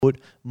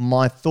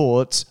my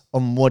thoughts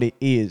on what it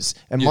is.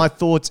 And my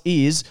thoughts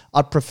is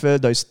I'd prefer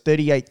those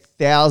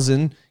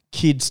 38,000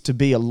 kids to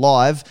be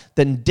alive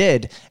than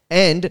dead.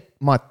 And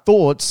my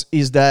thoughts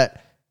is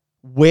that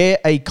wear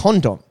a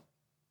condom.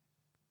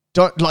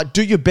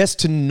 Do your best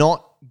to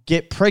not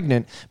get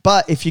pregnant.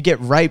 But if you get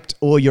raped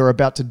or you're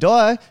about to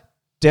die,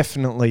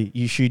 definitely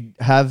you should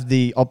have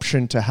the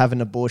option to have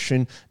an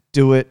abortion.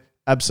 Do it.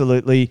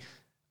 Absolutely.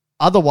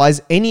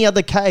 Otherwise, any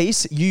other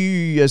case,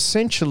 you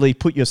essentially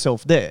put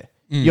yourself there.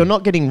 You're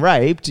not getting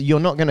raped. You're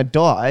not going to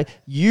die.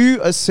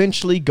 You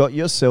essentially got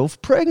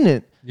yourself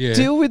pregnant. Yeah.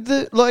 Deal with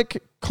the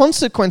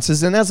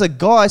consequences. And as a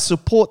guy,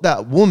 support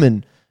that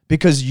woman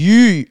because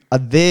you are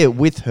there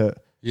with her.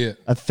 Yeah.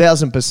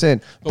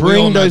 1,000%. But we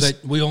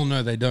all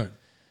know they don't.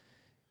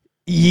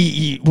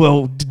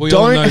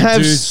 Don't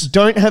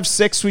have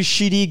sex with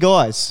shitty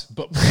guys.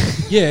 But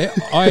yeah,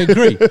 I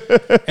agree.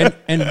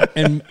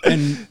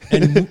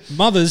 And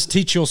mothers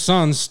teach your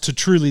sons to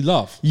truly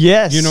love.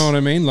 Yes. You know what I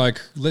mean?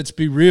 Like, let's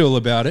be real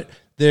about it.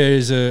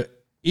 There's a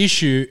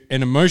issue,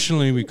 and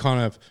emotionally we kind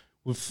of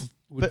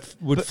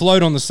would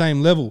float on the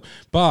same level.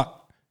 But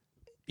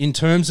in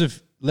terms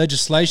of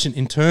legislation,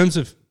 in terms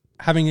of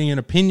having an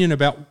opinion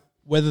about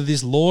whether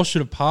this law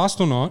should have passed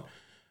or not,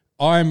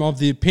 I'm of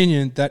the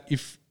opinion that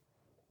if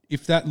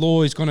that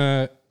law is going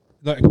to,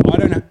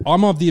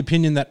 I'm of the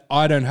opinion that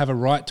I don't have a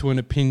right to an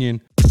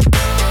opinion.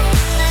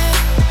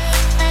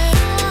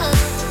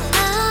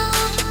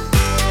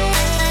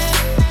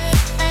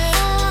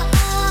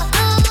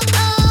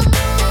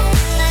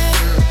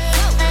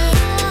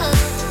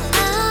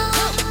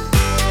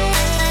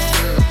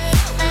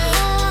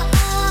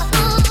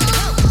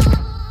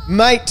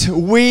 Mate,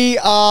 we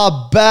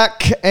are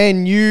back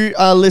and you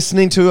are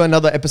listening to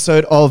another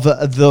episode of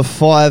the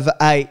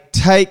 5-8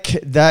 Take.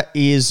 That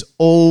is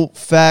all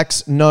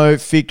facts, no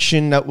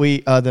fiction, that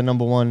we are the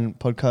number one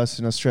podcast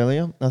in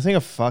Australia. I think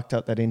I fucked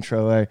up that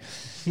intro, eh?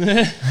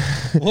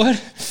 What?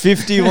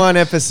 51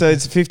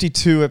 episodes,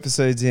 52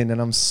 episodes in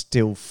and I'm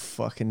still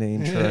fucking the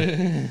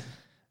intro.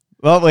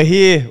 Well, we're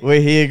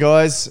here,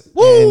 guys.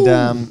 Woo!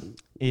 And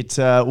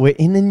we're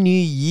in a new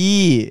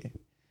year.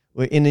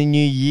 We're in a new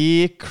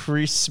year.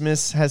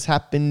 Christmas has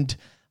happened.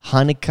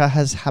 Hanukkah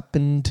has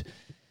happened.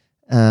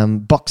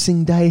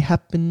 Boxing Day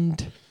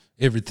happened.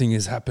 Everything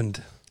has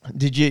happened.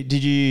 Did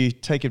you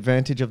take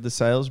advantage of the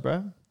sales,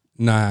 bro?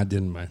 Nah, I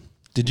didn't, man.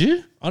 Did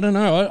you? I don't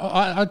know.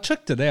 I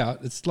checked it out.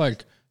 It's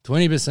like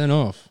 20%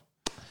 off.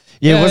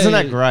 Yeah, Yay. Wasn't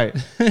that great?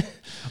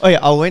 Oh,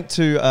 yeah. I went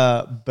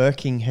to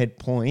Birkenhead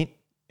Point.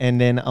 And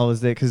then I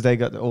was there because they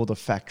got all the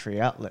factory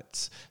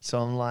outlets. So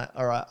I'm like,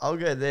 all right, I'll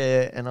go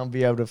there and I'll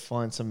be able to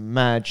find some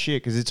mad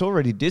shit because it's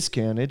already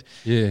discounted.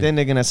 Yeah. Then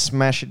they're going to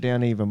smash it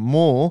down even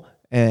more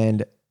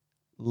and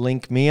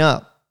link me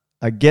up.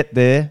 I get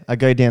there. I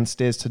go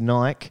downstairs to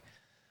Nike.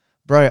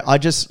 Bro, I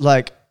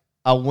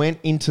went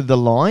into the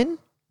line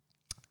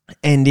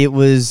and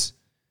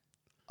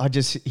I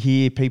just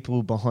hear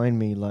people behind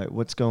me like,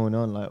 what's going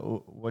on? Like,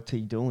 what's he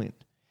doing?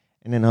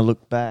 And then I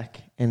look back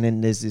and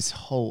then there's this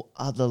whole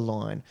other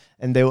line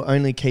and they were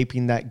only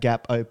keeping that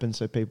gap open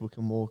so people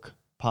can walk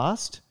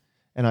past.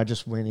 And I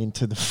just went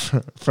into the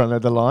front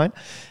of the line.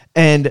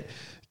 And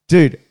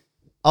dude,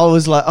 I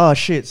was like, oh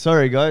shit,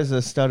 sorry guys. I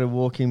started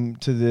walking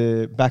to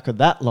the back of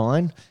that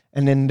line.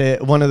 And then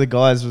one of the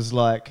guys was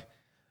like,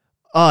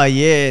 oh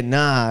yeah,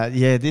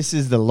 this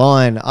is the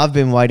line. I've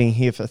been waiting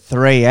here for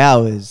 3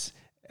 hours.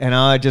 And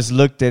I just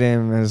looked at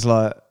him and was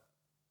like,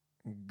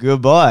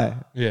 goodbye.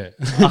 Yeah.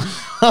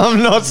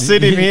 I'm not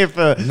sitting here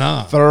for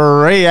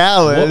 3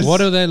 hours. What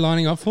are they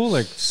lining up for?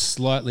 Like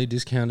slightly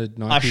discounted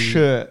Nike? A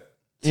shirt.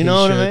 You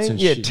know what I mean?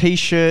 Yeah,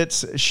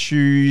 T-shirts,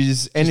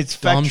 shoes, and it's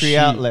factory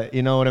outlet.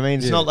 You know what I mean?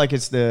 It's not like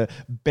it's the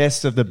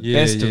best of the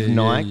best of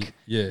Nike.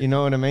 Yeah. You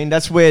know what I mean?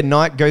 That's where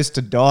Nike goes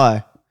to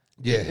die.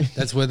 Yeah,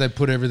 that's where they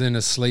put everything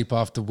to sleep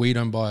after we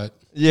don't buy it.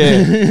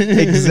 Yeah,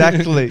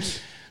 exactly.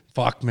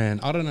 Fuck, man.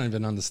 I don't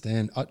even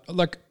understand.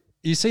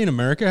 You see in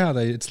America how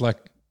it's like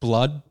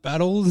blood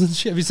battles and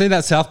shit. Have you seen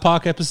that South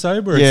Park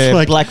episode where it's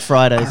like Black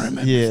Friday? I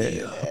remember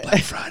the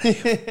Black Friday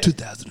of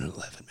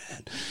 2011,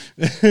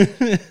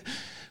 man.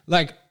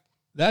 Like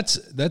that's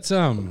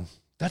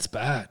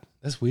bad.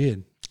 That's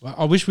weird.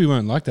 I wish we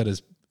weren't like that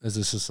as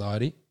a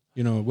society.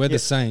 You know, we're the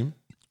same.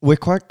 We're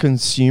quite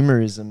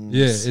consumerism.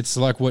 Yeah, it's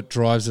like what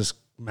drives us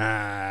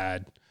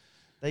mad.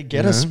 They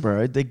get us,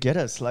 bro. They get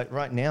us. Like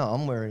right now,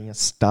 I'm wearing a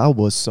Star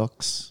Wars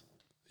socks.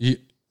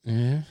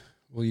 Yeah.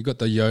 Well, you got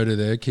the Yoda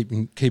there,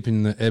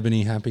 keeping the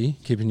Ebony happy,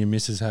 keeping your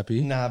missus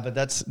happy. Nah, but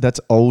that's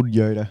old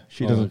Yoda.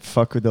 She doesn't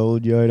fuck with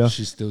old Yoda.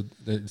 She's still.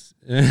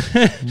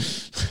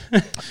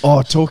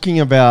 Oh, talking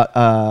about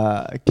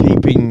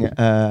keeping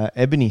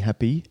Ebony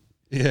happy.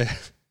 Yeah.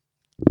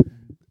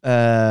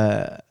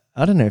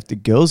 I don't know if the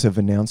girls have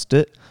announced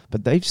it,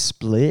 but they've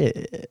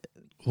split.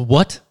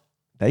 What?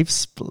 They've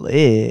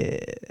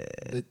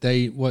split.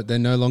 They're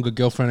no longer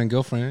girlfriend and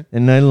girlfriend?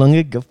 They're no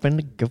longer girlfriend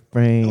and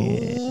girlfriend.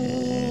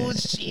 Oh,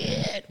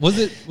 shit. Was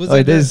it?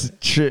 There's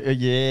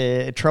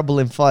trouble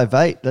in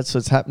 5-8. That's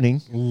what's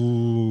happening.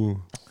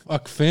 Ooh.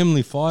 Fuck,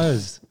 family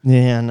fires.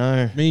 Yeah, I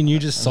know. Me and you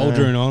just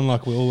soldiering on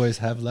like we always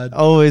have, lad.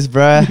 Always,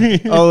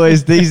 bruh.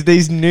 Always. These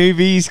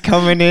newbies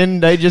coming in,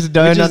 they just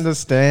don't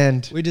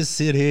understand. We just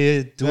sit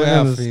here, do Don't our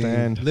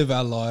understand. thing, live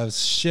our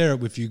lives, share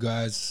it with you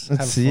guys,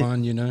 That's have it.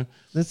 fun, you know.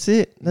 That's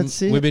it.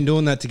 That's it. We've been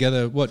doing that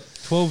together, what,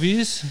 12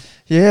 years?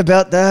 Yeah,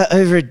 about that.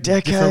 Over a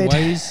decade. Different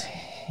ways.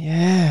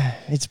 Yeah,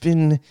 it's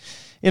been,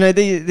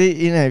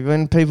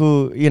 when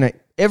people,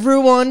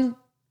 everyone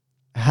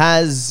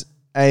has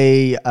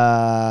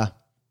a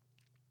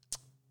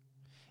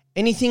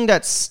anything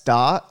that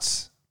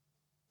starts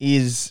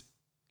is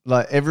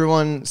like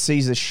everyone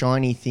sees a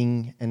shiny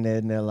thing and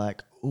then they're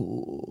like,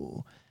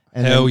 ooh.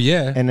 And Hell then,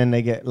 yeah. And then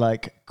they get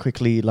like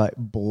quickly like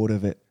bored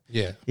of it.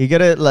 Yeah. You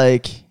gotta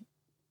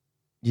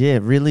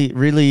really,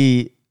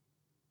 really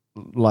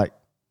like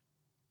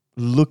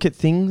look at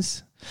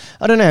things.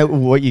 I don't know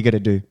what you got to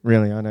do.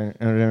 Really, I don't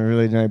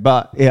really know.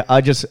 But yeah,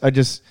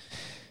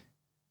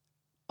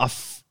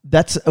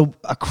 that's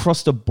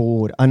across the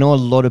board. I know a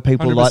lot of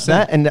people 100%. like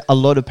that, and a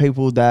lot of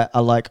people that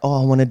are like,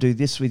 "Oh, I want to do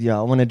this with you.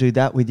 I want to do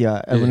that with you.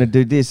 I want to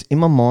do this." In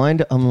my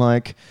mind, I'm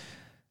like,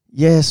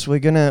 "Yes, we're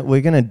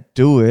gonna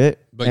do it."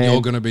 But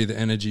you're gonna be the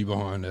energy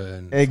behind it.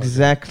 And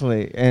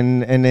exactly,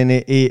 and then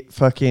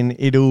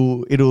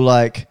it'll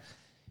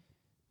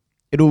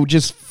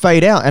just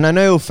fade out. And I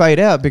know it'll fade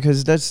out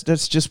because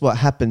that's just what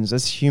happens.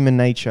 That's human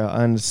nature.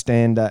 I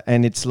understand that.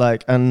 And it's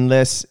like,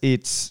 unless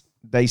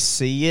they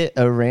see it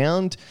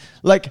around,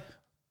 like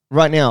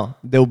right now,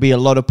 there'll be a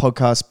lot of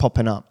podcasts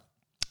popping up,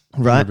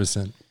 right?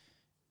 100%.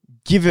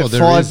 Give it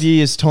 5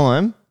 years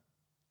time.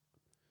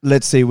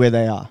 Let's see where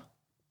they are.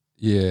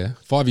 Yeah.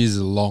 5 years is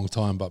a long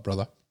time, but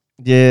brother.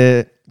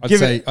 Yeah.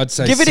 I'd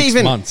say give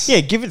 6 months. Yeah,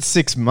 give it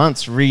 6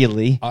 months,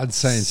 really. I'd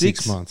say in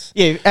 6 months.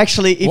 Yeah,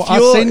 actually, if I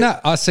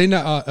seen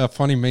that a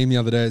funny meme the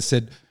other day. It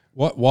said,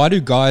 why do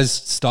guys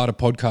start a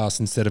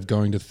podcast instead of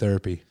going to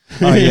therapy?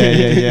 Oh,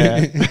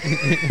 yeah.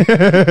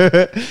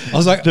 I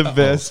was like, the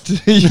best.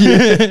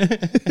 Yeah.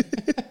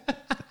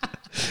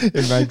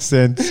 It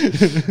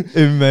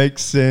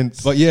makes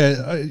sense. But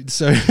yeah,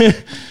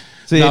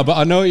 but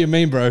I know what you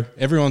mean, bro.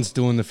 Everyone's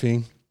doing the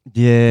thing.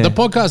 Yeah. The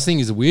podcast thing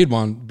is a weird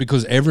one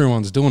because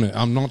everyone's doing it.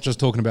 I'm not just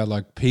talking about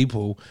like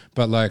people,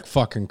 but like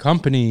fucking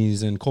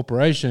companies and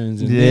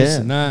corporations and this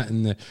and that.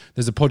 And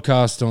there's a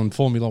podcast on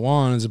Formula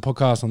One. There's a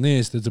podcast on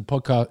this. There's a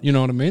podcast, you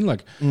know what I mean?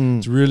 Like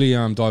it's really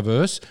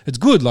diverse. It's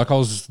good. Like I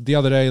was the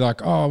other day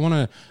like, I want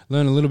to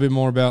learn a little bit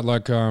more about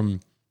like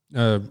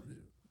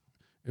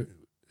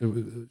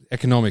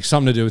economics,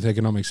 something to do with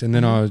economics. And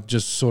then I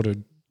just sort of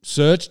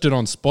searched it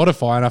on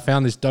Spotify and I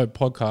found this dope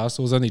podcast.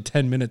 It was only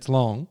 10 minutes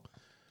long.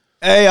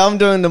 Hey, I'm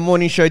doing the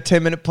morning show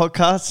 10-minute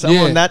podcast. I'm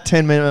on that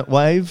 10-minute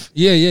wave.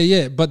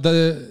 Yeah. But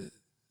the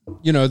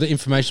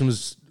information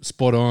was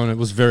spot on. It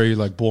was very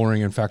like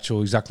boring and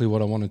factual, exactly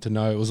what I wanted to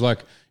know. It was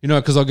like,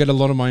 because I get a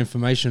lot of my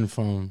information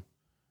from,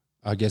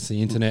 I guess,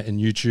 the internet and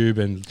YouTube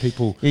and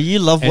people. Yeah, you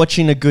love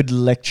watching a good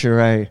lecture,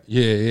 eh?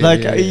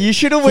 Yeah. You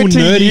should have went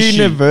to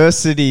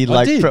university.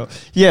 I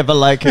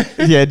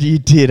did. You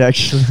did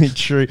actually.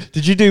 True.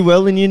 Did you do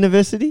well in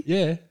university?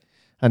 Yeah.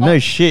 I know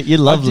shit. You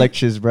love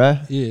lectures,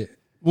 bruh. Yeah.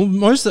 Well,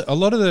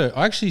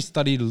 I actually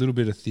studied a little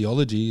bit of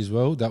theology as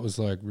well. That was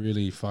like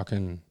really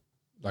fucking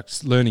like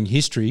learning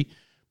history,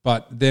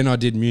 but then I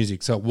did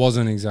music. So it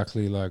wasn't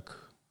exactly like,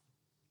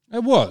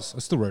 I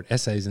still wrote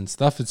essays and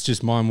stuff. It's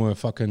just mine were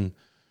fucking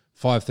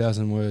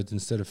 5,000 words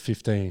instead of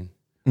 15.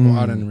 Well,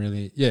 I don't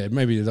really,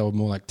 maybe they were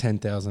more like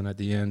 10,000 at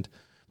the end,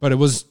 but it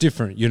was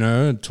different,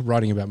 to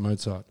writing about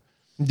Mozart.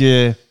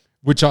 Yeah.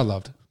 Which I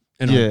loved.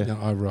 And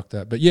I rock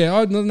that. But yeah,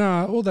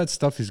 all that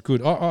stuff is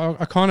good.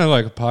 I kind of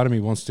like, a part of me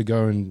wants to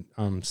go and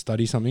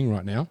study something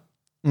right now.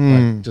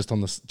 Like just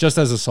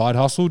as a side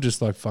hustle,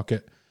 just like fuck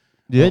it.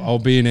 Yeah. I'll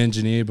be an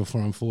engineer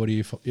before I'm 40.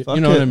 You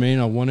know what I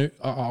mean? I want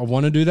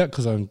to do that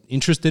because I'm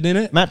interested in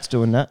it. Matt's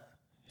doing that.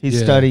 He's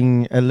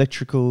studying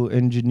electrical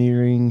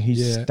engineering. He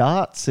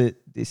starts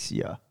it this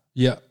year.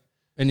 Yeah.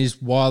 And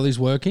while he's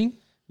working?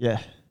 Yeah.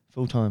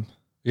 Full time.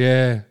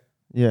 Yeah.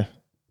 Yeah.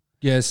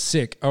 Yeah,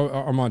 sick.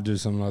 I might do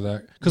something like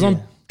that because I'm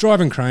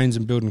driving cranes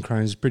and building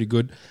cranes is pretty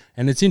good,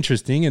 and it's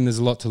interesting, and there's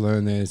a lot to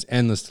learn there. It's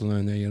endless to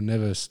learn there. You'll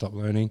never stop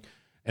learning,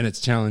 and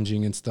it's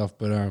challenging and stuff.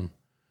 But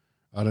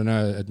I don't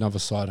know. Another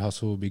side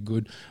hustle will be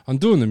good. I'm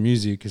doing the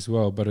music as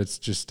well, but it's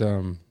just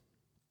I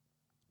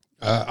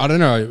don't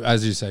know.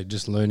 As you say,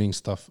 just learning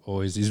stuff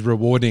always is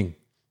rewarding.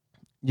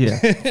 Yeah.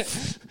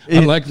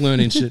 I like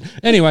learning shit.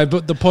 Anyway,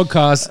 but the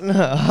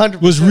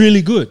podcast was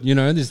really good.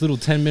 This little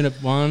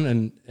 10-minute one,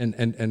 and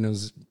it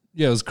was.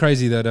 Yeah, it was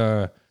crazy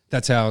that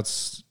that's how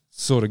it's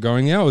sort of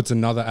going now. It's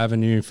another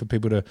avenue for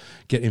people to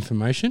get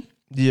information.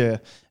 Yeah,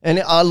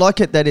 and I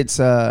like it that it's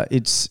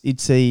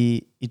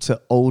an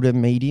older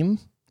medium.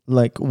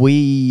 Like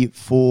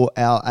for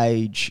our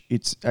age,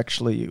 it's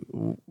actually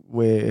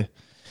we're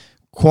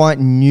quite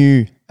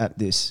new at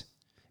this.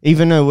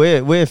 Even though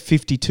we're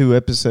 52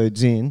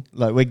 episodes in,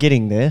 like we're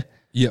getting there.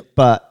 Yep.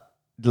 But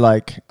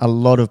like a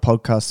lot of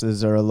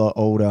podcasters are a lot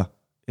older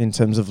in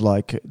terms of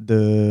like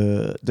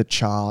the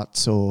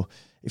charts, or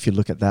if you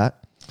look at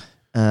that.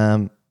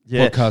 Yeah.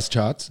 podcast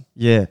charts.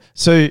 Yeah.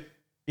 So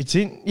it's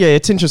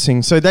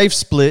interesting. So they've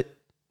split.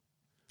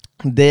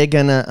 They're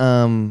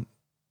gonna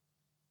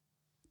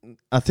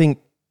I think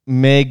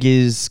Meg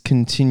is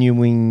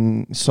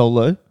continuing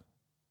solo,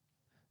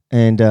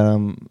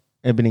 and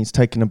Ebony's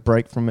taking a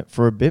break from it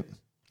for a bit.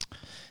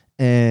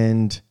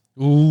 And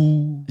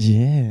Ooh.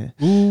 yeah.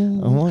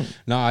 Ooh.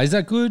 Nah, is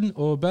that good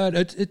or bad?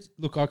 It's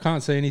look, I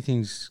can't say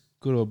anything's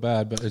good or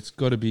bad, but it's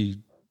got to be.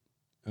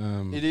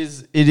 It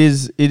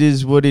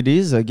is what it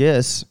is, I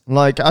guess.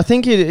 Like, I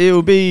think it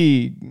will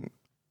be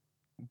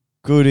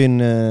good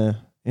in a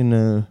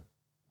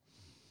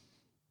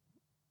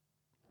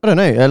I don't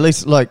know, at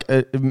least like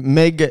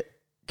Meg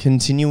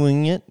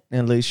continuing it.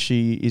 At least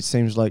it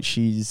seems like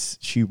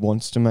she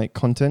wants to make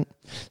content,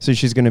 so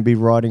she's going to be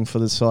writing for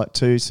the site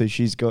too. So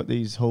she's got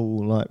these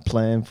whole like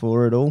plan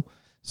for it all.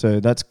 So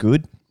that's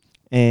good.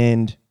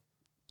 And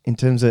in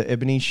terms of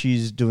Ebony,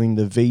 she's doing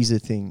the visa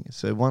thing.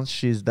 So once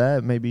she's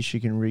there, maybe she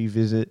can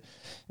revisit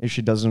if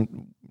she does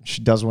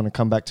want to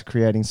come back to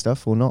creating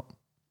stuff or not.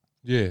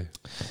 Yeah,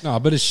 no,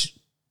 but it's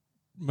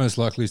most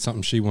likely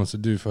something she wants to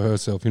do for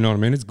herself. You know what I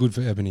mean? It's good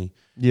for Ebony.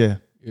 Yeah.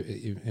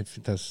 If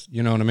that's,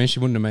 you know what I mean? She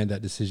wouldn't have made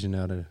that decision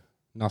out of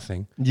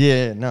nothing.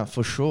 Yeah, no,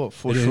 for sure.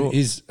 It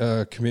is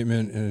a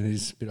commitment and it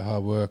is a bit of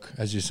hard work.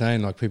 As you're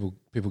saying, like people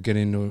get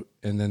into it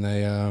and then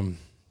they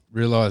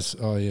realize,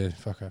 oh yeah,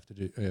 fuck, I have to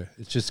do. Yeah,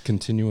 it's just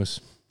continuous.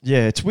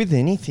 Yeah, it's with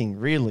anything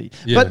really.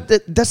 Yeah.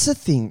 But that's the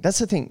thing. That's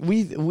the thing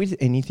with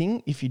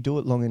anything. If you do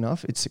it long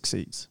enough, it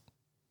succeeds.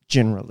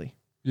 Generally.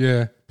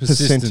 Yeah,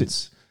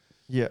 persistence.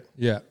 Yeah.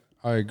 Yeah,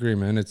 I agree,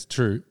 man. It's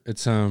true.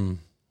 It's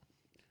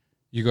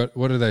you got,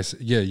 what do they say?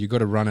 Yeah, you got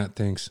to run at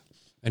things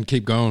and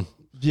keep going.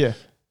 Yeah.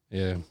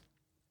 Yeah.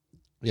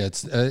 Yeah,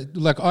 it's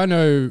like I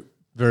know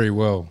very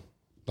well,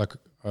 like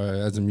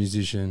as a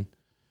musician,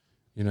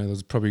 you know, there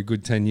was probably a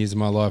good 10 years of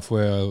my life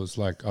where I was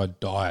like,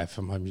 I'd die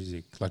for my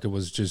music. Like it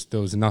was just,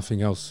 there was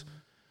nothing else.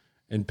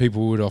 And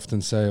people would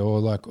often say, oh,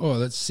 like, oh,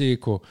 that's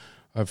sick. Or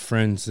I have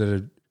friends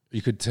that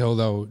you could tell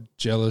they were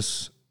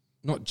jealous.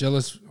 Not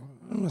jealous.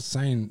 I'm not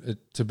saying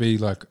it to be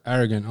like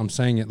arrogant. I'm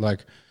saying it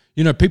like,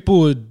 you know,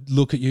 people would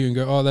look at you and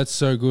go, oh, that's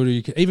so good. Or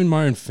you could, even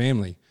my own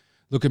family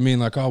look at me and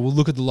like, oh, well,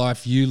 look at the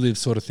life you live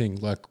sort of thing.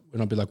 Like,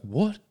 and I'd be like,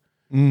 what?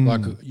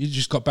 Like you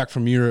just got back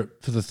from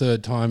Europe for the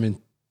third time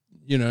in,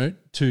 you know,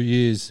 2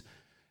 years.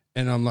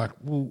 And I'm like,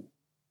 well,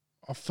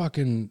 I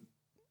fucking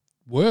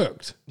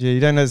worked. Yeah, you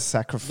don't know the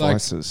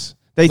sacrifices.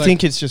 They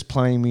think it's just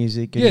playing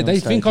music. Yeah,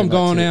 they think I'm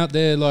going out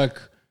there like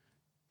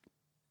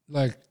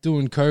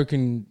doing coke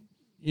and,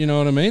 you know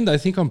what I mean? They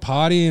think I'm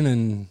partying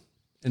and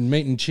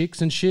meeting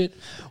chicks and shit.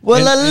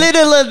 Well, a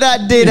little of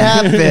that did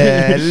happen.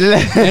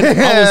 And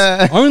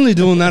I was only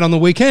doing that on the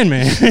weekend,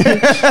 man.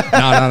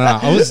 No.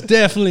 I was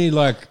definitely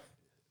like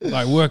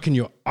working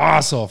your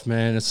ass off,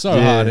 man. It's so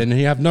hard. And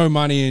you have no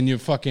money and you're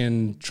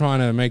fucking trying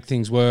to make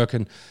things work.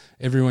 And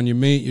everyone you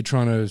meet, you're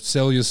trying to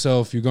sell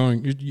yourself. You're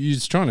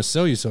just trying to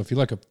sell yourself. You're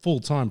like a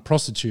full-time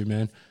prostitute,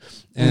 man.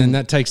 And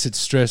that takes its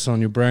stress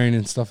on your brain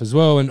and stuff as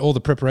well. And all the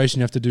preparation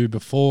you have to do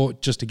before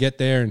just to get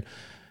there.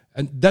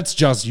 And that's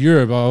just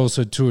Europe. I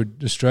also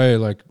toured Australia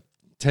like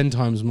 10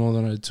 times more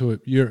than I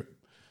toured Europe.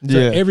 So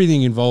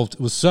everything involved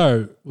was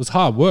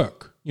hard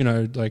work. You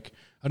know, like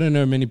I don't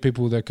know many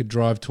people that could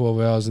drive 12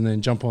 hours and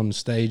then jump on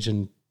stage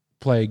and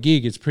play a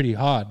gig. It's pretty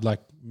hard, like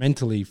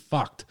mentally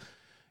fucked.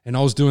 And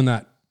I was doing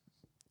that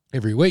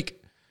every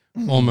week,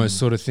 almost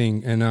sort of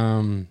thing.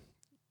 And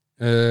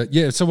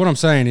so what I'm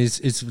saying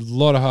is it's a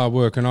lot of hard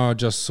work, and I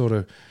just sort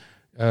of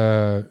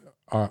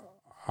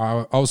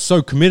I was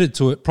so committed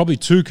to it, probably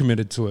too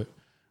committed to it,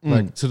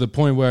 like to the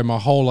point where my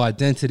whole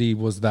identity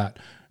was that.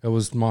 It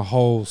was my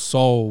whole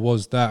soul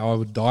was that. I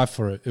would die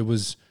for it. It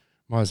was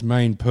my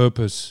main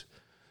purpose.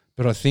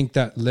 But I think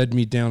that led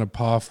me down a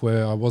path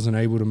where I wasn't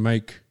able to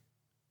make.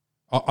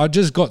 I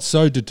just got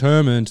so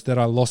determined that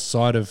I lost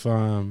sight of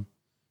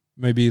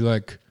maybe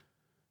like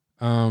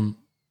the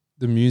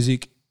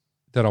music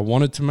that I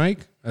wanted to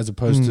make, as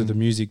opposed to the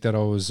music that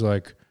I was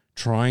like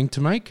trying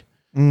to make.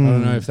 I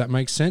don't know if that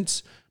makes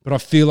sense. But I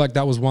feel like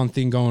that was one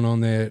thing going on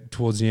there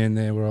towards the end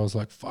there where I was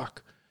like,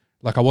 fuck.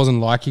 Like I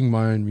wasn't liking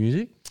my own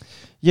music.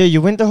 Yeah,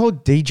 you went the whole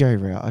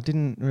DJ route. I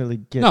didn't really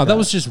get that. No, that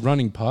was just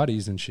running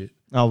parties and shit.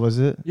 Oh, was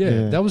it?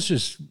 Yeah, that was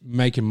just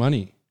making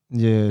money.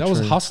 Yeah, that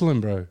was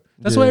hustling, bro.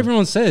 That's what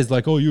everyone says.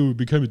 Like, oh, you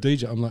became a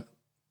DJ. I'm like,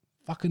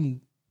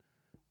 fucking,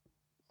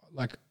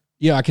 like,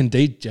 yeah, I can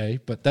DJ,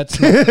 but that's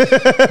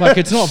not, like,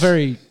 it's not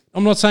very,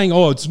 I'm not saying,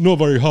 oh, it's not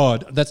very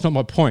hard. That's not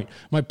my point.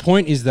 My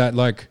point is that,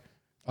 like,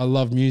 I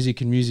love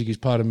music and music is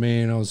part of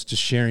me, and I was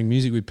just sharing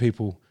music with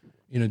people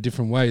in a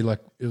different way. Like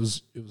it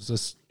was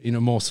just in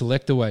a more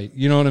selective way.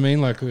 You know what I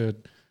mean? Like do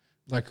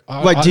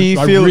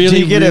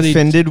you get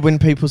offended when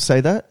people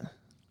say that?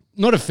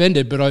 Not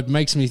offended, but it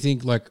makes me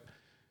think like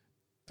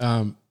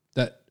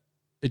that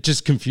it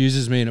just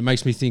confuses me, and it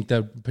makes me think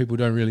that people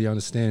don't really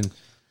understand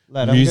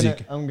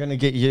music. I'm gonna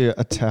get you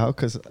a towel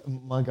because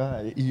my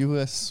guy, you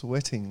are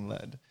sweating,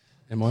 lad.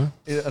 Am I?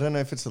 I don't know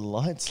if it's the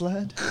lights,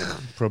 lad.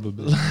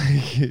 Probably.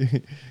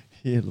 Like,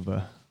 here,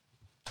 bro.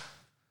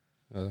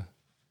 Maybe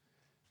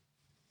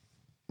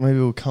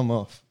we'll come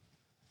off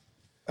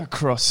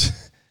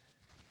across.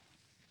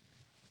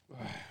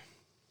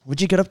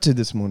 What'd you get up to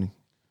this morning?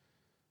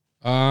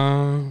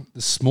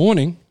 This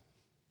morning,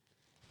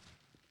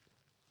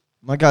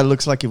 my guy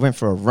looks like he went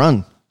for a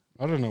run.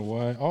 I don't know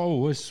why. I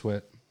always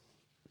sweat.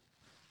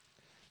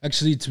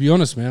 Actually, to be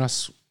honest, man,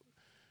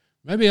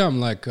 maybe I'm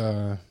like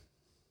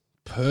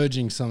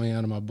purging something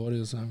out of my body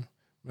or something.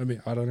 Maybe,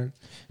 I don't know.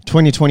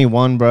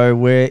 2021, bro.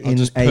 We're in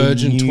just a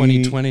purging new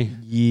 2020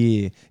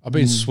 year. I've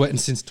been sweating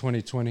since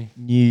 2020.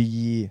 New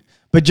year.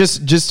 But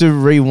just to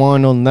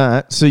rewind on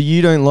that, so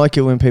you don't like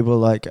it when people are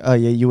like, oh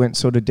yeah, you went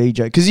sort of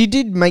DJ. Because you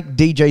did make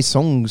DJ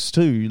songs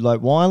too, like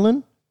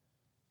Wylan.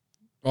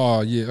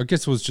 Oh, yeah. I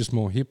guess it was just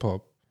more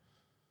hip-hop.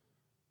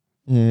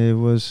 Yeah, it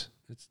was.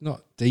 It's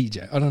not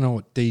DJ. I don't know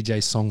what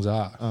DJ songs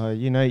are. Like,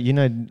 you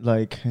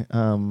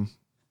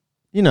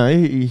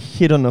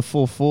hit on a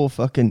 4/4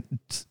 fucking...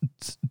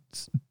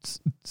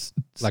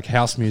 Like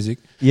house music.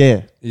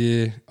 Yeah.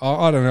 Yeah.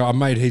 I don't know. I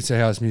made heaps of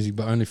house music,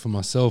 but only for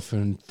myself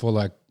and for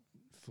like...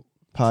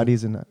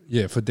 Parties and that.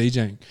 Yeah, for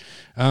DJing.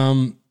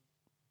 I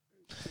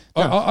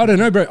don't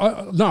know, bro.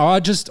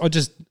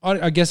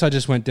 I guess I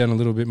just went down a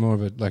little bit more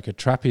of a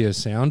trappier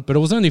sound, but it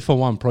was only for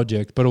one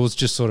project, but it was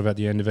just sort of at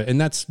the end of it. And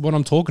that's what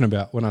I'm talking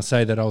about when I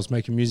say that I was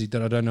making music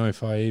that I don't know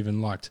if I even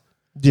liked.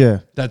 Yeah.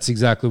 That's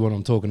exactly what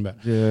I'm talking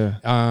about.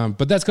 Yeah.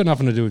 But that's got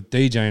nothing to do with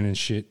DJing and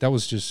shit. That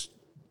was just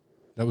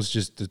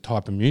the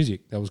type of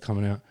music that was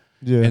coming out.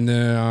 Yeah. And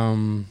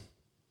the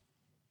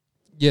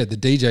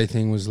DJ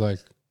thing was like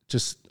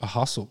just a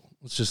hustle.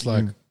 It's just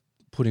like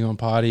putting on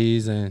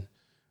parties and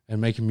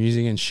making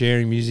music and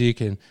sharing music.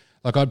 And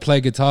like I'd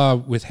play guitar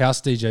with house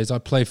DJs.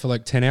 I'd play for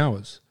like 10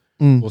 hours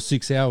or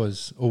 6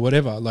 hours or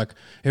whatever. Like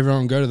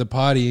everyone would go to the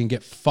party and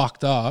get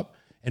fucked up.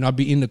 And I'd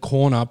be in the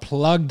corner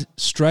plugged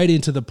straight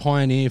into the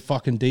Pioneer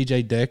fucking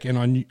DJ deck.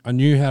 And I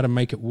knew how to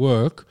make it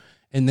work.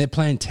 And they're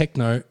playing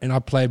techno and I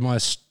played my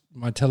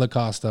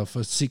Telecaster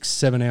for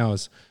 6-7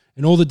 hours.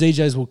 And all the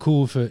DJs were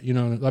cool for,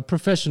 like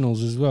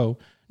professionals as well.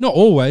 Not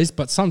always,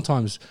 but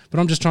sometimes. But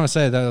I'm just trying to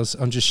say that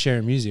I'm just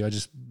sharing music. I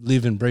just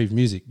live and breathe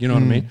music. You know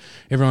what I mean?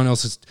 Everyone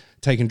else is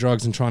taking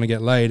drugs and trying to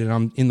get laid, and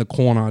I'm in the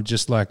corner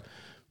just like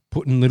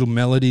putting little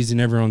melodies in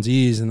everyone's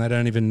ears, and they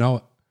don't even know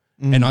it.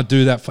 And I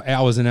do that for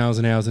hours and hours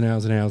and hours and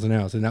hours and hours and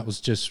hours. And that was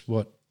just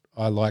what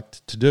I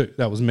liked to do.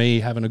 That was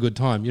me having a good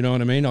time. You know what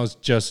I mean? I was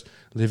just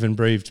live and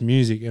breathed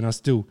music, and I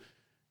still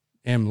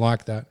am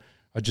like that.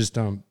 I just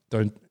don't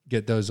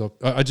get those up.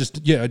 I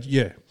just,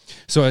 yeah.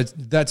 So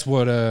that's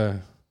what...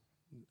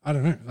 I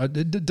don't know.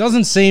 It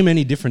doesn't seem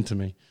any different to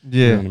me.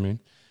 Yeah. You know what I mean?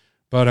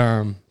 But,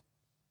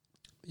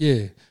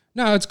 yeah.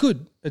 No, it's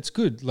good. It's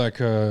good. Like,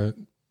 yeah.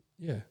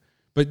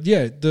 But,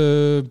 yeah, I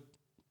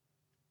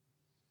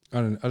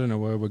don't know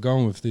where we're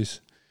going with this.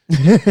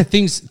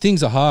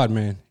 Things are hard,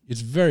 man.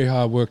 It's very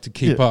hard work to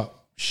keep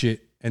up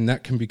shit, and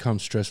that can become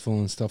stressful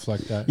and stuff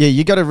like that. Yeah,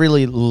 you got to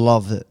really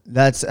love it.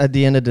 That's at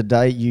the end of the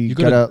day, you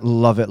got to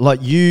love it. Like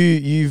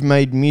you've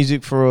made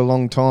music for a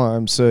long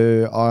time,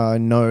 so I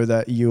know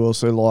that you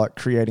also like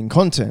creating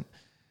content.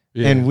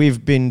 Yeah. And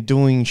we've been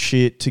doing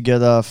shit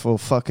together for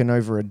fucking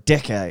over a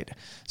decade.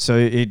 So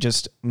it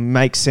just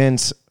makes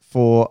sense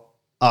for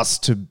us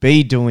to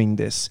be doing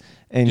this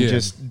and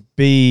just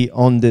be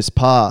on this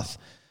path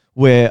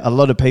where a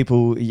lot of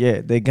people,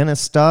 they're going to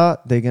start,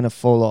 they're going to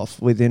fall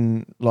off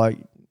within like...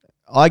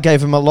 I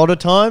gave him a lot of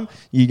time.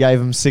 You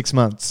gave him 6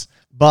 months.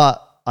 But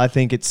I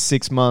think it's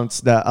 6 months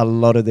that a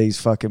lot of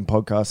these fucking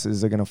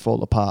podcasters are going to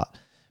fall apart.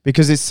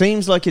 Because it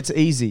seems like it's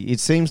easy.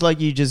 It seems like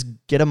you just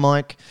get a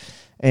mic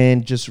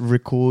and just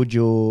record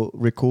your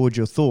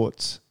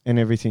thoughts and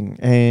everything.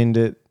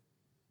 And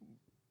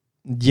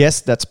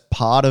yes, that's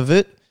part of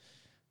it.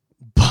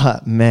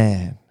 But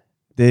man,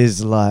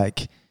 there's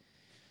like...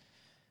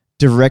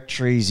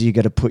 directories you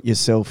got to put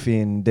yourself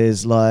in.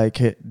 There's like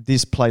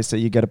this place that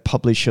you got to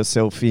publish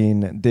yourself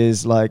in.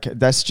 There's like,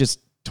 that's just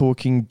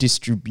talking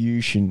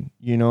distribution,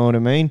 you know what I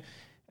mean?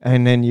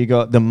 And then you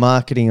got the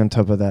marketing on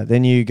top of that.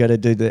 Then you got to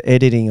do the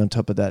editing on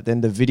top of that. Then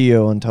the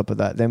video on top of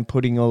that. Then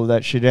putting all of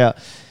that shit out.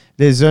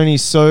 There's only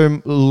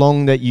so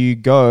long that you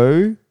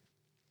go,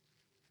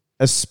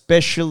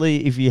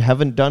 especially if you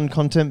haven't done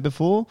content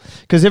before.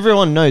 Because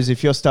everyone knows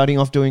if you're starting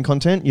off doing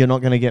content, you're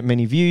not going to get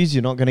many views.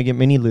 You're not going to get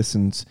many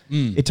listens.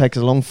 It takes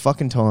a long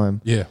fucking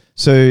time. Yeah.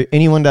 So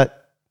anyone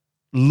that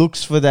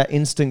looks for that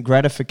instant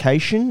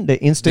gratification, they're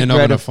not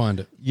going to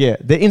find it. Yeah.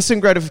 The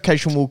instant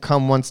gratification will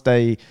come once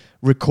they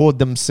record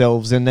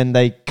themselves and then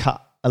they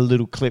cut a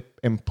little clip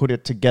and put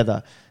it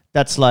together.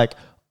 That's like,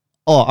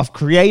 oh, I've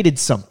created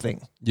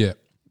something. Yeah.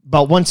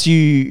 But once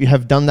you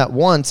have done that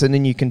once and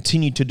then you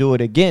continue to do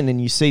it again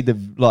and you see the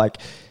like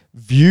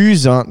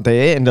views aren't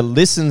there and the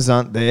listens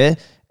aren't there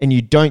and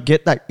you don't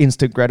get that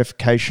instant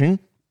gratification,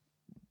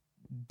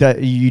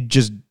 that you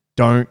just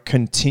don't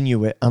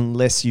continue it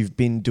unless you've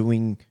been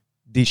doing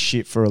this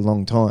shit for a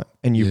long time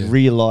and you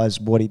realize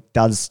what it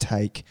does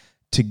take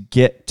to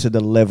get to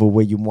the level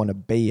where you want to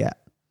be at.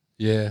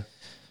 Yeah.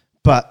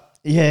 But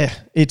yeah,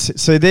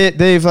 it's so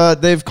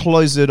they've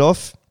closed it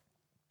off.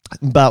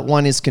 but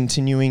one is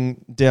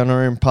continuing down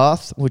her own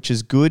path, which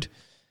is good.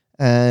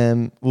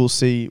 We'll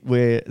see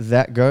where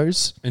that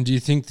goes. And do you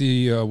think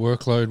the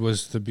workload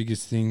was the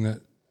biggest thing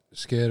that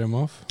scared him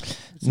off?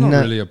 It's not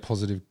really a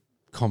positive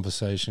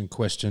conversation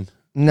question.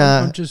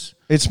 Nah, I'm just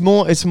it's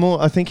more.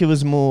 I think it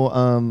was more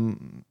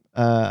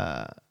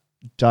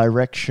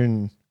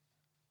direction.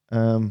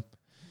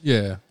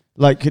 Yeah.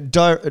 Like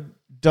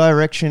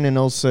direction, and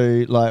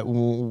also like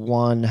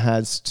one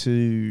has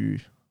to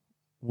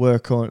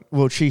work on.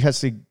 Well, she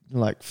has to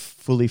like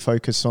fully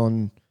focus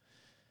on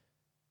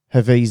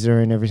her visa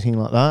and everything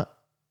like that,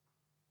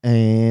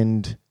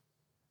 and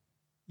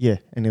yeah,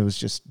 and it was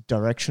just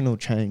directional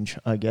change,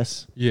 I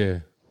guess. Yeah,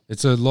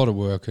 it's a lot of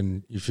work,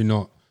 and if you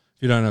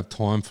don't have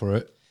time for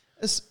it,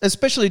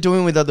 especially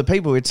doing with other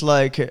people, it's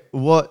like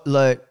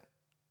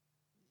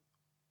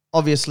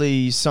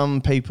obviously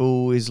some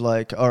people is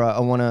like, all right,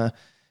 I want to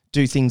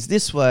do things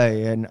this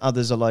way, and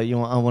others are like,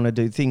 I want to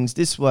do things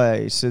this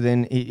way. So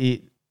then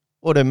it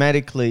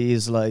automatically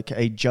is like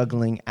a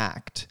juggling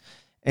act,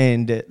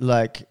 and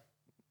like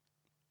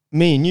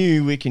me and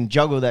you, we can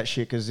juggle that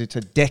shit because it's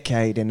a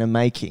decade in the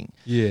making.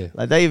 Yeah,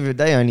 like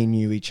they only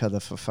knew each other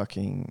for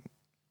fucking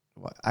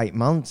 8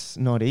 months,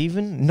 not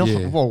even,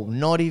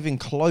 not even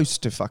close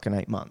to fucking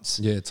 8 months.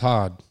 Yeah, it's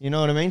hard. You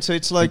know what I mean? So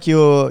it's like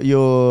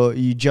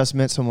you just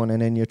met someone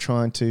and then you're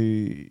trying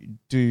to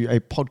do a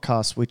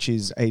podcast, which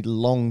is a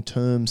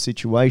long-term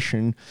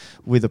situation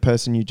with a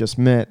person you just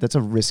met. That's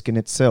a risk in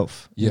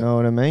itself. Yep. You know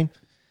what I mean?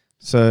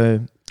 So,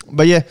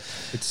 but yeah,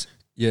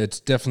 it's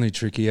definitely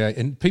tricky.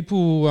 And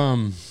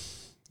people,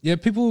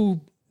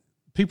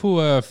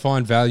 people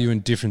find value in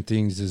different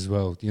things as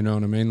well. You know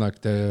what I mean? Like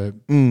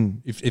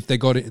if they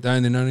got it, they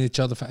only known each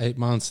other for 8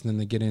 months, and then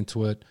they get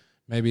into it.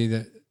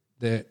 Maybe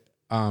their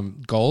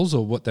goals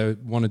or what they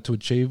wanted to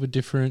achieve were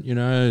different. You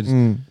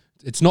know,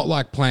 it's not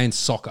like playing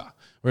soccer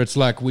where it's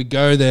like we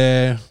go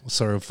there,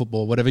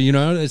 football, whatever. You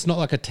know, it's not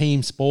like a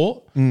team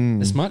sport.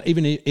 It's not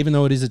even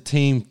though it is a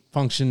team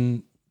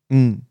function.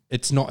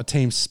 It's not a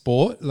team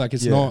sport. Like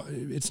it's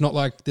not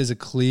like there's a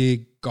clear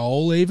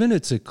goal even.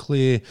 It's a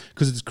clear,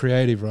 because it's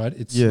creative, right?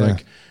 It's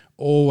like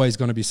always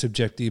going to be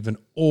subjective and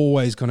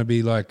always going to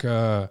be like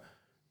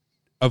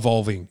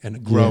evolving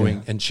and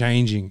growing and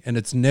changing. And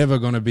it's never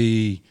going to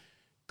be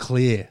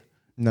clear.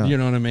 No. You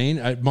know what I mean?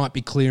 It might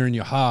be clear in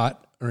your heart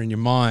or in your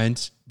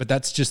mind, but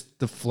that's just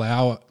the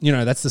flower. You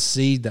know, that's the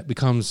seed that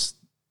becomes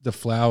the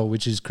flower,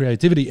 which is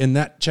creativity. And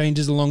that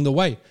changes along the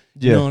way.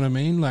 You know what I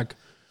mean? Like,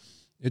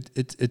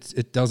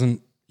 it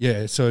doesn't,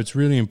 so it's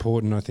really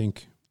important, I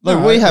think.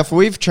 Like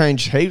we've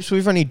changed heaps.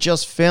 We've only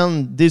just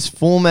found this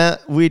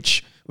format,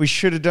 which we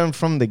should have done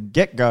from the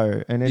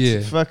get-go, and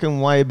it's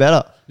fucking way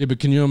better. Yeah, but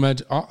can you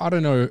imagine? I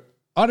don't know.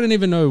 I don't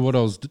even know what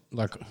I was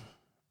like.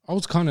 I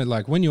was kind of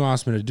like, when you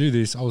asked me to do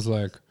this, I was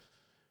like,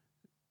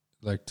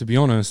 to be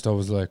honest, I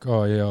was like,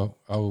 oh yeah,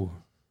 I'll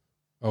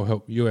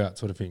help you out,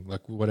 sort of thing,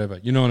 like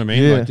whatever. You know what I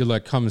mean? Yeah. Like you're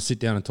like, come and sit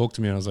down and talk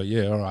to me, and I was like,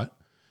 yeah, all right.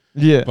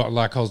 Yeah. But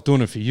like I was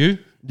doing it for you.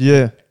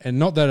 Yeah. And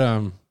not that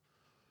I'm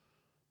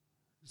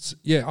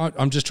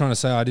just trying to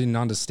say I didn't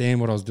understand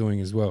what I was doing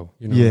as well.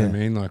 You know what I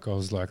mean? Like I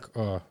was like,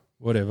 oh,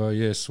 whatever,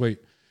 yeah, sweet.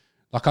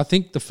 Like I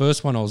think the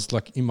first one I was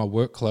like in my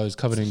work clothes,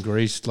 covered in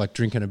grease, like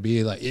drinking a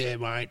beer, like, yeah,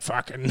 mate,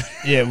 fucking.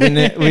 Yeah,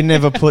 we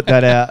never put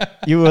that out.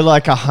 You were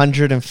like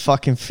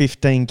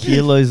 115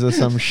 kilos or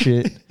some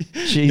shit.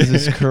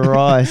 Jesus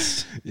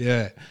Christ.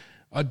 Yeah.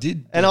 I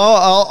did. And I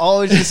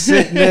was just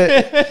sitting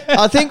there.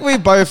 I think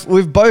we've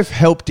both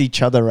helped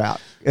each other out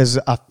as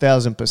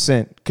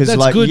 1,000%. That's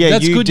like, good.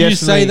 That's good you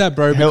say that,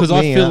 bro, because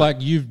I feel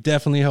like you've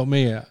definitely helped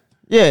me out.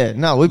 Yeah,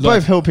 no, we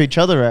both help each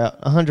other out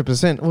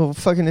 100%. Well,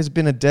 fucking it's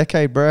been a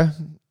decade, bro.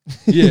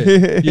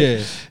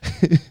 Yeah.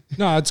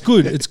 No, it's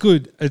good. It's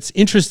good. It's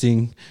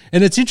interesting.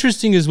 And it's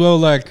interesting as well,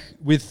 like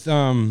with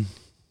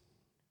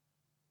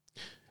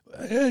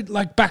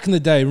like back in the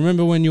day,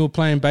 remember when you were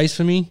playing bass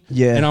for me?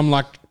 Yeah. And I'm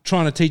like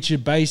trying to teach you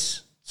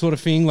bass sort of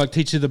thing, like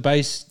teach you the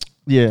bass,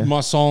 my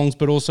songs,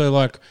 but also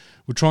like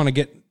we're trying to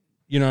get,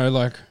 you know,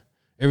 like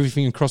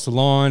everything across the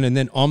line. And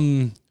then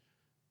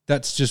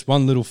that's just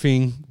one little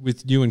thing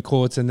with you and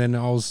Courts. And then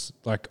I was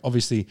like,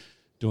 obviously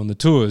doing the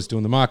tours,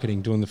 doing the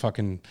marketing, doing the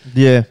fucking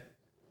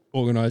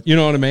organized, you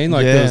know what I mean?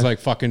 Like there was like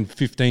fucking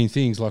 15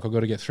 things. Like I've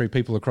got to get 3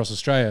 people across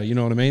Australia, you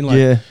know what I mean?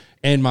 Like,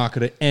 and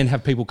market it and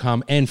have people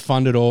come and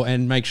fund it all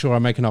and make sure I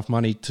make enough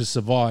money to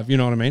survive. You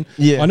know what I mean?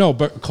 Yeah. I know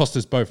it cost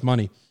us both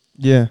money.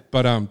 Yeah.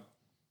 But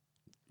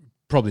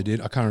probably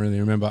did. I can't really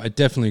remember. It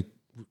definitely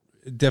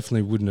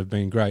wouldn't have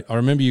been great. I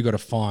remember you got a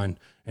fine,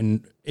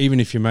 and even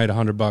if you made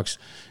 $100,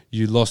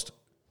 you lost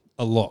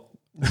a lot.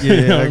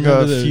 Yeah, I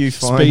got a few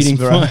fines. Speeding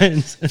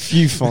fines. A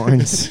few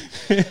fines.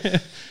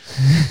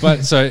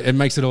 But so it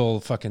makes it all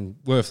fucking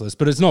worthless.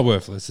 But it's not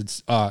worthless.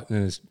 It's art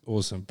and it's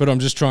awesome. But I'm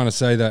just trying to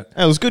say that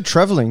it was good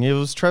traveling. It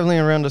was traveling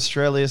around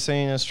Australia,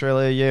 seeing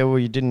Australia. Yeah, well,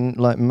 you didn't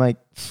like make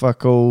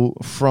fuck all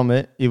from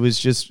it. It was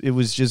just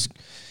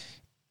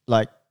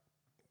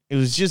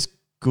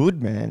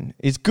good, man.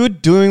 It's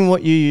good doing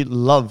what you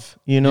love.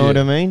 You know what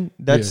I mean?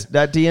 That's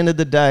at the end of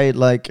the day,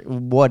 like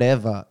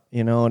whatever.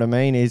 You know what I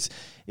mean? It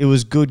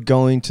was good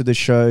going to the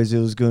shows. It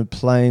was good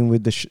playing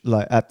with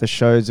the at the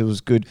shows. It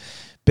was good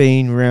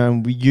being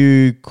around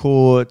you,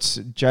 Courts,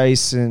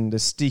 Jason, the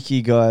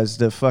Sticky guys,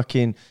 the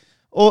fucking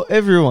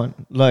everyone.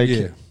 Like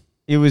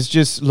it was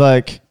just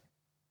like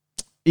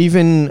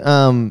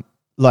even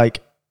like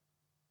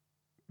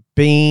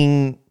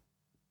being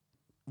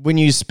when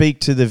you speak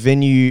to the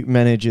venue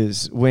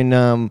managers,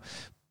 when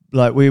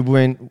like we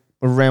went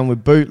around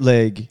with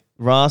Bootleg,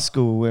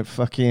 Rascal, with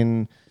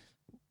fucking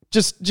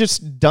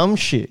just dumb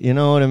shit, you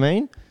know what I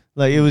mean?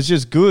 Like it was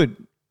just good.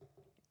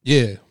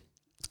 Yeah.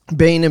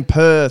 Being in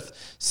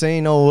Perth,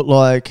 seeing all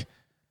like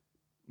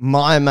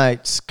my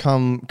mates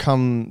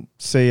come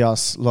see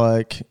us,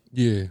 like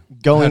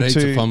going to heaps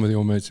of fun with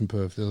your mates in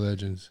Perth, they're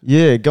legends.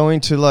 Yeah, going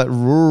to like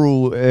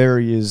rural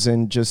areas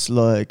and just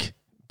like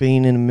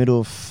being in the middle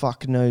of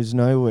fuck knows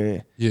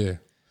nowhere. Yeah.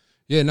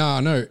 Yeah, no, I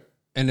know.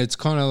 And it's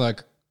kind of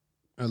like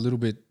a little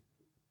bit,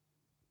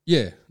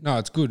 no,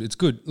 it's good. It's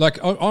good. Like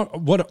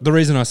the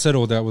reason I said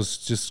all that was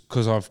just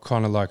because I've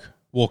kind of like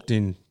walked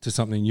into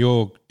something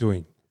you're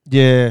doing.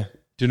 Yeah.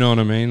 Do you know what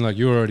I mean? Like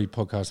you were already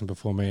podcasting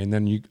before me, and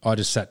then I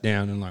just sat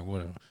down and like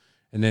whatever.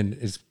 And then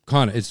it's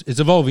kind of, it's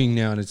evolving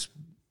now, and it's,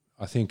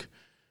 I think,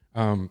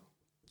 well,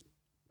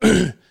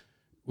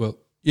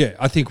 yeah,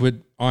 I think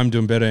I'm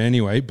doing better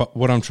anyway. But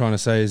what I'm trying to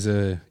say is,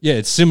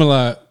 it's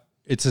similar.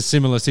 It's a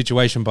similar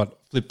situation, but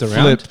flipped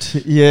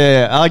around.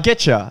 Yeah, I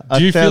get you.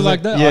 Do you feel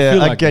like that? Yeah, I feel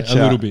like get a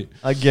little bit.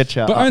 I get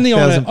you. But only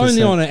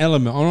on an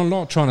element. I'm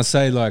not trying to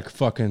say like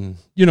fucking,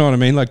 you know what I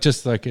mean? Like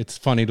just like it's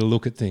funny to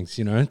look at things,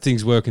 you know?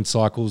 Things work in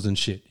cycles and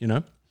shit, you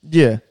know?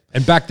 Yeah.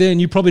 And back then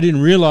you probably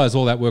didn't realize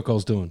all that work I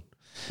was doing.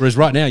 Whereas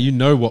right now you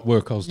know what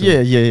work I was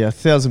doing. Yeah,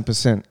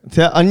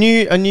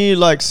 1,000%. I knew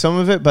like some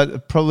of it,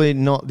 but probably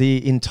not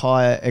the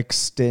entire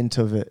extent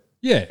of it.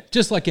 Yeah,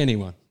 just like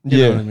anyone. You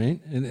know what I mean?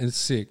 And it's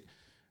sick.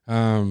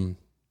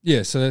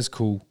 So that's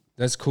cool.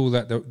 That's cool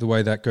that the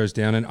way that goes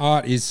down. And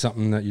art is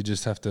something that you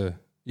just have to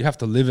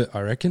live it,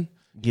 I reckon.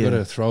 You got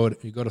to throw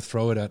it. You got to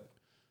throw it at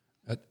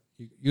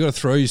you got to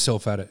throw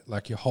yourself at it,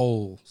 like your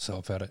whole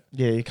self at it.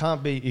 Yeah, you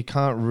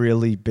can't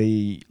really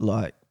be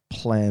like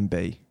plan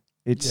B.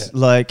 It's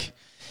like,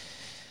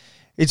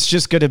 it's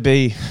just got to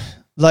be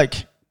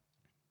like,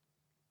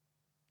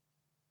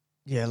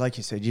 yeah, like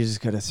you said, you just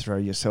got to throw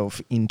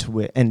yourself into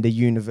it and the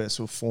universe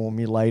will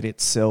formulate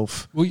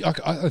itself. Well,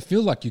 I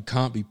feel like you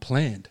can't be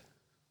planned.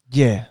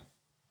 Yeah.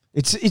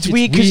 It's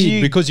weird because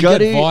you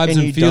get vibes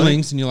and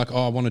feelings and you're like,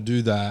 oh, I want to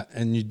do that.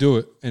 And you do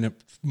it and it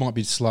might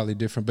be slightly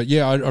different. But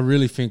yeah, I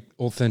really think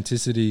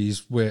authenticity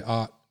is where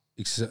art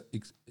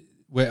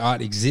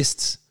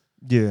exists.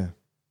 Yeah.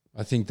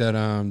 I think that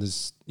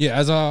there's,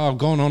 as I've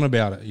gone on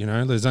about it, you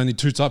know, there's only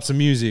two types of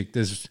music.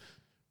 There's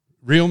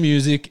real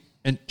music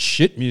and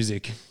shit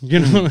music, you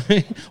know what I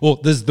mean? Or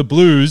there's the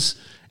blues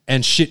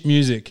and shit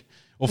music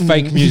or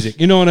fake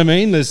music. You know what I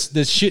mean? There's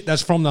shit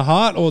that's from the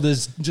heart or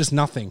there's just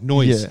nothing,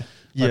 noise.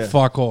 Like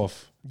fuck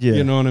off. Yeah.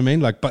 You know what I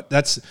mean? Like, but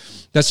that's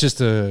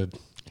a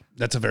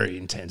very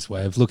intense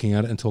way of looking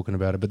at it and talking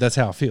about it, but that's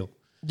how I feel.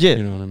 Yeah.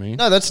 You know what I mean?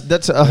 No,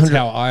 that's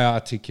how I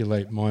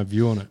articulate my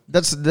view on it.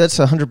 That's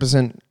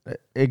 100%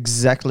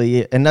 exactly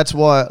it. And that's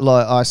why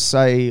like I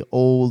say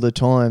all the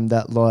time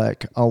that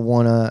like I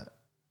want to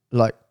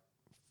like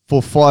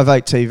for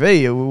 58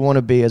 TV, we want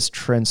to be as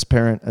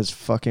transparent as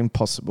fucking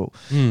possible.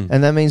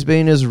 And that means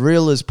being as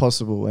real as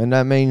possible. And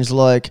that means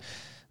like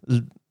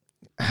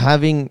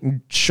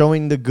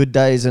showing the good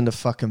days and the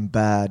fucking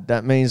bad.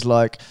 That means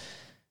like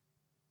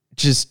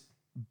just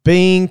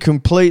being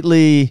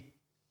completely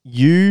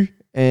you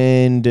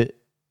and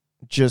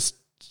just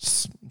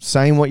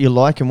saying what you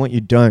like and what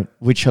you don't,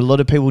 which a lot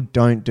of people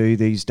don't do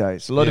these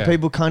days. A lot of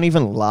people can't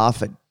even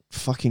laugh at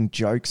fucking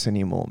jokes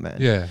anymore, man.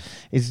 Yeah.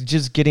 It's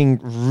just getting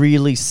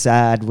really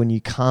sad when you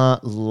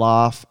can't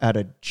laugh at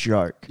a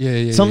joke.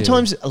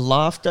 Sometimes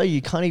laughter,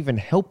 you can't even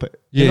help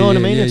it. You know what I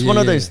mean? It's one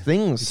of those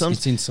things.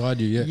 It's inside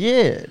you,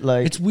 Yeah,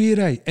 like... It's weird,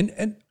 eh?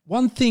 And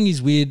one thing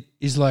is weird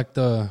is like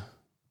I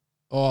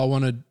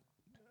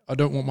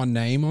don't want my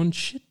name on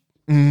shit.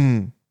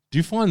 Do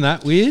you find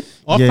that weird?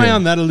 I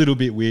found that a little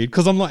bit weird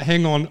because I'm like,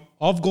 hang on,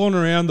 I've gone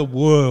around the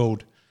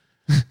world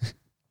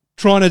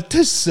trying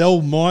to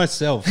sell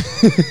myself.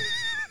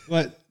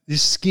 Like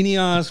this skinny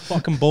ass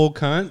fucking bald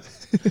cunt.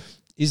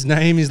 His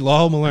name is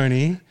Lyle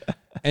Maloney.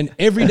 And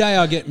every day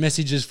I get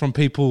messages from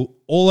people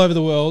all over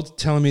the world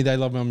telling me they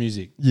love my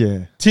music.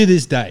 Yeah. To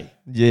this day.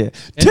 Yeah.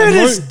 And to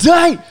this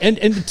day.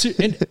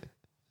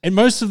 And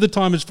most of the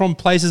time it's from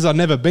places I've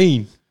never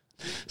been.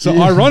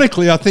 So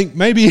ironically, I think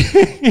maybe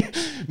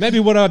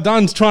what I've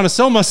done is trying to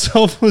sell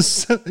myself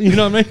was, you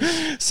know what I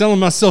mean? Selling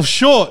myself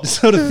short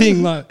sort of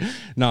thing. Like,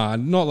 nah,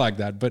 not like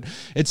that. But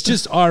it's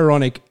just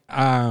ironic.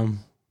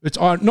 It's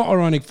not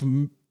ironic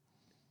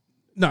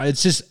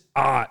it's just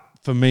art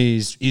for me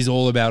is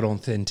all about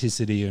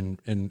authenticity and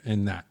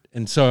that.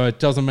 And so it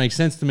doesn't make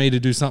sense to me to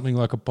do something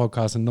like a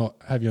podcast and not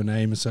have your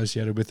name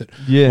associated with it.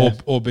 Yeah.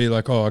 Or be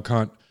like, oh, I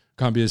can't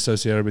can't be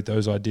associated with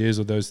those ideas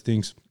or those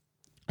things.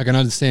 I can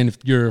understand if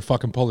you're a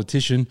fucking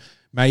politician,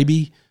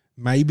 maybe,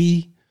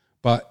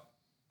 but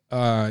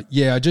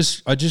yeah, I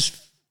just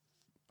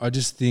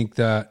think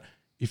that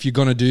if you're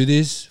gonna do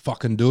this,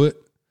 fucking do it.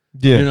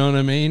 Yeah. You know what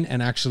I mean?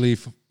 And actually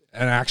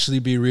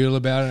be real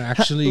about it and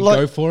actually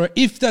go for it.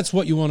 If that's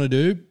what you want to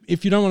do.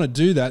 If you don't want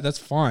to do that, that's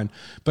fine.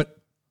 But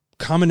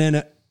coming in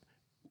it,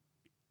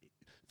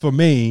 for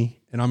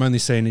me, and I'm only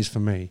saying this for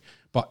me,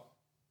 but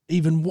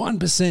even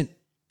 1%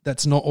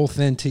 that's not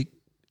authentic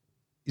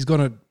is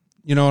going to,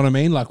 you know what I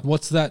mean? Like,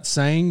 what's that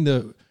saying?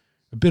 A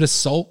bit of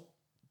salt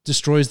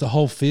destroys the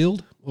whole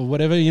field or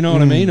whatever. You know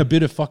what I mean? A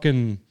bit of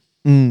fucking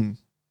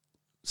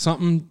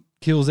something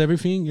kills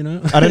everything, you know?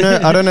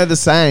 I don't know the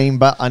saying,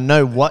 but I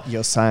know what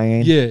you're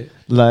saying. Yeah.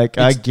 Like,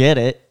 I get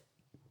it.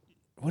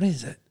 What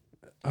is it?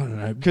 I don't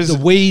know. Because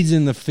the weeds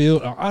in the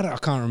field, I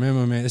can't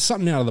remember, man. There's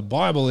something out of the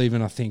Bible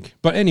even, I think.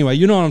 But anyway,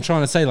 you know what I'm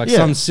trying to say? Like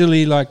some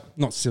silly, like,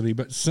 not silly,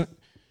 but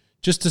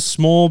just a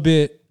small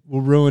bit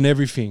will ruin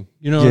everything.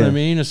 You know what I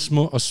mean? A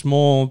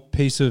small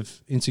piece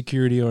of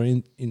insecurity or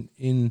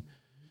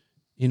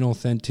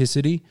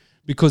inauthenticity.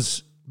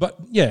 But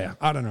yeah,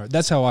 I don't know.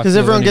 That's how I feel. Because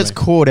everyone gets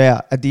caught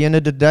out. At the end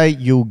of the day,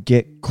 you'll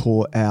get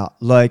caught out.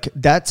 Like,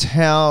 that's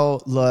how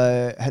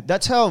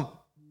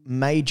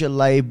major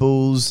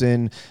labels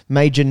and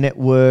major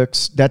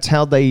networks, that's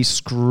how they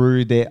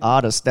screw their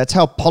artists. That's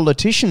how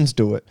politicians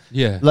do it.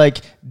 Yeah. Like,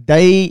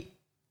 they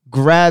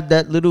grab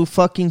that little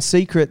fucking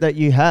secret that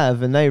you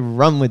have and they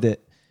run with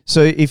it.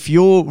 So if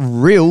you're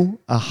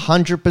real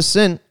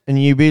 100%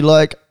 and you be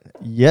like,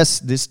 yes,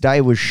 this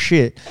day was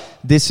shit,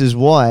 this is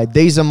why.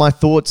 These are my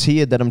thoughts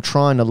here that I'm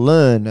trying to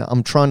learn.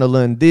 I'm trying to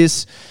learn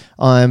this.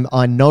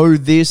 I know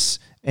this,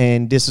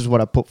 and this is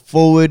what I put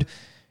forward.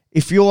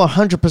 If you're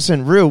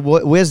 100% real,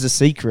 where's the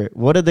secret?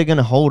 What are they going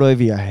to hold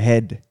over your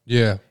head?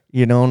 Yeah.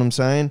 You know what I'm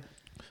saying?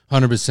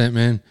 100%,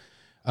 man.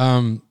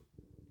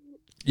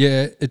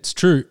 Yeah, it's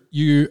true.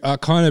 You are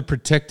kind of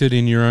protected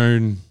in your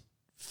own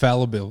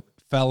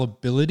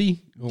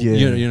fallibility. Yeah.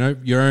 You know,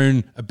 your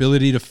own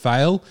ability to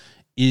fail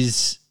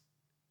is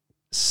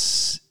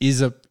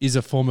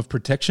a form of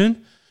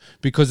protection,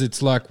 because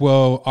it's like,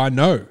 well, I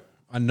know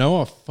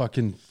I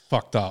fucking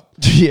fucked up.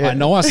 Yeah. I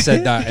know I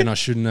said that and I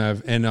shouldn't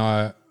have, and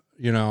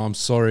I'm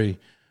sorry.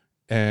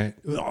 And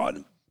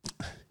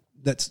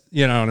that's,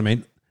 you know what I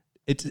mean?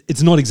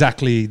 It's not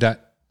exactly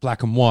that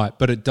black and white,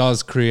 but it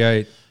does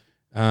create,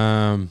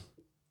 it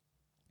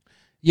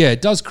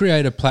does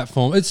create a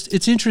platform.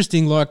 It's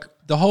interesting, like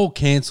the whole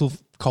cancel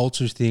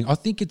culture thing. I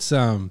think it's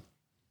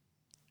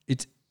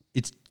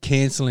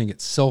cancelling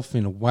itself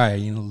in a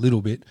way, in a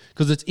little bit,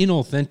 because it's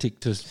inauthentic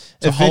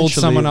to hold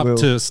someone up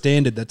to a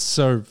standard that's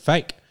so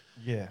fake.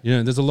 Yeah. You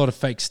know, there's a lot of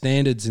fake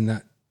standards in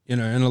that, you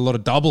know, and a lot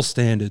of double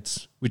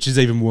standards, which is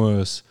even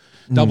worse.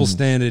 Double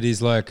standard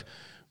is like,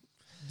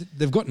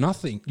 they've got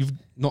nothing. You've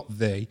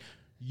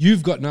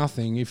got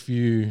nothing if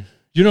you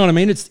know what I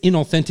mean? It's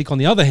inauthentic on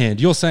the other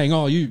hand. You're saying,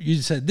 oh,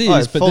 you said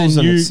this, but then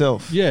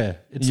itself. Yeah.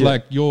 It's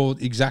like you're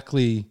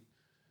exactly,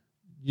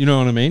 you know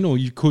what I mean? Or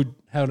you could,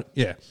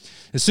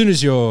 as soon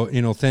as you're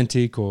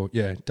inauthentic or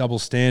double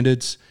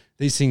standards,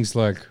 these things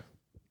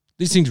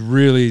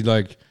really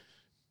like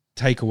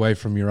take away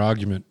from your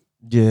argument.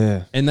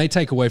 Yeah. And they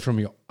take away from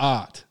your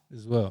art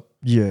as well.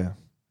 Yeah.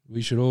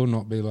 We should all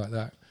not be like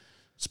that.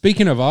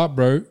 Speaking of art,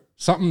 bro,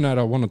 something that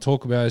I want to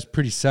talk about is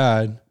pretty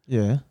sad.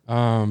 Yeah.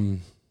 MF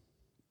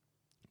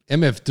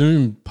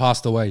Doom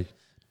passed away.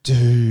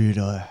 Dude,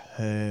 I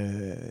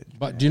heard.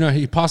 But do you know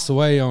he passed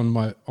away on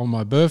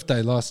my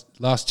birthday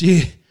last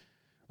year?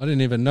 I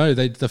didn't even know.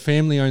 The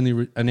family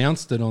only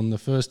announced it on the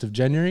 1st of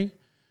January,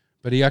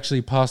 but he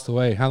actually passed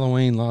away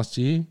Halloween last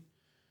year.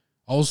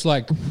 I was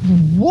like,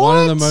 one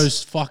of the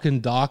most fucking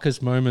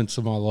darkest moments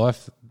of my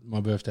life, my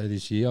birthday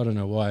this year. I don't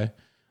know why.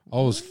 I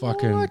was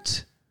I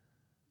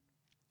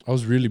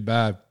was really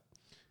bad.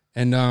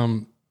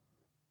 And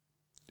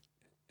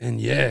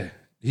yeah,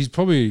 he's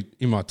probably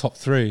in my top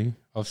 3.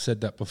 I've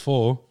said that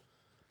before.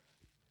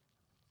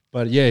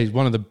 But yeah, he's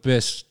one of the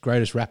best,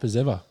 greatest rappers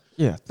ever.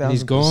 Yeah, 1,000%. And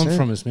he's gone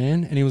from us,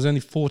 man. And he was only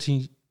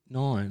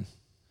 49.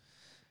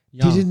 Young.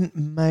 He didn't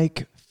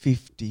make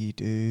 50,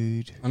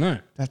 dude. I know.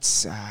 That's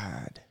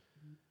sad.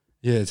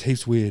 Yeah, it's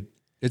heaps weird.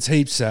 It's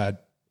heaps sad.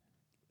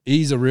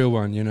 He's a real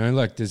one, you know?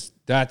 Like,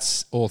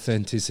 that's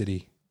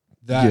authenticity.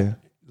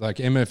 Like,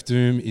 MF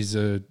Doom is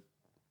a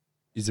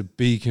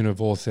beacon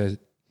of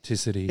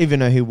authenticity. Even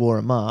though he wore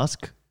a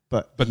mask.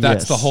 But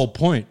that's the whole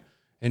point.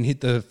 And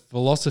the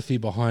philosophy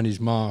behind his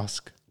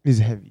mask is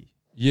heavy.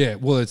 Yeah,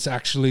 well, it's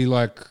actually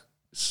like,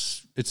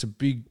 it's a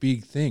big,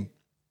 big thing.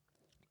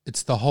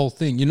 It's the whole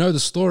thing. You know the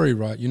story,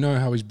 right? You know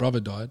how his brother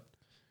died.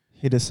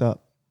 Hit us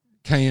up.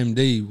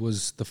 KMD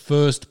was the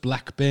first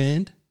black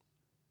band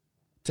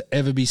to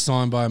ever be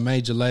signed by a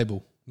major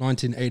label.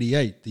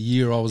 1988, the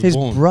year I was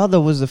born. His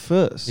brother was the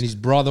first. And his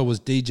brother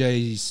was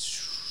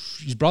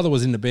his brother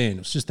was in the band. It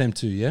was just them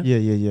two, yeah?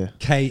 Yeah.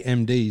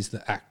 KMD is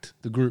the act,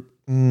 the group.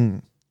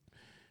 Mm.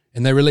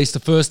 And they released the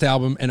first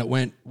album and it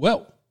went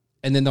well.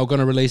 And then they were going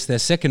to release their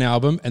second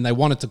album and they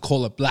wanted to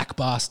call it Black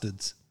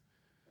Bastards.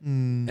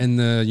 And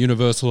the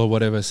Universal or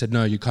whatever said,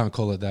 no, you can't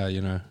call it that,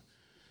 you know.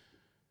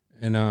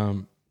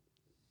 And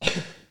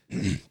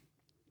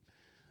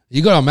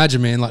you got to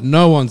imagine, man, like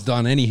no one's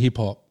done any hip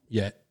hop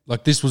yet.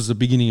 Like this was the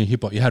beginning of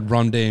hip hop. You had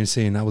Run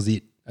DMC and that was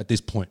it at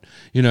this point.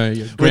 You know,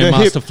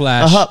 Grandmaster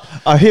Flash.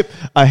 A hip,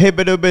 and how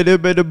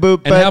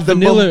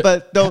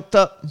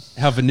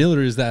vanilla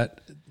is that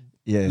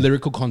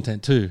lyrical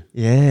content too.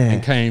 Yeah.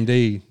 And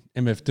KMD,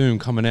 MF Doom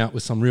coming out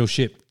with some real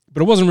shit.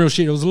 But it wasn't real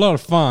shit. It was a lot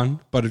of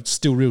fun, but it's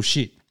still real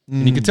shit.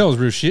 And you could tell it was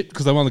real shit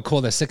because they wanted to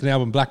call their second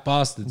album Black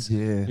Bastards.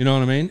 Yeah. You know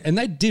what I mean? And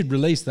they did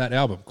release that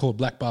album called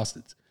Black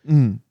Bastards.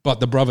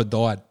 But the brother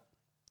died.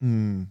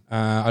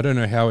 I don't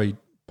know how he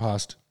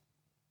passed.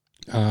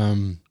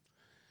 And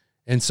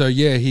so,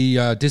 yeah, he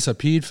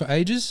disappeared for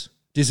ages.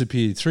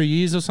 Disappeared 3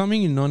 years or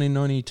something. In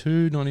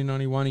 1992,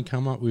 1991, he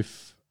came up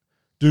with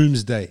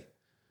Doomsday.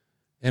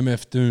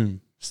 MF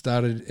Doom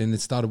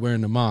started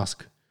wearing the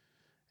mask.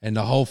 And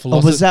the whole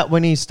philosophy... was that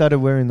when he started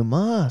wearing the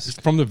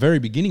mask? From the very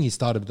beginning, he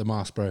started with the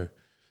mask, bro.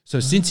 So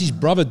since his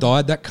brother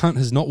died, that cunt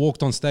has not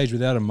walked on stage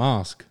without a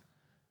mask.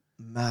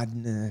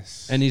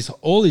 Madness. And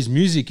all his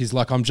music is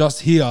like, I'm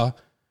just here.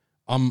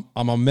 I'm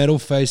a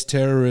metal-faced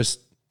terrorist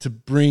to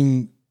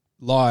bring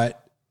light,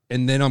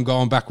 and then I'm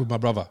going back with my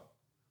brother.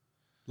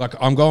 Like,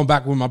 I'm going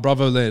back with my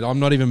brother, lad. I'm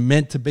not even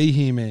meant to be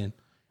here, man.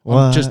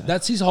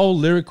 That's his whole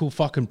lyrical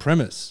fucking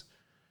premise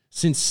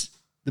since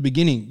the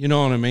beginning. You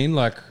know what I mean?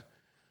 Like...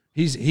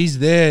 He's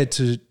there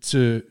to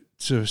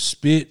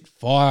spit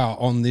fire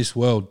on this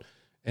world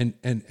and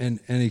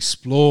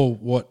explore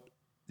what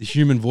the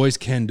human voice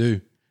can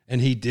do.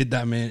 And he did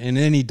that, man. And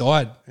then he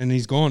died and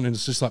he's gone. And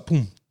it's just like,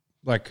 boom.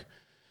 Like,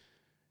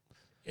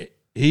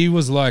 he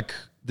was like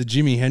the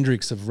Jimi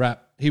Hendrix of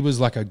rap. He was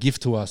like a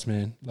gift to us,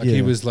 man. Like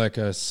he was like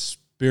a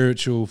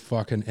spiritual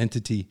fucking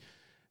entity.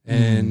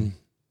 And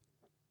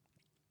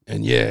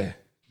yeah,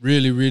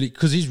 really, really,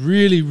 because he's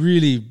really,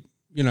 really...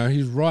 You know,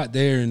 he's right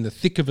there in the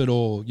thick of it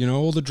all. You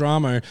know, all the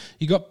drama.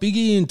 You got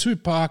Biggie and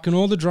Tupac and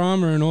all the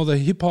drama and all the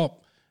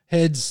hip-hop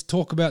heads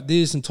talk about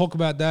this and talk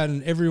about that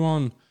and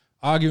everyone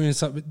arguing and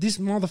stuff. But this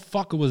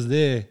motherfucker was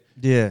there.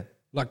 Yeah.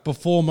 Like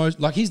before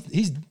most... Like he's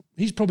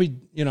probably,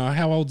 you know,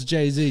 how old's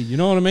Jay-Z? You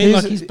know what I mean?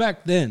 He's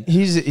back then.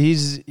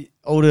 He's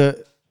older...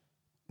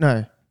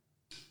 No.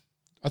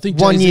 I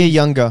think 1 year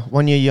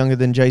younger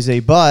than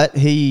Jay-Z, but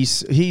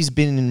he's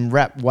been in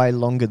rap way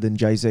longer than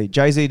Jay-Z.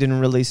 Jay-Z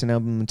didn't release an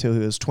album until he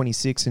was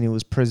 26 and he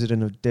was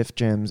president of Def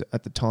Jam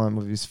at the time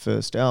of his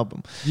first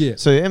album. Yeah.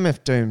 So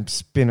MF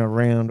Doom's been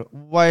around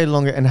way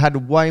longer and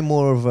had way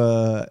more of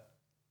a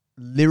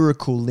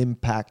lyrical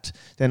impact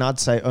than I'd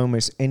say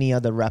almost any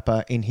other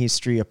rapper in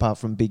history apart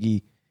from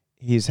Biggie.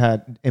 He's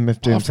had MF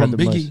Doom's had the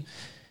Biggie. most.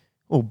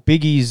 Well,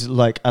 Biggie's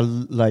like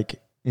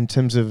in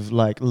terms of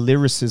like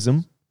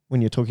lyricism. When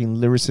you're talking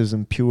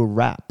lyricism, pure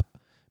rap,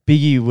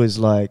 Biggie was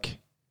like,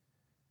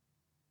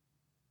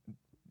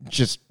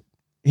 just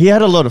he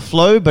had a lot of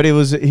flow, but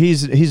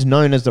he's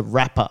known as the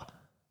rapper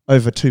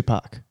over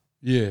Tupac.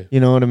 Yeah, you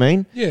know what I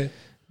mean. Yeah,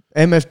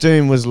 MF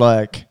Doom was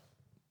like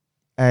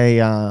he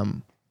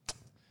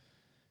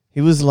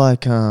was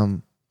like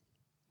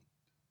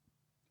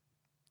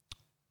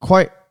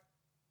quite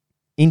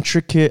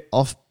intricate,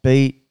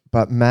 offbeat,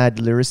 but mad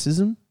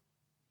lyricism.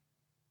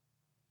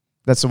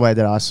 That's the way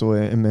that I saw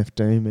MF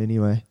Doom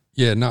anyway.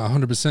 Yeah, no,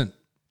 100%.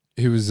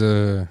 He was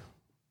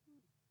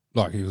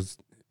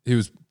he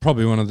was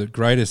probably one of the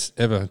greatest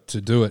ever to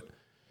do it.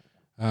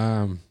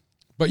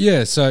 But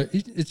yeah, so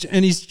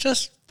he's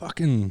just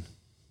fucking...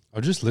 I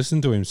just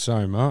listened to him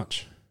so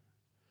much.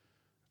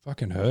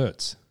 Fucking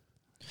hurts.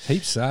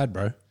 Heaps sad,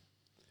 bro.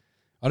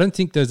 I don't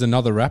think there's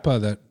another rapper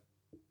that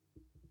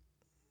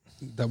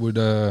would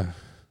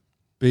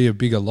be a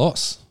bigger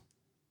loss.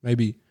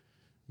 Maybe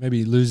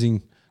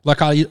losing... Like,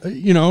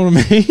 you know what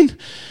I mean?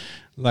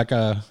 Like,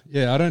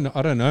 yeah, I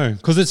don't know,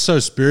 because it's so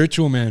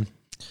spiritual, man.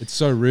 It's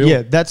so real.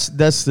 Yeah, that's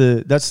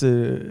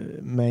the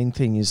main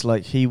thing. Is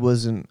like he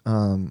wasn't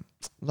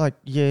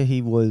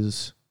he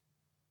was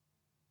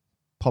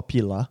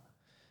popular,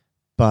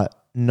 but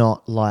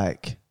not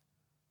like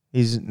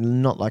he's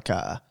like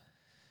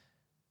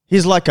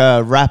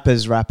a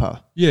rapper's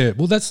rapper. Yeah,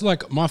 well, that's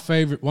like one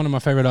of my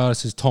favorite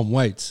artists is Tom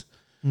Waits.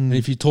 And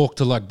if you talk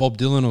to like Bob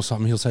Dylan or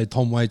something, he'll say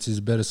Tom Waits is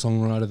a better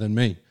songwriter than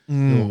me.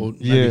 Or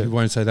maybe he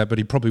won't say that, but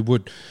he probably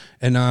would.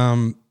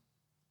 And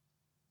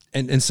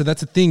so that's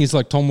the thing, is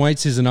like Tom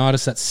Waits is an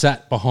artist that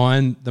sat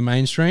behind the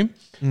mainstream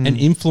and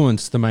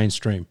influenced the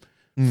mainstream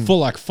for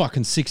like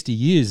fucking 60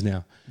 years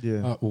now.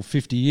 Yeah. Or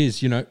 50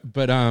 years, you know.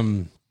 But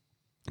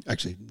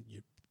actually,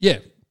 yeah,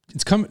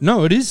 it's coming.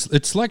 No, it is.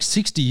 It's like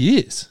 60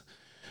 years.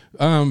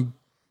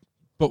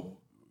 But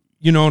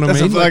you know what I mean?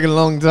 That's a fucking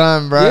long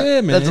time, bro.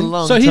 Yeah, man. That's a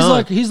long time.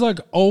 So he's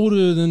like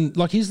older than,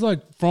 like, he's like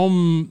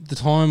from the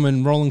time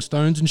when Rolling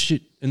Stones and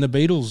shit and the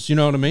Beatles, you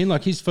know what I mean?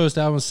 Like his first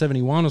album was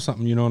 71 or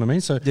something, you know what I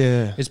mean? So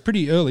yeah, it's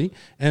pretty early.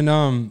 And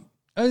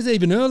it was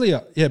even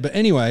earlier. Yeah, but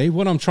anyway,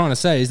 what I'm trying to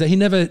say is that he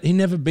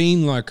never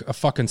been like a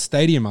fucking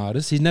stadium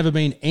artist. He's never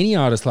been any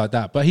artist like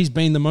that, but he's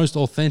been the most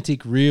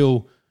authentic,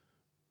 real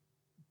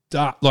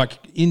like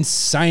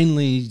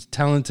insanely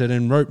talented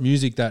and wrote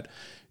music that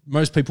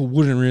most people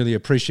wouldn't really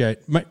appreciate.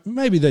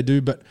 Maybe they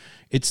do, but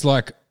it's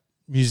like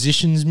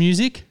musicians'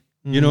 music.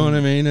 You know what I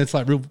mean? It's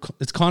like real.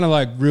 It's kind of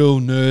like real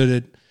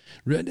nerded.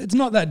 It's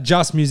not that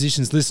just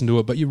musicians listen to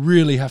it, but you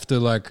really have to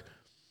like.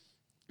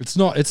 It's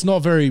not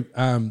very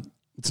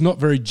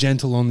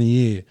gentle on the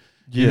ear.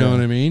 You know what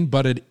I mean?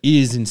 But it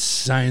is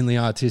insanely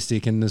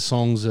artistic, and the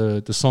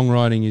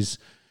songwriting is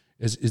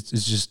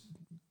just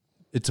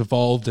it's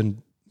evolved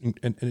and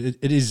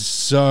it is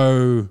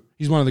so.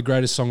 He's one of the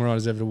greatest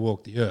songwriters ever to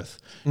walk the earth.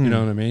 You know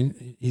what I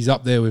mean? He's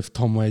up there with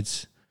Bob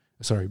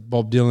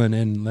Dylan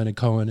and Leonard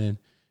Cohen, and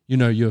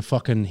your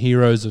fucking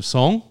heroes of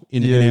song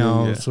in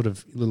our sort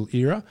of little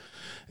era,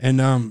 but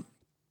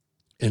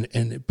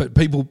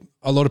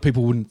a lot of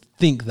people wouldn't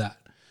think that.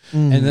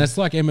 And that's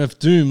like MF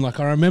Doom. Like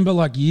I remember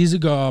like years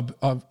ago,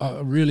 I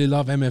really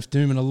love MF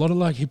Doom, and a lot of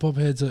like hip hop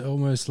heads are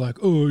almost like,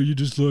 oh, you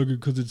just like it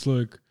because it's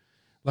like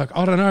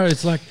I don't know.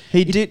 It's like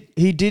he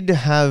did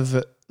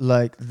have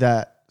like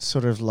that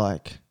sort of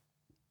like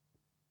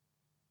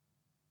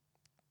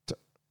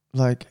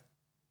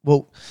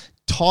well,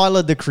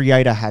 Tyler the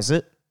Creator has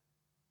it.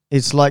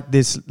 It's like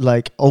this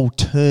like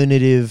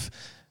alternative.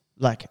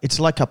 Like it's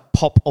like a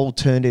pop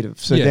alternative.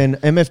 So then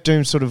MF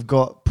Doom sort of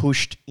got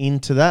pushed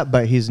into that,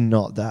 but he's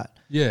not that.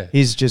 Yeah.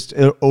 He's just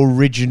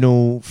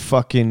original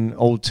fucking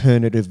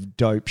alternative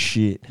dope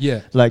shit.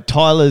 Yeah. Like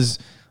Tyler's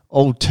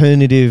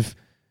alternative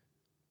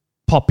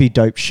poppy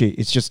dope shit.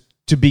 It's just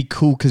to be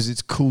cool because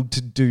it's cool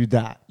to do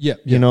that. Yeah.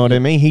 You know what I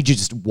mean? He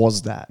just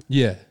was that.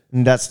 Yeah.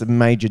 And that's the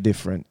major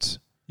difference.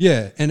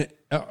 Yeah. And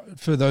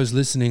for those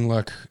listening,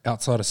 like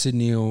outside of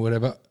Sydney or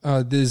whatever,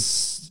 I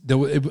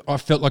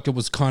felt like it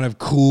was kind of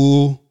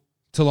cool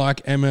to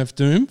like MF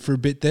Doom for a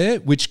bit there,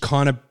 which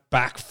kind of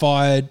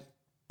backfired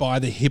by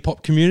the hip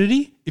hop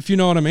community, if you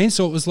know what I mean.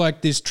 So it was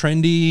like this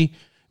trendy, it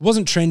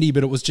wasn't trendy,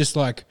 but it was just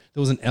like there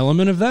was an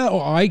element of that,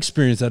 or I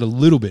experienced that a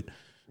little bit.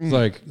 It's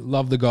like,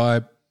 love the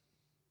guy.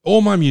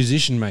 All my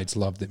musician mates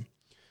loved him,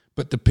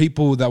 but the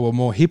people that were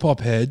more hip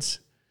hop heads,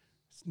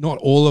 not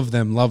all of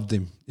them loved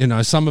him.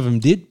 Some of them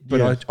did,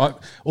 but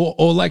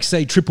or like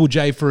say Triple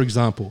J, for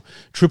example.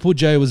 Triple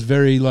J was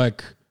very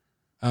like,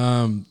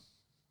 they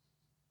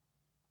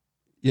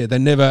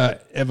never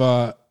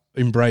ever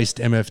embraced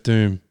MF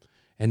Doom,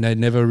 and they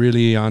never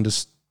really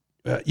understood.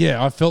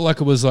 I felt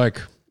like it was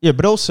like,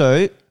 but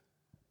also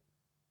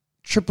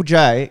Triple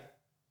J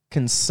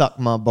can suck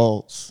my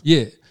balls.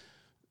 Yeah,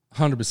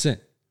 100%.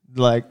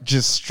 Like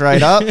just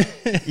straight up,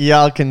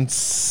 y'all can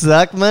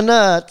suck my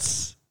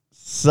nuts.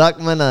 Suck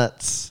my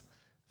nuts.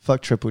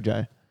 Fuck Triple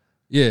J.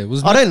 Yeah, it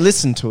was. I don't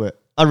listen to it.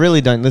 I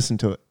really don't listen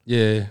to it.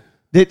 Yeah.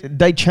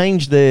 They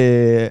changed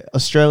their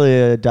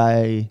Australia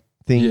Day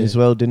thing as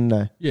well, didn't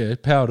they? Yeah,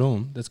 powered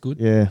on. That's good.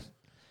 Yeah.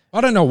 I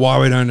don't know why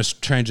we don't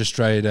change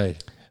Australia Day.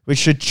 We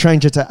should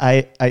change it to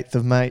 8th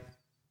of May.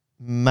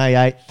 May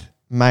 8th.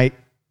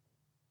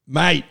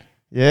 Mate.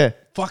 Yeah.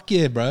 Fuck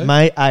yeah, bro.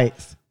 May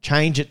 8th.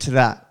 Change it to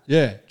that.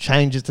 Yeah.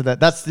 Change it to that.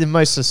 That's the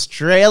most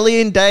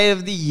Australian day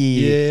of the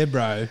year. Yeah,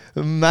 bro.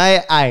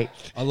 May 8th.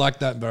 I like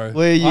that, bro.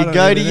 Where you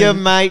go to your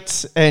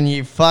mates and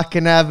you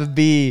fucking have a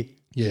beer.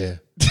 Yeah.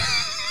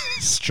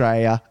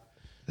 Australia.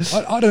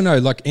 I don't know,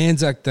 like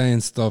Anzac Day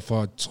and stuff,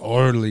 I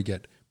totally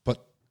get.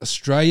 But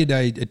Australia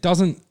Day, it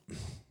doesn't...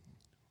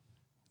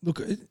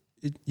 Look,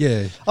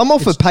 yeah. I'm all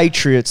for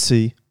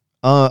patriotsy.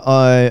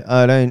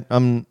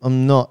 I'm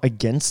not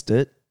against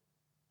it.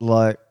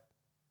 Like...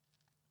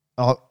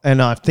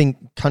 and I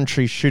think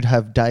countries should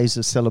have days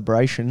of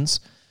celebrations,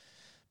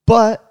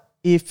 but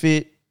if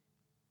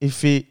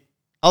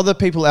other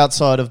people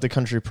outside of the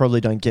country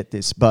probably don't get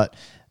this, but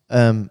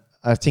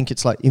I think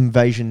it's like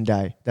Invasion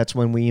Day. That's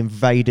when we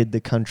invaded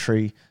the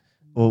country,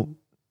 or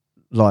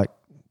like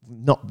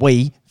not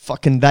we,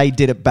 fucking they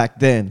did it back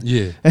then.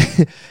 Yeah.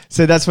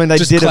 So that's when they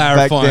just did it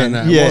back then.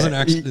 That. Yeah, it wasn't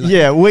actually like,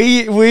 yeah.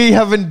 We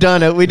haven't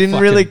done it. We didn't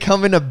really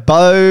come in a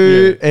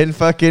boat and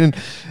fucking.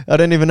 I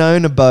don't even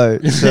own a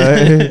boat,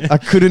 so I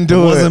couldn't do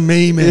it. It wasn't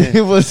me, man.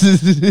 It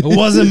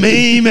wasn't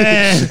me,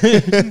 man.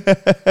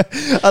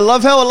 I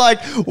love how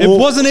it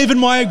wasn't even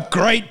my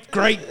great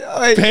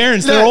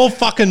parents. They're all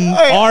fucking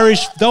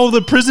Irish. They're all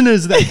the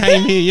prisoners that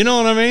came here. You know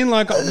what I mean?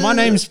 Like my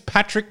name's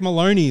Patrick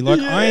Maloney. Like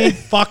I ain't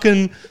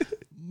fucking.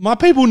 My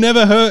people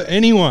never hurt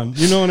anyone.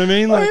 You know what I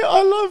mean? Like,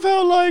 I love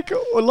how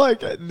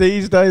like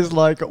these days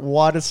like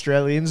white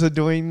Australians are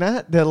doing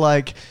that. They're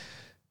like,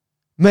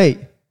 mate,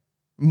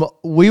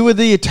 we were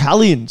the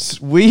Italians.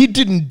 We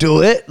didn't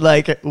do it.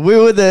 Like we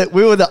were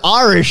the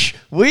Irish.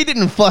 We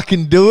didn't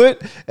fucking do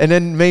it. And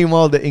then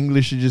meanwhile the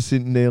English are just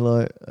sitting there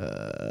like,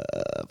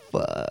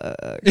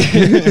 fuck.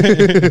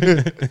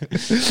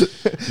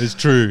 It's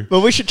true.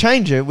 But we should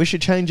change it. We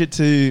should change it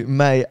to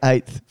May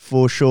 8th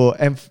for sure.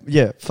 And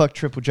fuck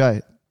Triple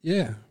J.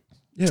 Yeah.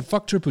 Yeah,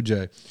 fuck Triple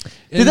J.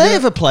 Did they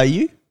ever play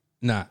you?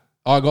 Nah.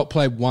 I got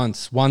played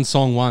once. One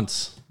song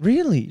once.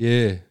 Really?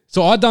 Yeah.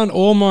 So I done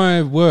all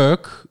my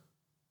work,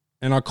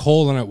 and I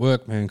called on it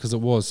work, man, because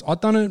I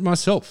done it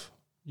myself.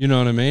 You know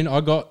what I mean?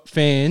 I got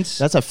fans.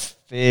 That's a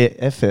fair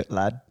effort,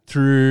 lad.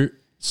 Through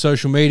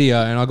social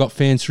media and I got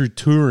fans through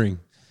touring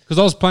because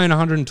I was playing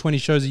 120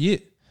 shows a year.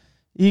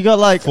 You got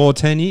like for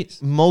 10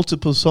 years.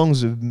 Multiple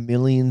songs with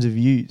millions of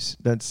views.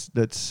 That's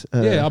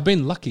yeah, I've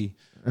been lucky.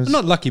 I'm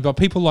not lucky, but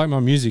people like my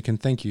music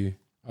and thank you.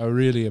 I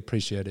really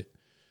appreciate it.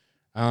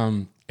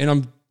 And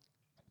I'm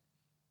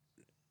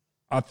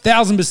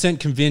 1,000%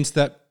 convinced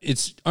that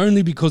it's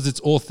only because it's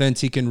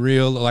authentic and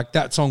real. Like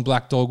that song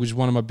Black Dog was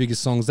one of my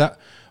biggest songs. That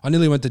I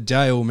nearly went to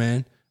jail,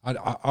 man.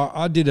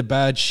 I did a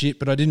bad shit,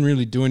 but I didn't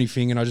really do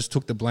anything, and I just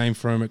took the blame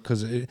from it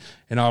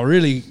and I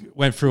really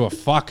went through a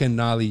fucking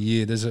gnarly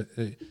year.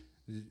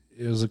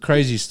 It was a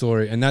crazy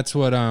story, and that's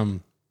what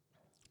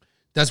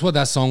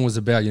that song was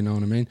about. You know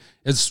what I mean?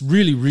 It's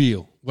really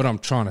real. What I'm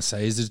trying to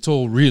say is it's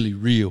all really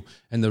real,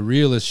 and the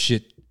realest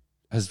shit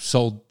has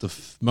sold the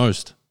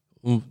most,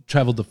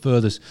 traveled the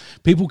furthest.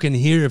 People can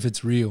hear if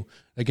it's real.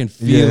 They can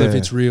feel if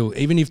it's real,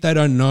 even if they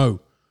don't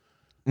know.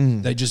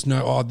 They just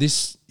know, oh,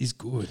 this is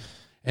good.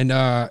 And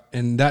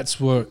that's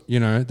what,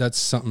 that's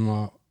something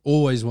I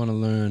always want to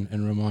learn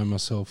and remind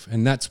myself.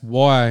 And that's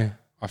why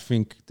I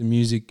think the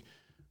music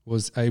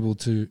was able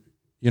to,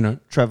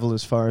 travel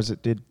as far as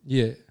it did.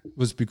 Yeah,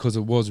 was because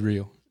it was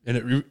real. And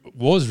it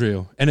was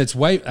real. And it's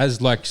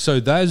so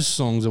those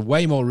songs are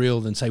way more real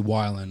than, say,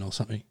 Wyland or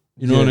something.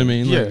 You know what I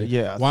mean?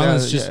 Yeah.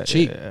 Wyland's just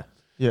cheap.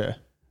 Yeah.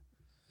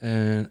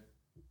 And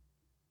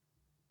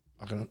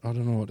I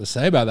don't know what to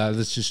say about that.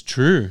 That's just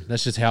true.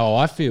 That's just how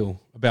I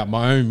feel about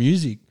my own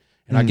music.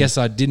 And I guess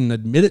I didn't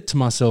admit it to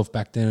myself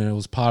back then, and it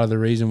was part of the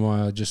reason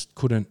why I just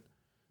couldn't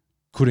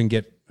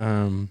get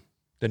the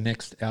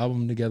next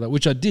album together,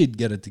 which I did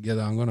get it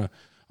together.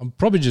 I'm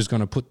probably just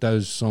gonna put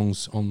those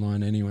songs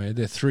online anyway.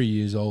 They're 3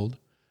 years old.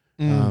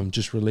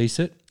 Just release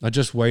it. I'm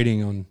just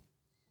waiting on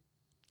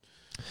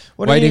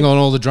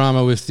all the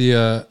drama with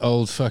the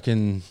old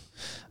fucking.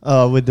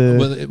 With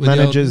the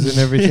managers and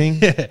everything.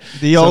 Yeah.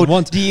 The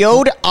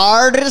old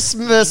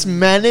artist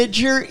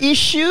manager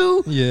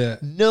issue? Yeah.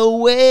 No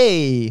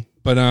way.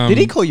 But did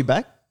he call you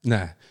back?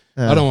 Nah.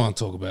 I don't want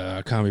to talk about it.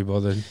 I can't be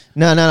bothered.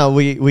 No.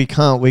 We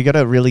can't. We got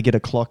to really get a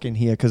clock in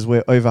here because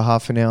we're over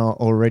half an hour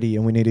already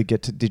and we need to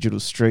get to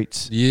Digital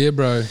Streets. Yeah,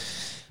 bro.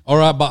 All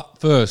right, but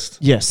first.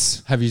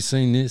 Yes. Have you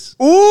seen this?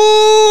 Ooh.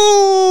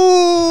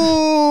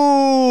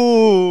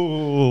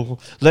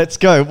 Let's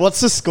go.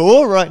 What's the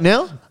score right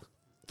now?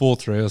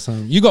 4-3 or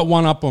something. You got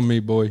one up on me,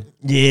 boy.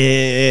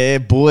 Yeah,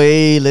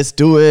 boy. Let's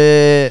do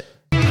it.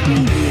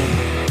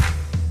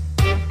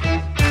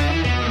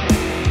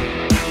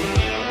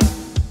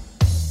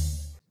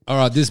 All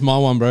right, this is my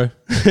one, bro.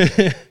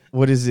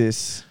 What is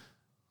this?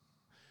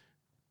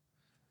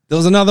 There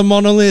was another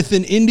monolith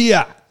in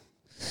India.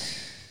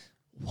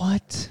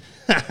 What?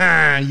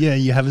 Yeah,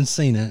 you haven't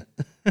seen it.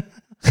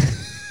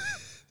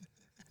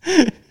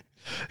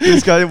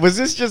 This guy, was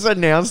this just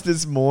announced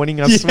this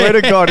morning? I swear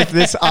to God, if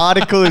this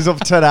article is of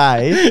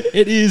today.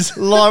 It is.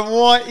 Like,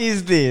 what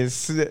is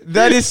this?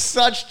 That is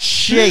such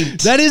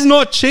cheat. That is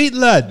not cheat,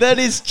 lad. That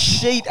is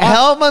cheat.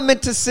 How am I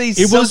meant to see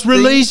something? It was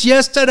released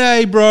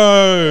yesterday, bro.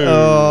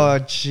 Oh,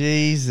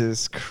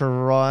 Jesus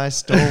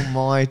Christ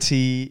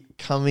almighty.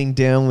 Coming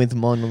down with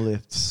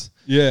monoliths.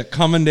 Yeah,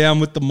 coming down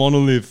with the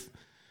monolith.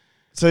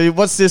 So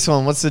what's this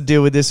one? What's the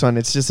deal with this one?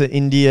 It's just an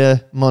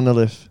India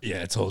monolith.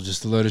 Yeah, it's all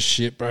just a load of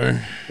shit, bro.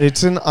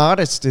 It's an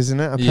artist, isn't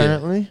it,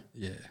 apparently?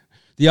 Yeah.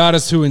 The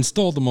artist who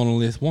installed the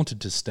monolith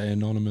wanted to stay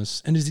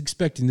anonymous and is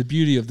expecting the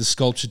beauty of the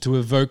sculpture to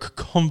evoke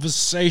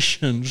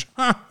conversations.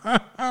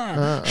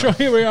 So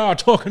here we are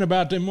talking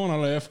about the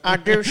monolith. I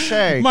do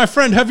say. My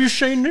friend, have you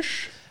seen this?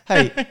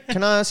 Hey,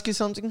 can I ask you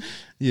something?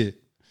 Yeah.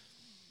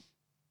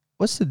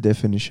 What's the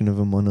definition of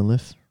a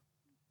monolith?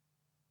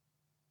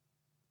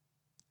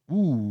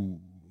 Ooh.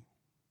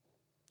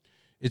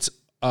 It's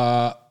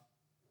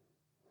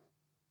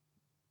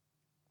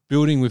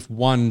building with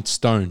one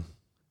stone.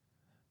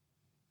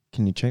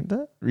 Can you check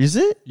that? Is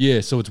it?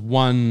 Yeah, so it's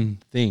one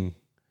thing.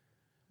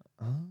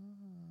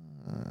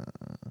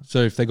 So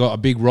if they got a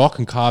big rock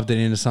and carved it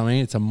into something,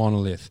 it's a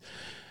monolith.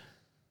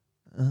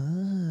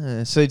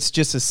 So it's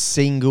just a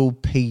single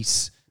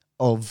piece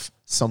of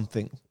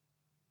something.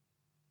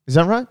 Is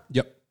that right?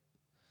 Yep.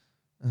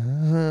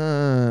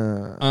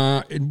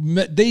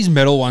 These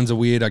metal ones are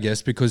weird, I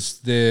guess, because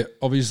they're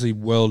obviously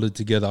welded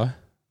together.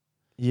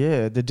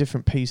 Yeah, they're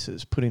different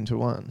pieces put into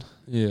one.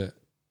 Yeah,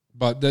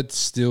 but that's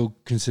still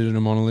considered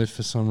a monolith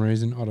for some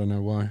reason. I don't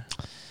know why.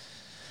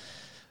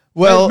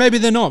 Well, maybe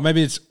they're not.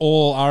 Maybe it's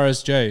all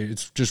RSJ.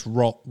 It's just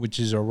which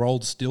is a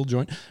rolled steel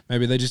joint.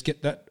 Maybe they just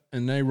get that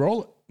and they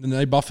roll it. Then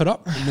they buff it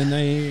up and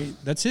then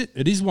that's it.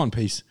 It is one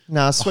piece.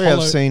 No, I swear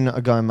I've seen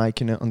a guy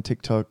making it on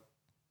TikTok.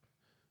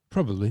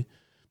 Probably.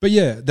 But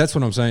yeah, that's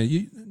what I'm saying.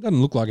 It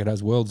doesn't look like it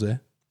has welds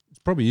there.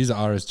 It probably is a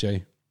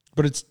RSJ,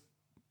 but it's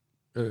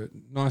a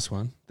nice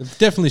one. They've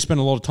definitely spent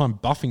a lot of time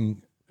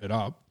buffing it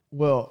up.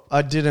 Well,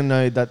 I didn't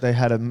know that they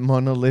had a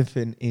monolith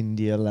in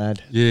India,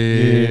 lad.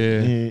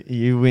 Yeah.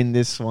 You win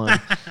this one.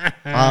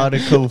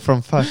 Article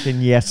from fucking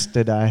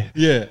yesterday.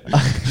 Yeah.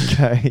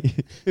 Okay.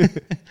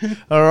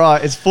 All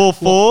right. It's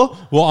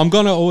 4-4. Well, I'm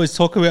gonna always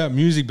talk about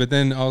music, but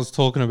then I was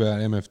talking about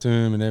MF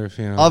Doom and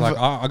everything. And I was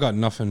I got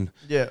nothing.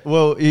 Yeah.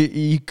 Well,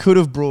 you could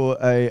have brought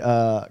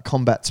a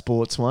combat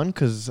sports one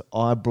because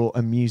I brought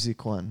a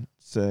music one.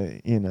 So,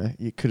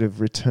 you could have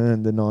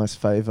returned the nice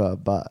favor,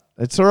 but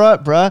it's all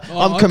right, bruh.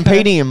 I'm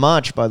competing in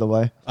March, by the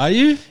way. Are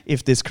you?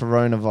 If this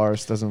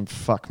coronavirus doesn't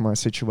fuck my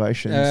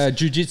situations.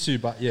 Jiu-jitsu,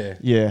 but yeah.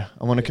 Yeah.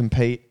 I want to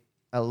compete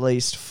at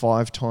least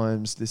 5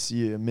 times this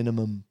year,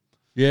 minimum.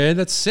 Yeah,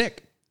 that's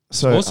sick.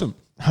 So awesome.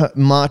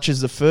 March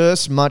is the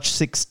 1st, March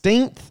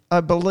 16th,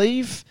 I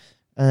believe.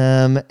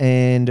 And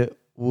I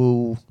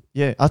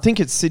think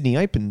it's Sydney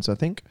Opens, I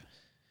think.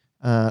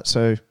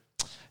 So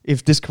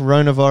if this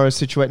coronavirus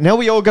situation, now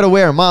we all got to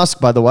wear a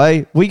mask, by the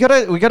way. We got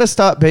to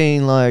start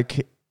being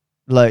like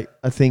I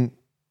think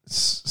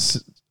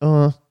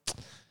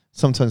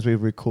sometimes we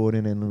record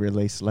in and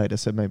release later,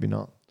 so maybe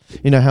not.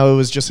 You know how it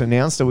was just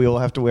announced that we all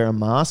have to wear a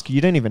mask?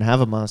 You don't even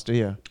have a mask, do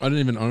you? I don't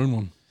even own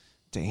one.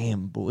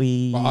 Damn,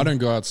 boy. Well, I don't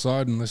go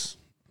outside unless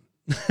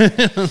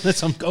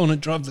I'm going to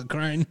drive the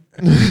crane.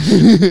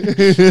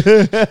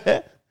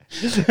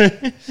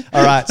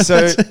 All right,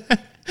 so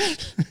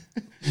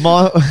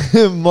my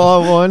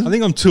one. I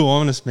think I'm too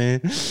honest,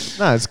 man.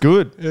 No, it's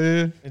good.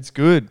 Yeah. It's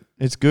good.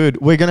 It's good.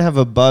 We're going to have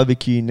a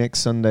barbecue next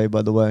Sunday,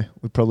 by the way.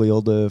 We're probably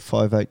all the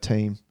 5-8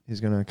 team is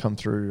going to come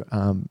through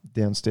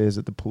downstairs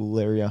at the pool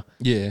area.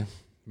 Yeah,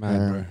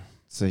 mad, bro.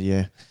 So,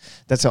 yeah,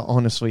 that's how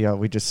honestly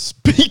we just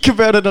speak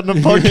about it on the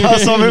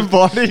podcast. I'm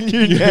inviting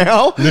you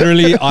now.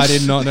 Literally, I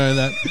did not know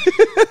that.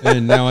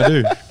 And now I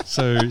do.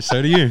 So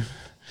do you.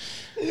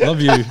 Love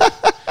you.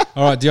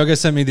 All right, Diogo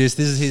sent me this.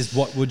 This is his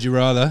What Would You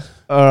Rather.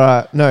 All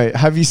right. No,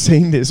 have you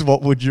seen this?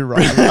 What would you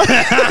rather?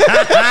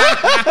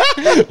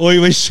 Or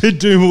we should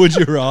do Would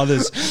You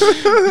Rathers.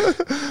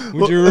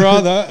 Would you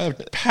rather a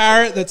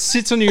parrot that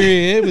sits on your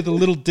ear with a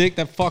little dick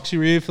that fucks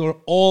your ear for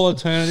all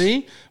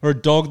eternity, or a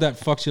dog that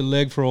fucks your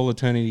leg for all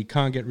eternity? You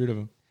can't get rid of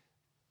him.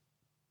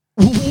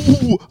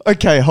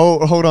 Okay,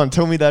 hold on.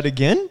 Tell me that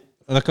again.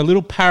 Like a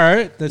little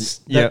parrot that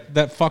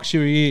fucks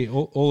your ear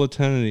all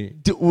eternity.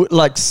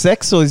 Like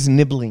sex or is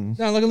nibbling?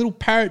 No, like a little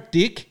parrot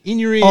dick in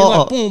your ear,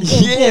 like boom, boom,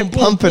 yeah, boom,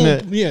 pumping boom,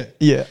 it. boom. Yeah.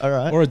 Yeah, all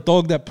right. Or a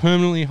dog that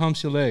permanently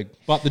humps your leg,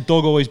 but the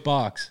dog always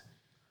barks.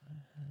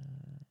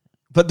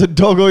 But the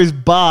dog always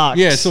barks.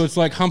 Yeah, so it's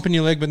like humping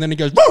your leg, but then it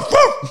goes woof,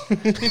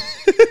 woof.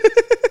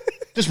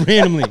 Just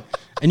randomly.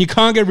 And you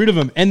can't get rid of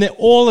them. And they're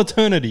all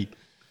eternity.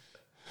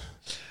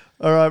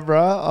 All right,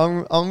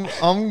 bro.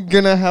 I'm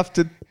gonna have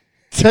to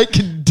take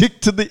a dick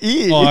to the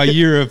ear. Oh,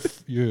 you're a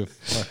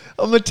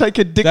I'm gonna take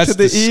a dick That's to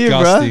the ear, bro.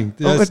 disgusting. I'm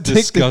gonna That's take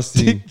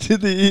disgusting. the dick to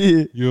the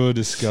ear. You're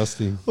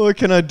disgusting. What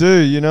can I do?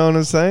 You know what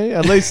I'm saying?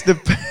 At least the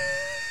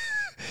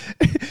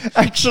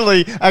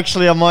actually,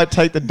 I might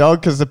take the dog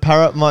because the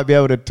parrot might be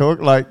able to talk.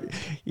 Like,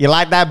 you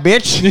like that,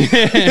 bitch?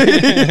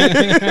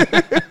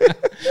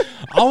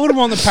 I wouldn't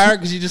want the parrot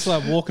because you're just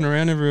like walking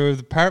around everywhere with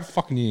the parrot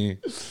fucking you.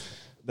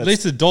 At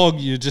least the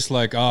dog, you're just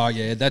like, oh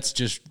yeah, that's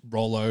just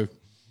Rollo.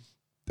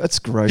 That's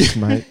gross,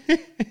 mate.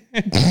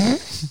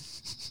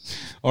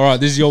 All right,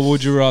 this is your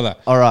Would You Rather.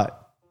 All right.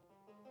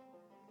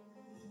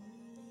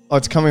 Oh,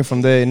 it's coming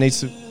from there. It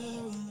needs to.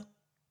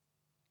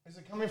 Is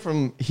it coming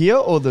from here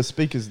or the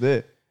speakers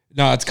there?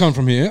 No, it's coming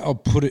from here. I'll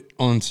put it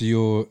onto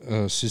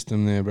your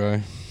system there,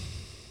 bro.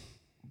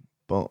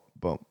 Bump,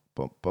 bump,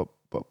 bump, bump,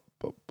 bump,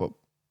 bump, bump.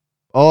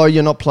 Oh,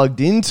 you're not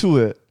plugged into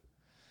it.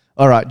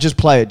 All right, just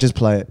play it,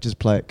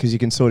 because you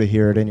can sort of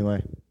hear it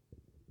anyway.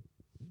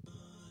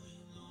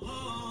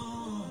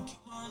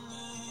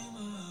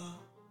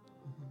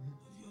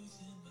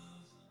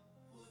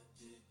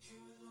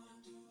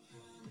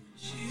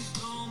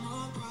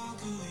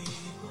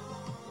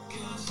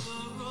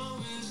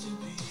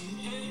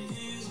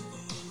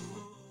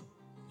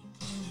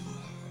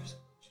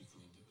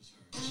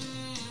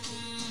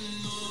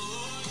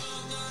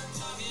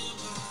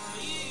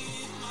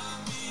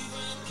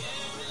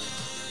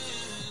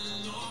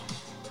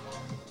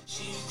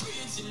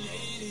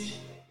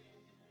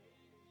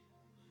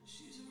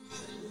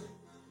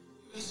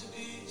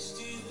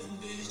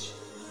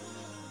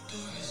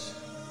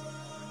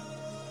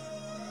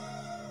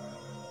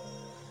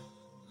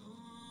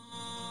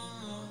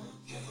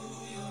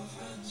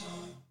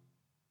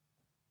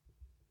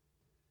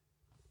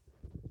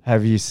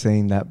 Have you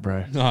seen that,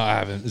 bro? No, I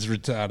haven't. It's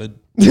retarded.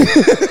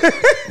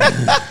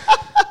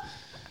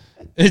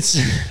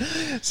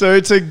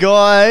 It's a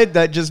guy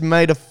that just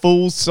made a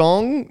full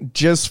song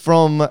just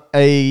from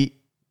a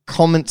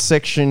comment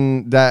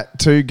section that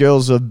 2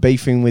 girls are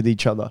beefing with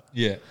each other.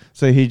 Yeah.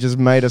 So he just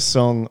made a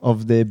song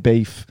of their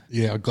beef.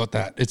 Yeah, I got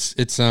that. It's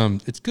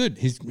good.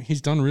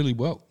 He's done really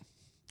well.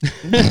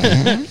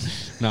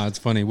 No, it's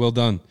funny. Well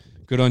done.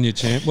 Good on you,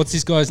 champ. What's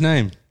this guy's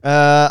name?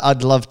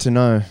 I'd love to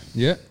know.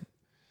 Yeah.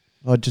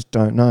 I just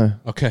don't know.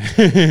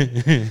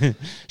 Okay.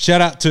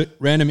 Shout out to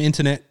random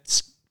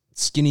internet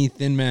skinny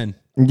thin man.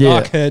 Yeah.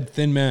 Dark haired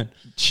thin man.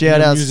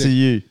 Shout outs to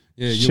you.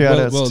 Yeah, shout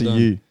outs to done.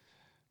 you.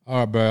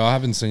 All right, bro. I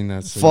haven't seen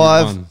that. So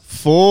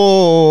 5-4.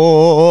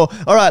 All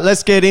right,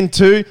 let's get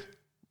into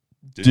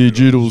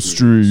Digital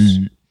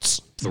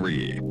Streets.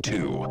 3,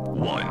 2,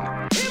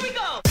 1. Here we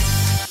go.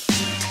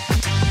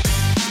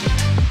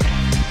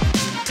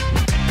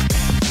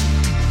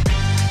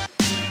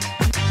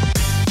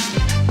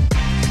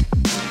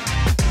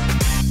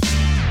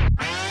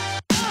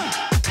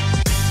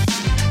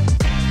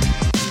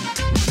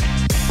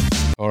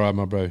 All right,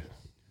 my bro.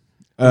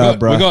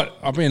 Bro.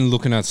 I've been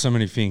looking at so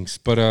many things,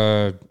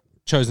 but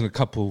chosen a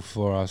couple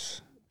for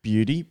us.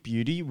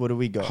 Beauty. What do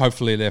we got?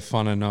 Hopefully they're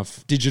fun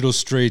enough. Digital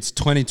Streets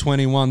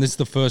 2021. This is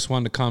the first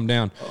one to come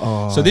down.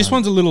 So this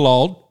one's a little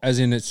old, as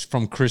in it's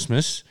from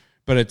Christmas,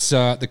 but it's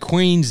the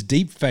Queen's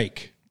deep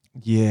fake.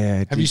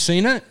 Yeah. Have you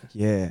seen it?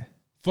 Yeah.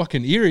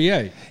 Fucking eerie,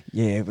 eh?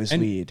 Yeah, it was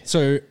weird.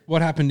 So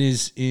what happened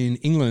is in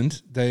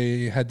England,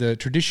 they had the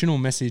traditional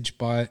message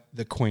by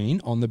the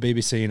Queen on the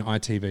BBC and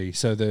ITV.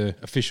 So the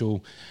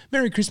official,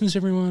 Merry Christmas,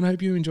 everyone.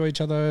 Hope you enjoy each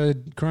other.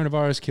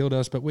 Coronavirus killed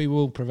us, but we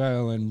will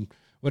prevail and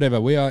whatever.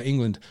 We are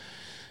England.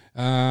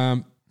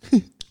 And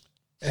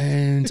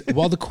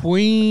while the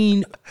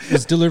Queen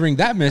was delivering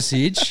that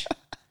message,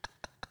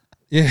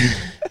 yeah.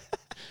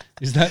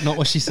 Is that not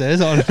what she says?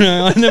 I don't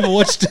know. I never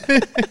watched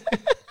it.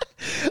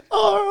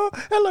 Oh,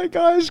 hello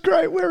guys,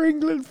 great, we're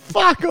England,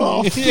 fuck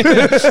off. Yeah.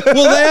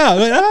 Well, they are.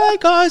 Like, hi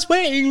guys,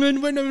 we're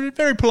England. We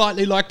very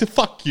politely like to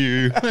fuck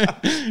you.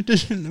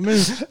 Just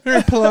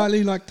very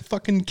politely like to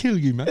fucking kill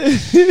you, mate.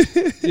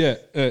 Yeah.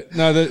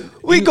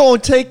 We gonna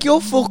take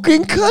your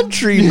fucking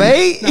country,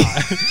 mate.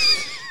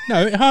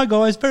 No, hi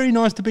guys, very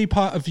nice to be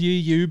part of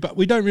you, but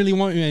we don't really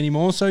want you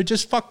anymore, so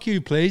just fuck you,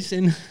 please.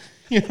 And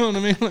you know what I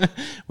mean? Like,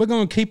 we're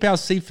going to keep our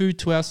seafood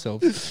to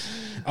ourselves.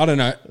 I don't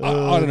know.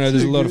 I don't know.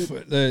 There's a lot of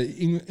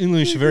the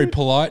English are very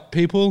polite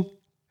people,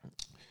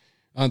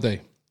 aren't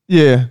they?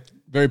 Yeah.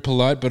 Very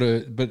polite, but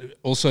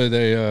also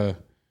they.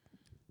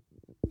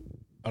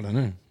 I don't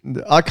know.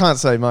 I can't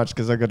say much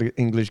because I got an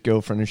English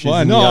girlfriend and she's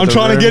Why in not? the I'm other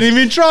trying room. to get him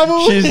in trouble.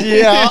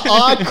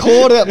 I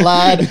caught it,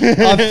 lad.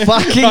 I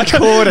fucking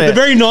caught A it.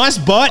 very nice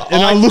butt,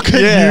 and I look at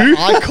you.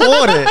 I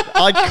caught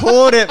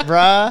it,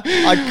 bruh.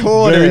 I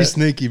caught Very it.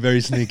 sneaky,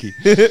 very sneaky,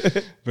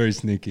 very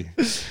sneaky.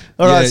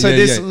 All right, so Yeah,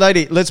 this yeah.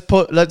 lady, let's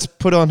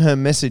put on her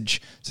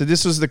message. So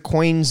this was the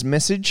Queen's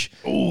message.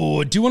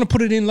 Oh, do you want to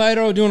put it in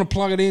later, or do you want to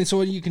plug it in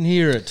so you can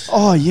hear it?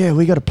 Oh yeah,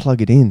 we got to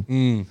plug it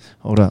in.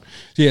 Hold up.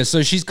 Yeah,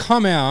 so she's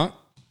come out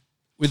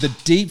with a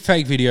deep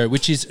fake video,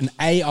 which is an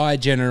AI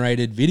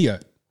generated video,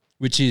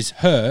 which is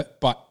her,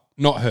 but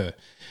not her.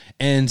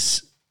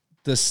 And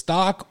the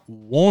stark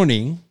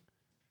warning,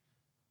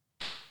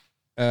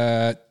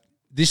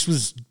 this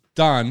was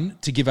done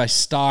to give a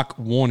stark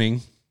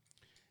warning,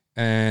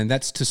 and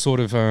that's to sort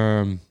of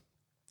a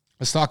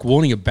stark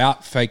warning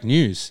about fake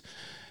news.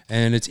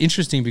 And it's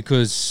interesting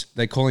because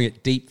they're calling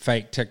it deep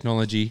fake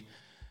technology,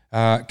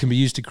 can be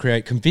used to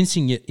create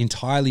convincing yet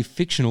entirely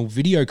fictional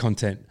video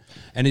content.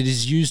 And it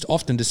is used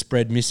often to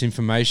spread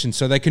misinformation.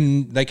 So they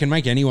can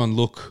make anyone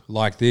look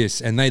like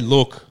this, and they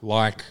look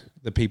like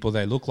the people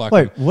they look like.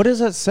 Wait, what does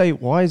that say?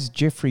 Why is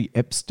Jeffrey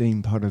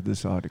Epstein part of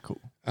this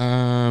article? The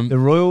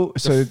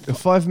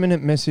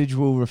 5-minute message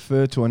will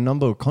refer to a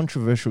number of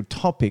controversial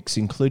topics,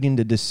 including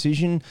the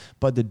decision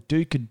by the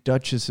Duke and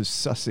Duchess of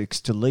Sussex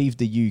to leave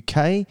the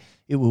UK.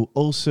 It will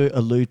also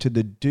allude to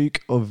the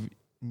Duke of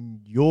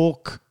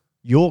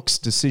York's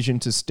decision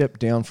to step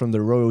down from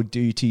the royal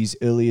duties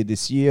earlier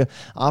this year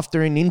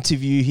after an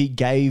interview he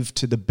gave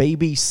to the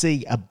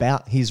BBC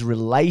about his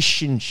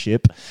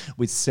relationship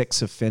with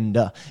sex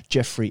offender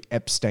Jeffrey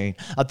Epstein.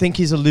 I think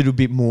he's a little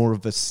bit more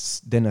of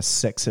than a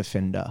sex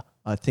offender.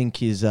 I think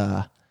he's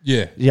I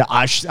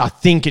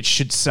think it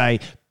should say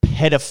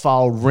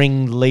pedophile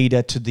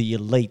ringleader to the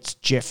elites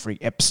Jeffrey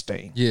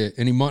Epstein. Yeah,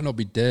 and he might not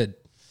be dead.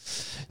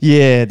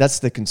 Yeah, that's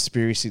the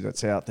conspiracy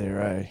that's out there,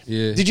 eh?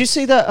 Yeah. Did you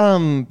see that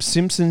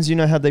Simpsons, you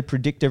know how they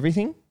predict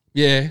everything?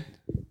 Yeah.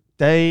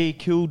 They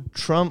killed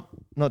Trump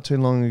not too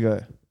long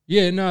ago.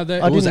 Yeah, no, it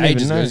I was didn't even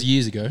ages ago. know. It was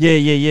years ago.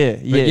 Yeah.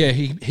 But yeah,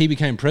 he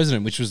became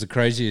president, which was the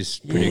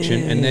craziest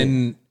prediction. And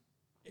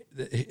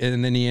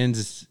then he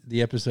ends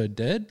the episode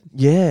dead.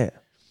 Yeah.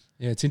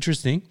 Yeah, it's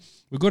interesting.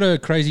 We've got a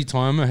crazy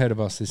time ahead of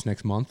us this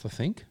next month, I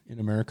think, in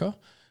America.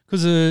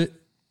 Because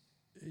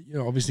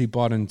obviously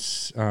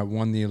Biden's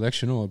won the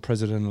election or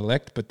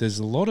president-elect, but there's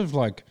a lot of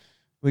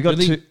We got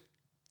really,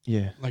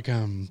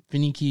 to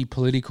finicky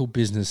political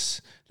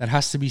business that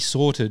has to be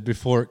sorted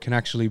before it can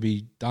actually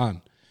be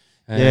done.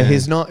 yeah,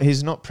 he's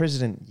not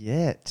president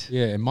yet.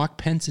 Yeah, and Mike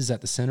Pence is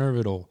at the center of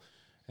it all.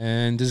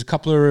 And there's a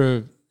couple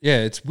of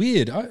it's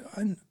weird.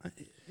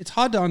 It's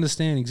hard to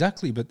understand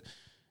exactly, but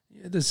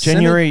there's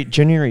January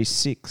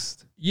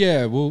 6th.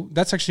 Yeah, well,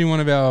 that's actually one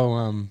of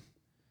our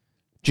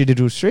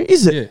Digital Street,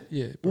 is it?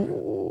 Yeah,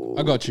 bro.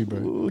 I got you, bro.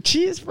 Ooh,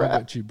 cheers, bro. I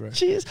got you, bro.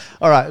 Cheers.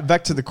 All right,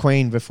 back to the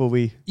Queen before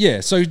we...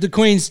 Yeah, so the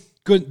Queen's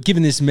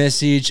given this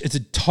message. It's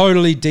a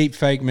totally deep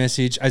fake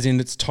message, as in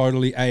it's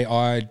totally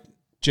AI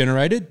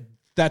generated.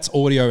 That's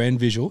audio and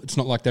visual. It's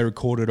not like they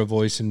recorded a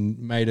voice and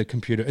made a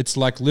computer. It's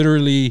like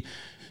literally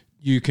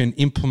you can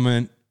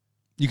implement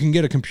You can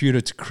get a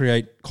computer to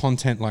create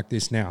content like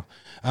this now.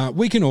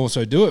 We can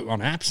also do it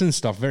on apps and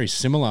stuff, very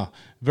similar,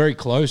 very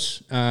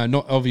close.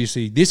 Not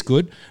obviously this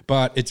good,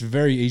 but it's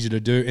very easy to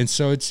do. And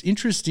so it's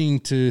interesting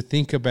to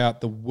think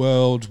about the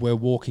world we're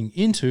walking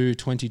into,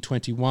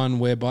 2021,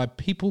 whereby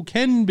people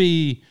can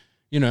be,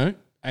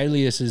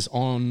 aliases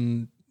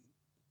on.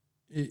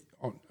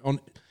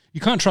 You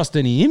can't trust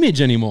any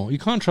image anymore. You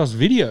can't trust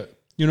video.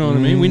 You know what I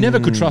mean? We never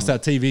could trust our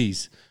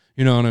TVs.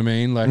 You know what I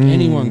mean? Like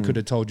anyone could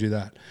have told you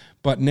that.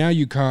 But now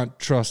you can't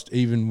trust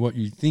even what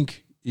you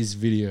think is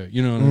video.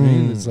 You know what I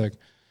mean? It's like,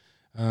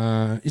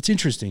 it's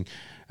interesting.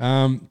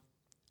 And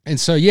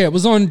so, it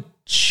was on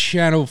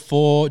Channel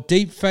 4.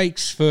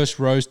 Deepfakes first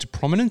rose to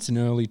prominence in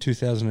early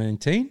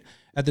 2018.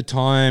 At the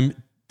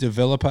time,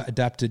 developer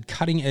adapted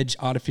cutting-edge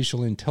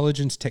artificial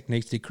intelligence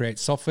techniques to create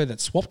software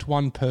that swapped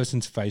one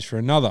person's face for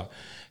another.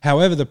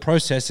 However, the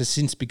process has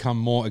since become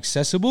more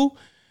accessible.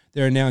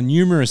 There are now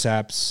numerous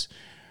apps.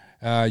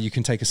 You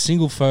can take a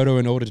single photo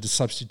in order to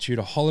substitute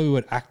a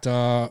Hollywood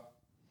actor,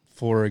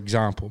 for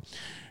example.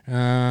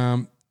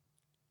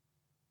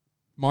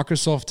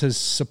 Microsoft has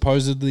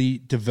supposedly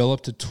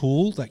developed a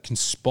tool that can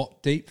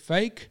spot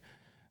deepfake.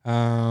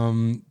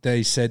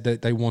 They said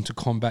that they want to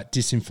combat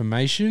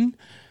disinformation.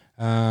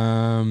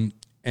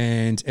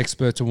 And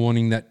experts are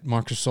warning that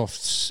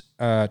Microsoft's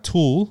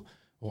tool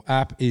or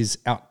app is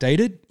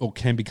outdated or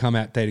can become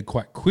outdated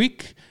quite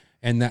quick,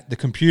 and that the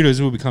computers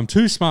will become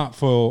too smart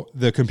for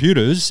the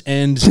computers,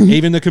 and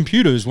even the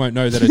computers won't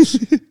know that it's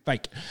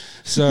fake.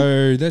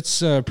 So that's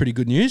pretty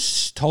good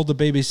news. Told the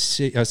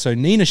BBC. So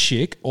Nina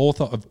Schick,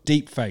 author of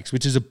Deepfakes,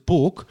 which is a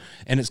book,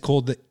 and it's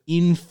called the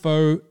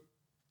Infocalypse.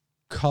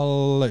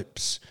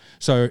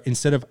 So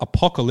instead of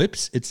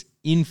apocalypse, it's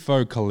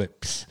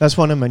Infocalypse. That's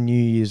one of my New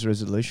Year's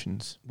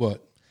resolutions.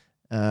 What?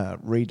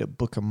 Read a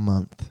book a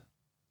month.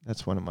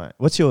 That's one of my...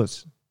 What's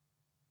yours?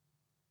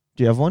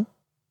 Do you have one?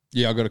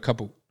 Yeah, I got a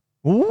couple.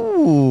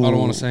 Ooh. I don't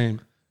want to say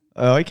him.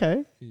 Oh,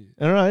 okay. Yeah.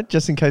 All right.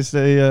 Just in case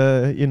they,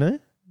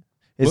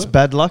 it's What?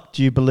 bad luck.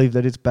 Do you believe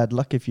that it's bad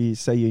luck if you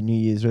say your New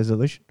Year's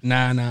resolution?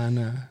 Nah.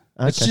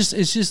 Okay.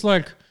 It's just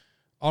like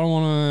I don't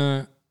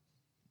want to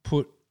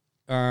put.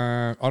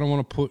 You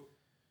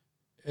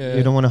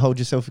don't want to hold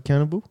yourself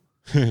accountable?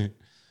 Yeah,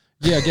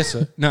 I guess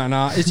so.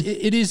 No.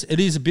 It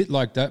is a bit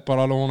like that, but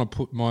I don't want to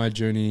put my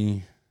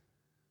journey.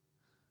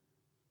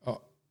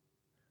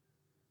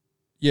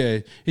 Yeah,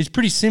 it's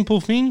pretty simple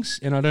things,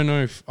 and I don't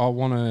know if I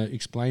want to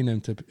explain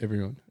them to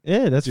everyone.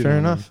 Yeah, that's fair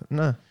enough.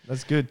 No,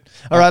 that's good.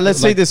 All right, let's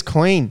see this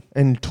queen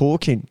and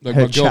talking. Like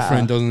her my girlfriend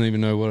chatter. doesn't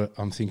even know what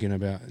I'm thinking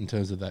about in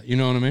terms of that. You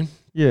know what I mean?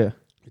 Yeah.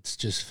 It's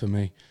just for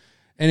me.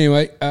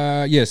 Anyway,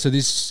 so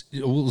this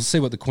we'll see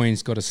what the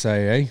Queen's got to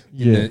say,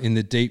 in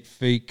the deep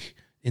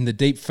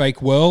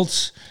fake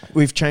world.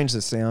 We've changed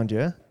the sound,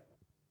 yeah?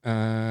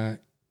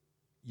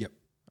 Yep.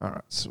 All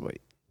right,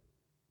 sweet.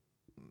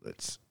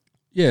 Let's...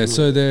 Yeah,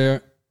 so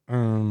they're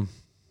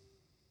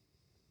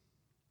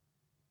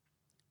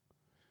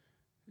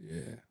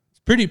it's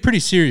pretty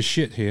serious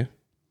shit here.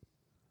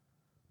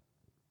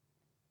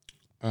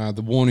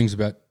 The warnings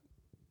about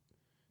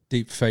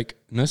deep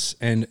fakeness,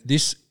 and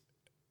this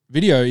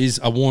video is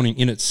a warning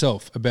in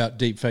itself about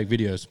deep fake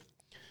videos.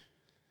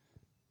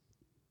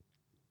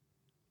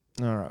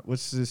 All right,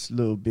 what's this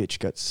little bitch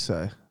got to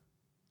say?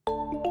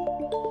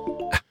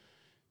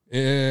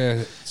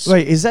 Yeah.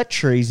 Wait, is that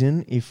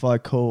treason if I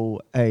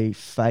call a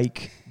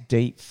fake,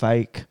 deep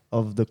fake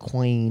of the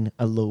Queen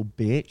a little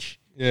bitch?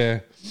 Yeah.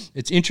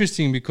 It's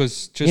interesting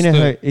because just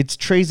it's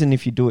treason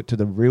if you do it to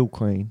the real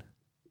Queen.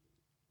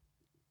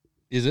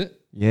 Is it?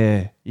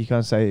 Yeah, you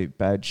can't say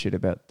bad shit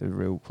about the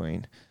real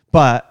Queen.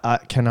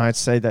 But can I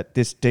say that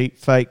this deep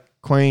fake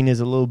Queen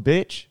is a little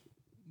bitch?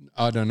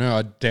 I don't know.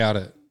 I doubt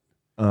it.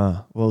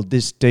 Well,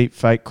 this deep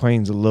fake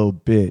Queen's a little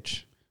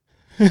bitch.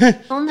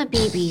 On the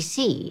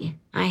BBC,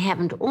 I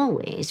haven't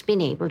always been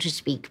able to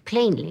speak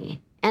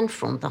plainly and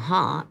from the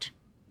heart.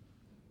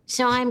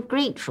 So I'm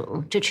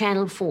grateful to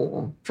Channel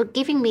 4 for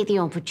giving me the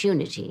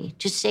opportunity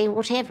to say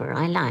whatever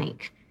I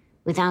like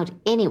without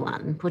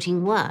anyone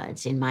putting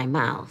words in my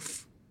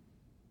mouth.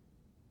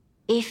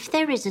 If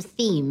there is a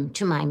theme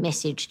to my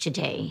message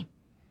today,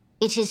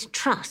 it is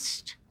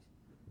trust.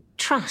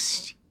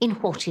 Trust in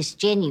what is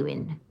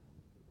genuine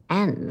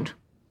and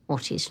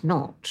what is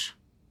not.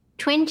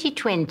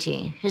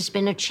 2020 has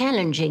been a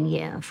challenging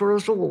year for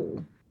us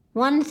all.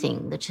 One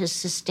thing that has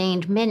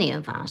sustained many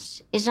of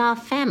us is our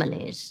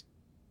families,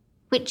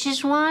 which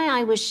is why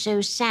I was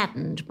so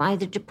saddened by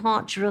the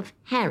departure of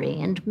Harry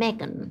and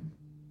Meghan.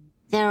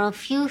 There are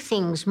few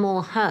things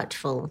more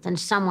hurtful than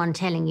someone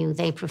telling you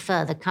they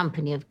prefer the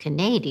company of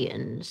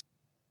Canadians.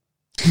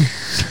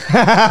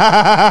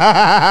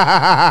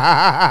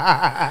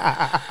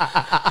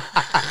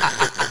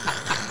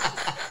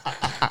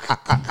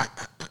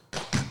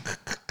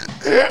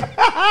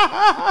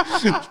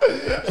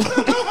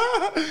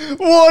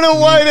 What a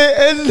way to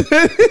end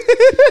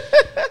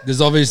it.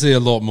 There's obviously a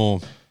lot more,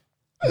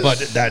 but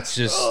that's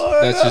just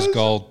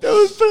gold. That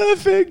was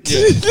perfect.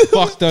 Yeah,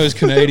 fuck those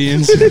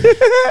Canadians.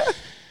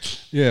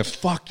 Yeah,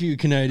 fuck you,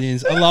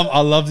 Canadians. I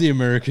love the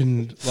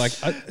American. Like,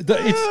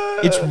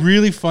 it's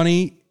really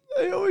funny.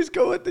 They always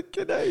go at the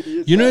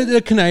Canadians. You know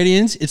the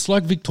Canadians? It's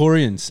like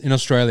Victorians in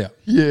Australia.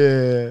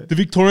 Yeah. The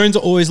Victorians are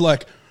always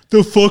like,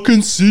 the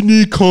fucking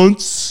Sydney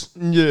cunts.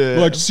 Yeah.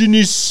 Like,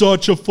 Sydney's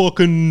such a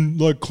fucking,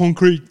 like,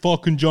 concrete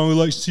fucking jungle.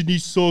 Like, Sydney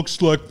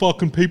sucks. Like,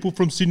 fucking people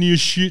from Sydney are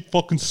shit.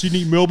 Fucking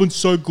Sydney. Melbourne's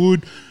so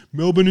good.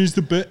 Melbourne is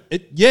the best.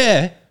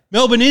 Yeah,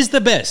 Melbourne is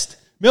the best.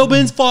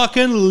 Melbourne's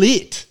fucking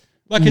lit.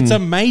 Like, it's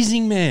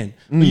amazing, man.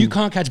 But you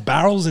can't catch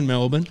barrels in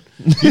Melbourne.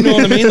 You know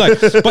what I mean? Like,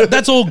 but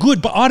that's all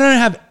good. But I don't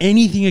have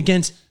anything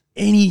against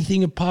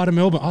anything a part of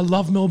Melbourne. I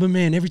love Melbourne,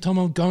 man. Every time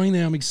I'm going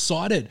there, I'm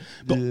excited.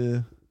 But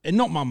and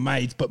not my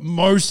mates, but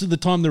most of the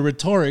time the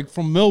rhetoric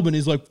from Melbourne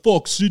is like,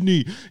 fuck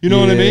Sydney. You know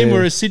what I mean?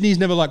 Whereas Sydney's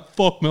never like,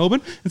 fuck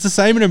Melbourne. It's the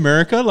same in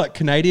America. Like,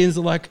 Canadians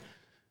are like,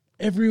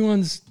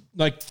 everyone's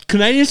like,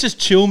 Canadians just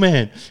chill,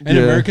 man. And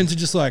Americans are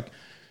just like,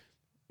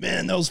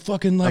 man, those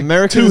fucking like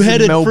America's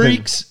two-headed Melbourne.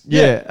 freaks.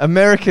 Yeah,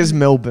 America's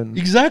Melbourne.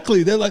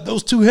 Exactly. They're like,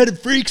 those two-headed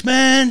freaks,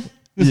 man.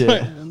 It's Yeah.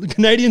 like, the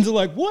Canadians are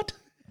like, what?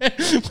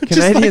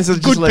 Canadians are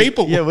just good like,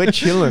 people. yeah, we're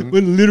chilling.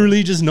 We're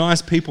literally just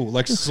nice people.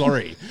 Like,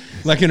 sorry.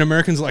 Like, in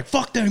Americans are like,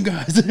 fuck them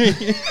guys.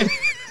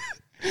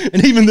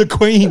 And even the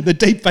Queen, the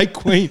deep fake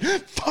Queen,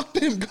 fuck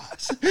them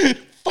guys.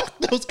 Fuck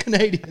those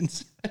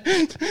Canadians.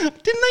 Didn't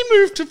they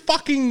move to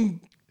fucking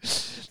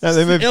No,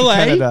 they moved LA?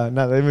 to Canada.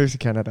 No, they moved to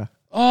Canada.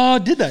 Oh,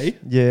 did they?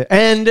 Yeah,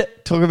 and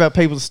talk about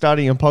people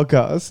starting a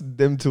podcast.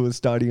 Them two are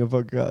starting a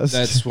podcast.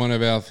 That's one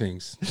of our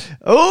things.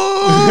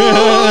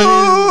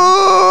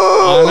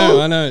 Oh,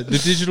 I know. The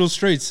digital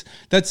streets.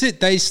 That's it.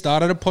 They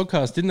started a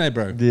podcast, didn't they,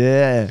 bro?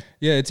 yeah.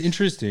 Yeah, it's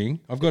interesting.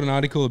 I've got an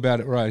article about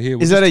it right here.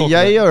 We'll Is that a just talk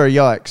yay about, or a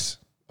yikes?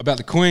 about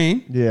the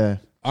Queen? Yeah,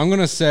 I'm going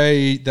to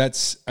say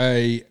that's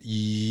a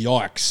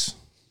yikes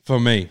for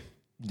me.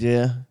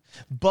 yeah.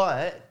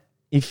 But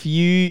if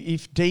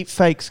deep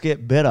fakes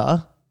get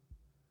better,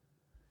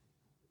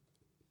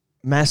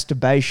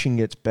 masturbation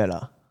gets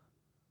better.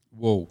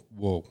 Whoa.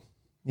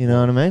 You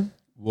know what I mean?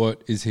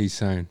 What is he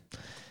saying?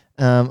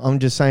 I'm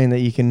just saying that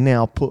you can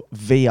now put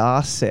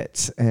VR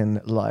sets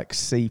and like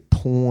see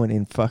porn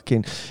in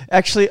fucking.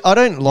 Actually, I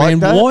don't like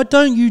that. Why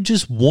don't you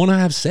just want to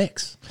have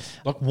sex?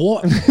 Like,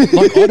 what?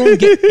 Like, I don't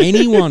get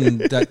anyone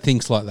that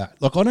thinks like that.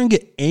 Like, I don't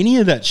get any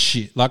of that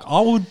shit. Like,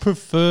 I would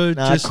prefer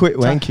just quit to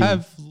wanking.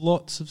 have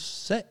lots of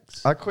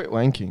sex. I quit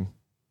wanking.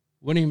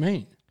 What do you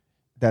mean?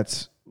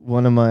 That's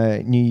one of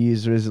my New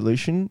Year's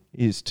resolution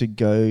is to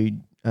go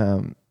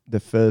the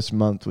first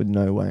month with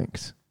no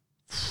wanks.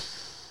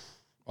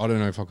 I don't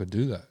know if I could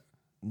do that.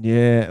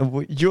 Yeah,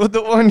 you're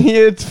the one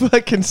here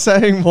fucking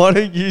saying, why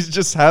don't you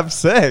just have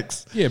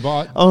sex? Yeah,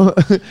 but Oh,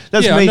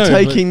 that's Yeah, I me know,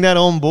 taking that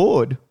on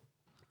board.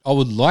 I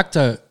would like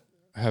to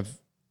have,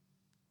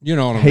 you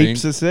know what I mean?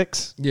 Heaps of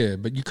sex. Yeah,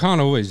 but you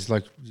can't always,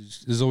 like,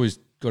 there's always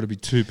got to be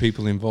two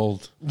people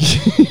involved.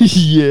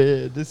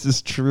 Yeah, this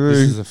is true.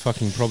 This is a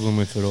fucking problem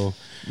with it all.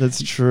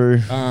 That's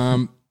true.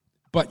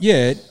 But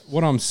yeah,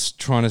 what I'm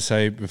trying to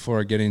say before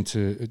I get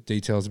into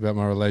details about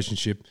my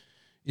relationship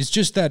is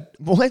just that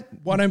What?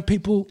 why don't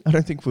people I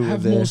don't think we were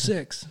have there. more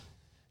sex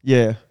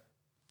Yeah.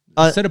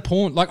 instead of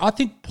porn? Like, I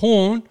think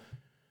porn.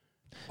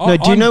 No,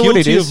 do you know what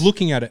it guilty is? of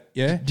looking at it,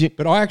 yeah. Do you-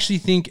 But I actually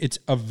think it's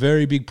a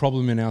very big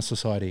problem in our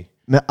society.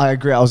 No, I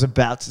agree. I was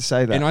about to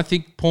say that. And I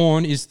think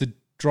porn is the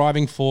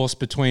driving force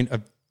between a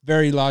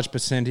very large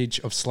percentage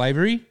of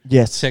slavery,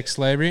 Yes. sex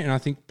slavery, and I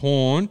think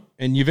porn,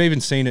 and you've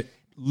even seen it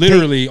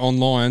literally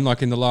online,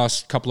 like in the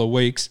last couple of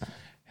weeks,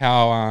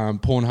 how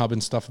Pornhub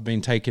and stuff have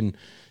been taken,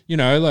 you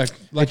know, like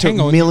They took hang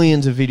on.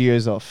 millions of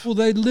videos off. Well,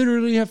 they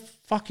literally have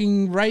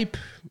fucking rape,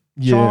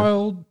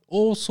 child,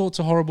 all sorts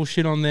of horrible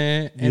shit on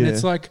there. And Yeah.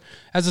 it's like,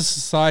 as a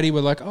society,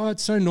 we're like, oh,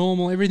 it's so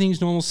normal.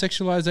 Everything's normal.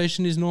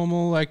 Sexualization is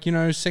normal. Like, you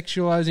know, not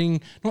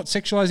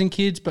sexualizing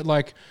kids, but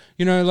like,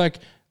 you know, like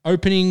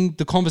opening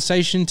the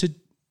conversation to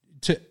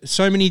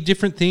so many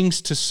different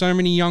things to so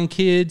many young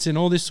kids and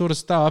all this sort of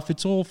stuff.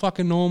 It's all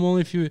fucking normal.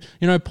 If you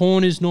know,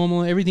 porn is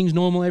normal. Everything's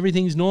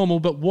normal.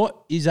 But what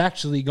is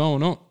actually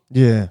going on?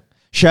 Yeah.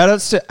 Shout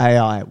outs to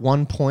AI.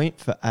 1 point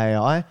for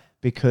AI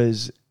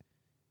because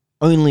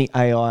only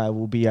AI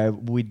would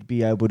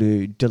be able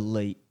to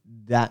delete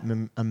that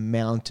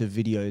amount of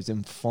videos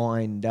and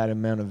find that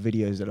amount of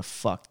videos that are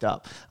fucked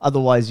up.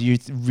 Otherwise, you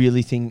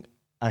really think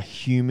a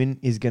human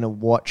is going to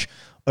watch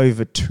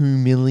over 2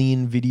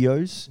 million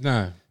videos?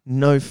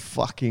 No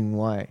fucking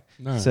way.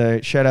 No. So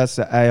shout outs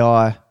to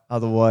AI.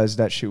 Otherwise,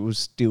 that shit will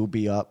still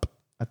be up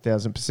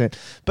 1,000%.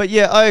 But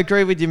yeah, I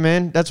agree with you,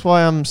 man. That's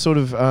why I'm sort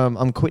of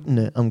I'm quitting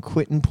it. I'm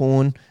quitting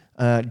porn.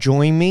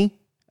 Join me.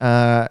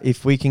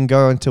 If we can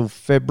go until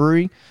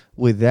February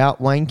without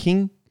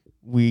wanking,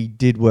 we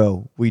did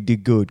well. We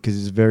did good because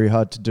it's very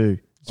hard to do.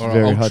 It's All right,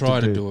 very I'll hard try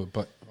to to do. do it,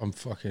 but I'm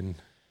fucking.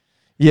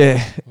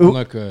 Yeah. I'm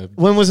like a.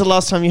 When was the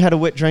last time you had a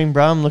wet dream,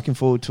 bro? I'm looking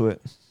forward to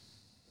it.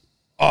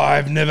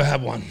 I've never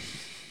had one.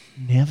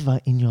 Never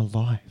in your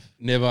life.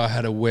 Never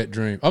had a wet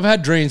dream. I've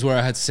had dreams where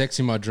I had sex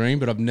in my dream,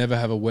 but I've never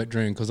had a wet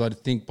dream because I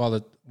think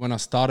when I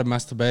started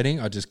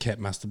masturbating, I just kept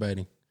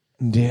masturbating.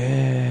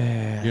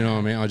 Yeah. You know what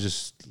I mean? I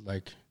just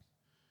like.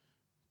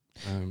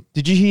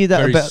 Did you hear that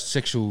very about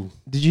sexual?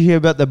 Did you hear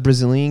about the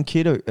Brazilian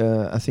kid?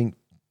 I think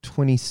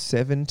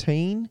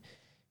 2017.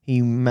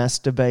 He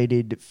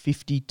masturbated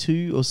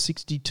 52 or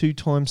 62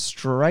 times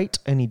straight,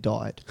 and he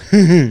died.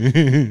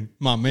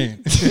 My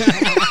man.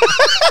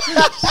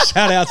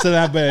 Shout out to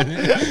that man.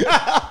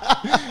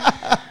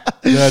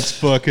 That's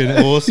fucking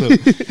awesome.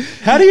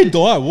 How do you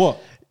die?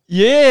 What?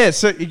 Yeah,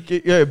 so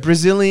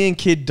Brazilian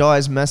kid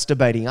dies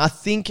masturbating. I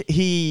think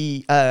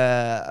he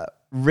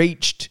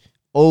reached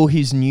all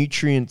his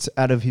nutrients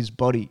out of his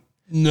body.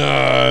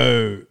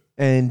 No.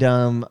 And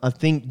I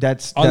think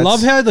that's I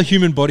love how the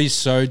human body's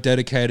so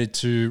dedicated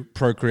to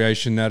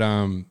procreation that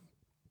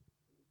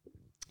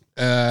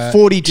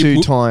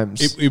 42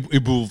 times.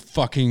 It will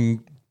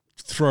fucking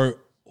throw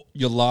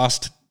your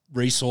last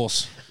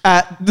resource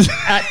at the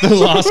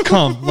last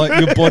cum.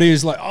 Like your body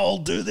is like, I'll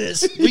do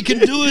this. We can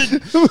do it.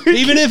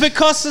 Even if it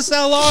costs us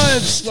our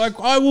lives. Like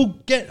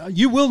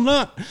you will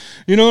not.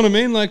 You know what I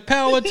mean? Like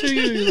power to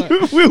you.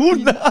 Like, we will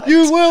not.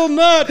 You will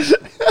not.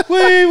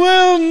 We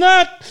will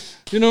not.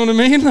 You know what I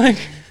mean? Like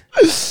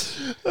a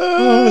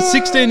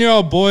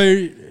 16-year-old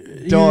boy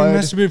died.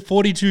 Masturbated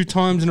 42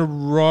 times in a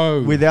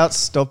row. Without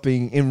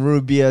stopping in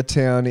Rubia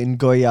town in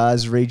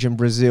Goiás region,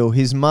 Brazil.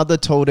 His mother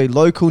told a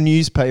local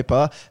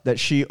newspaper that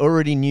she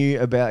already knew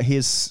about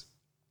his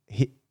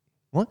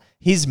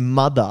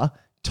mother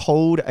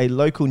told a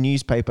local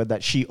newspaper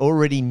that she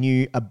already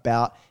knew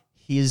about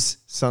her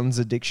son's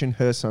addiction,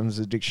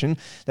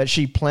 that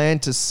she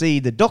planned to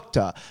see the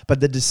doctor, but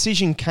the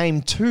decision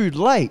came too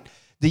late.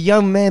 The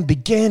young man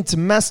began to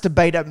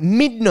masturbate at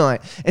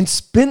midnight and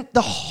spent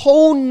the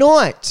whole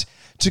night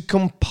to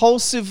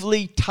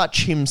compulsively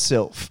touch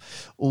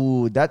himself.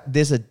 Ooh,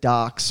 there's a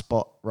dark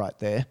spot right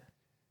there.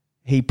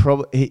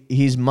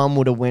 His mum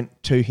would have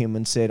went to him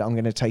and said, I'm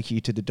going to take you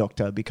to the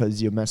doctor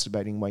because you're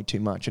masturbating way too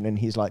much. And then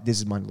he's like, this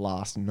is my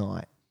last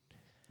night.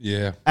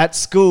 Yeah. At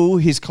school,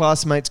 his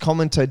classmates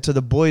commented to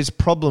the boy's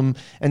problem,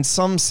 and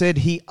some said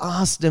he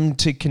asked them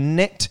to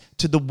connect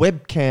to the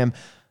webcam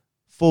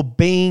for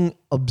being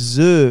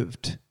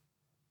observed.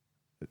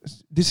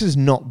 This is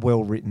not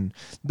well written.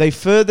 They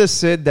further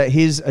said that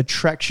his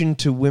attraction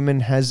to women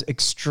has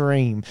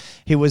extreme.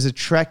 He was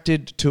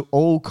attracted to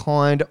all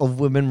kind of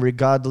women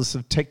regardless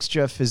of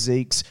texture,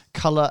 physiques,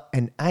 color,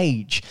 and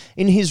age.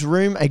 In his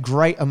room, a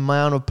great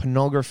amount of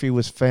pornography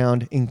was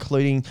found,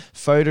 including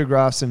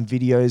photographs and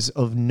videos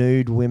of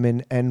nude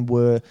women, and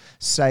were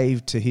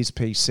saved to his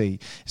PC.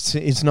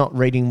 It's not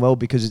reading well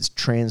because it's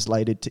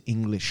translated to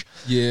English.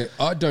 Yeah,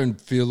 I don't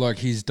feel like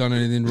he's done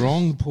anything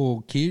wrong,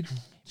 poor kid.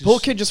 Poor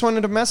kid just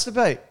wanted to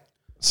masturbate.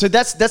 So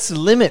that's the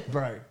limit,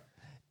 bro.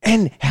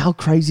 And how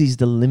crazy is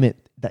the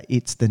limit that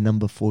it's the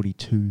number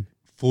 42?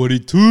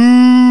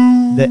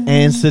 42. The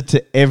answer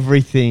to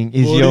everything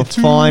is 42. Your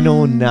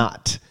final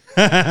nut.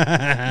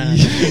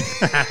 That's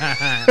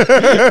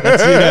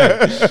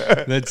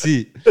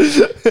it.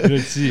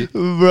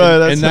 Bro,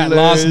 that's and that hilarious.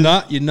 last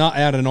nut, you nut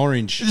out an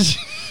orange.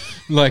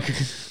 like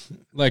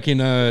in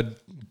a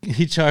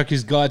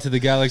Hitchhiker's Guide to the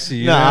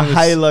Galaxy.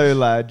 Halo,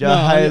 lad.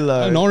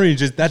 Halo. An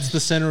orange, that's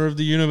the center of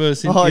the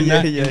universe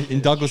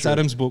in Douglas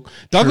Adams' book.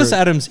 Douglas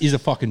Adams is a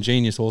fucking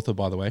genius author,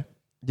 by the way.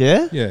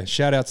 Yeah? Yeah,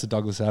 shout outs to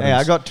Douglas Adams. Hey,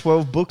 I got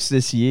 12 books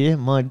this year.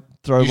 Might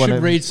throw one. You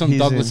should read some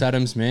Douglas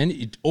Adams,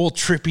 man. All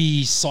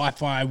trippy,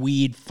 sci-fi,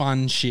 weird,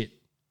 fun shit.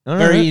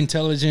 Very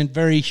intelligent,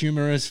 very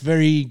humorous,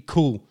 very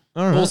cool.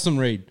 Awesome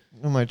read.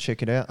 I might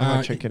check it out.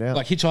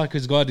 Like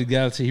Hitchhiker's Guide to the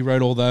Galaxy, he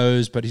wrote all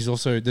those, but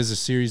there's a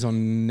series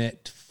on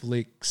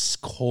Netflix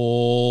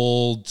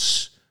called,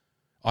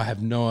 I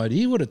have no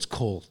idea what it's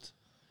called.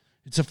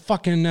 It's a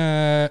fucking,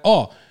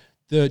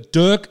 the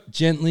Dirk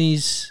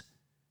Gently's,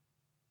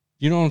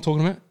 you know what I'm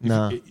talking about?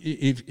 No.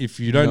 If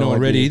you don't know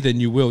already, then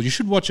you will. You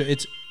should watch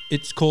it.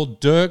 It's called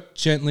Dirk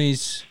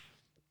Gently's.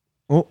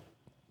 Oh,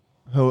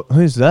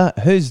 who's that?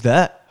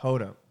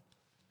 Hold on.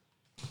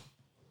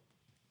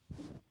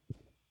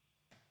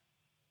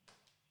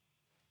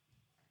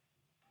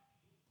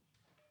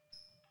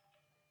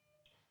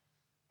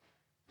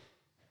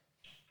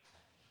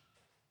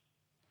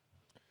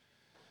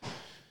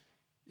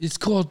 It's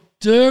called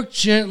Dirk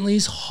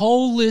Gently's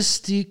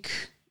Holistic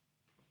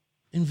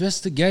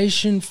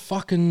Investigation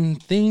fucking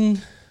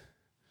thing.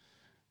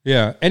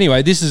 Yeah.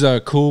 Anyway, this is a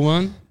cool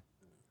one.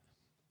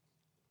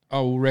 I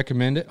will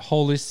recommend it.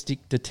 Holistic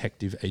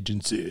Detective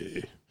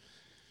Agency.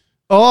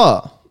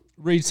 Oh.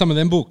 Read some of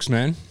them books,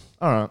 man.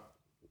 All right.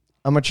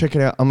 I'm going to check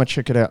it out. All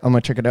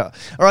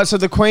right. So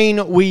the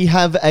Queen, we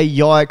have a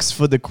yikes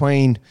for the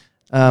Queen.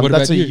 What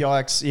that's about a you?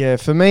 yikes. Yeah,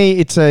 for me,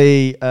 it's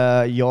a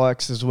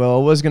yikes as well. I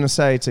was going to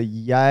say it's a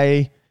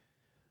yay,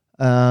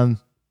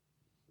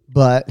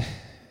 but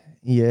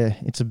yeah,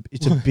 it's a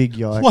big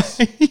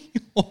yikes.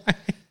 Why?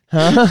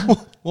 Huh?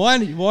 Why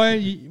are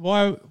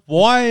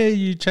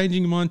you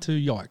changing your mind to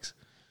yikes?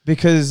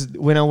 Because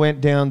when I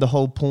went down the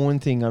whole porn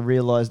thing, I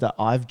realized that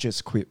I've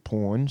just quit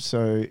porn,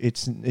 so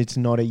it's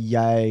not a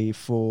yay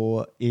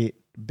for it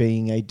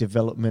being a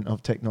development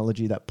of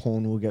technology that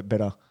porn will get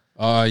better.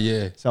 Oh,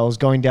 yeah. So I was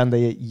going down the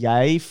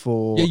yay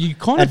for Yeah, you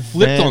kind of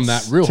flipped on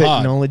that real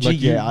technology. hard.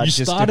 Like I you just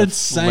did a started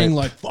saying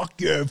flip. like,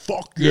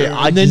 fuck yeah.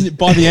 Yeah, and then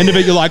by the end of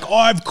it, you're like,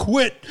 I've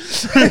quit.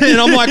 And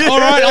I'm like,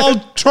 all right, I'll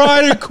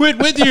try to quit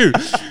with you.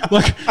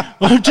 Like,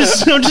 I'm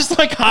just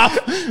like half,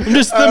 I'm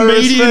just the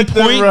median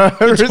point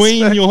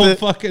between your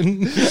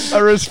fucking. I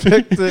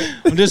respect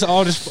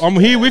it. I'm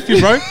here with you,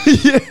 bro.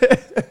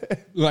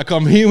 Like,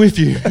 I'm here with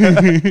you.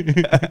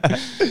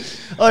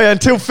 Oh yeah,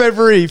 until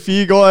February, if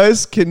you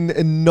guys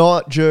can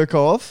not jerk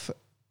off,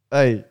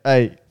 hey,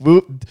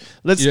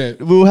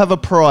 we'll have a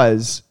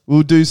prize.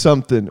 We'll do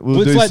something.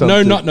 It's like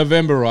no, not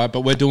November, right?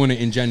 But we're doing it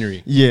in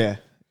January. Yeah.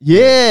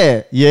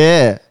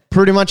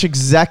 Pretty much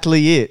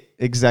exactly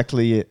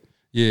it.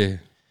 Yeah.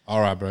 All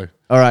right, bro.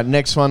 All right,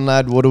 next one,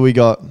 lad. What do we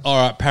got?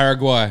 All right,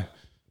 Paraguay,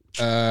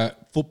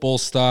 football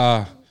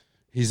star.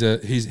 He's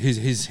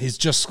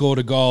just scored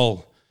a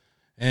goal,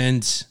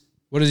 and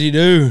what does he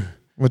do?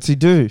 What's he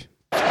do?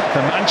 The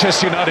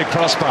Manchester United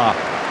crossbar.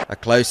 A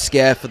close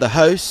scare for the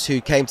hosts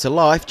who came to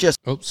life just...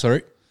 Oh,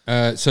 sorry.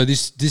 So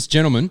this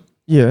gentleman...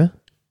 Yeah.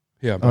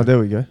 Yeah. Bro. Oh, there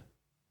we go.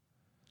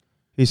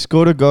 He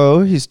scored a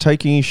goal. He's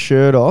taking his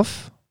shirt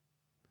off.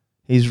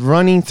 He's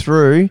running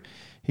through.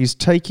 He's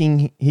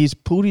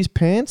pulled his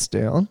pants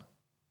down.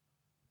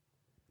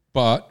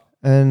 But...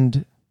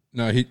 And...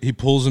 No, he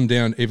pulls them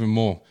down even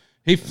more.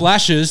 He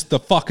flashes the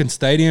fucking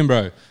stadium,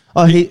 bro.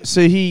 Oh,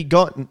 he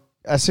got...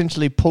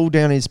 essentially pulled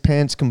down his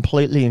pants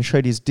completely and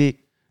showed his dick.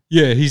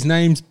 Yeah, his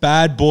name's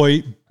Bad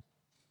Boy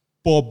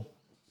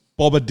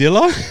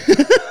Bobadilla.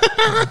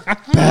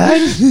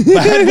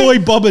 Bad Boy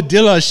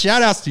Bobadilla.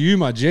 Shout outs to you,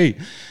 my G.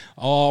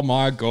 Oh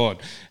my God.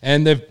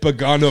 And they've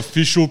begun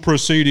official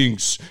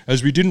proceedings.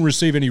 As we didn't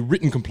receive any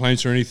written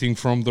complaints or anything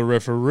from the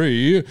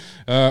referee,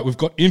 we've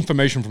got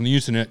information from the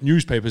internet,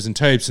 newspapers and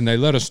tapes, and they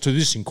led us to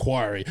this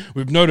inquiry.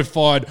 We've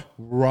notified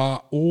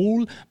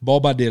Raul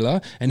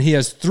Bobadilla, and he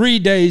has 3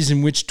 days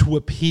in which to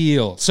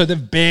appeal. So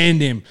they've banned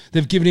him.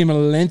 They've given him a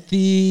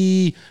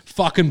lengthy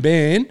fucking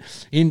ban.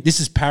 This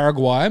is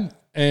Paraguay.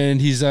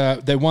 And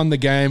they won the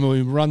game, or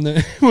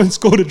we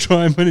scored a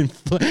try and went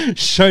and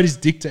showed his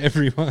dick to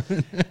everyone.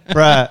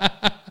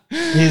 Bruh,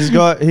 he's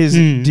got his.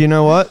 Do you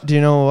know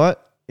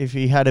what? If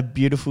he had a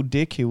beautiful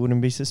dick, he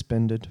wouldn't be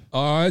suspended.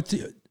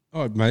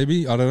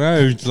 Maybe, I don't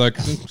know. Like,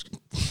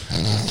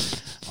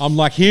 I'm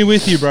like here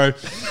with you, bro.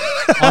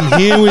 I'm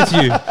here with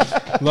you.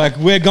 Like,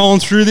 we're going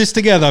through this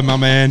together, my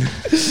man.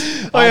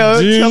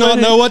 I do not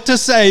know what to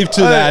say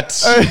to that.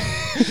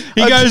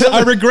 He goes,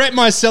 I regret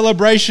my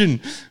celebration.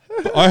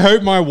 I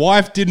hope my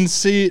wife didn't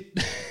see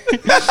it.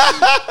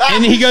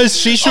 And he goes,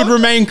 she should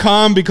remain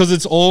calm because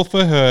it's all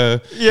for her.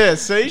 Yeah,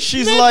 see?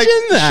 She's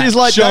Imagine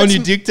like showing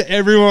your dick to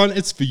everyone.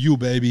 It's for you,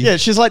 baby. Yeah,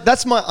 she's like,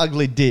 that's my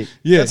ugly dick.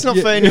 Yeah, that's not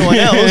for anyone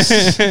else.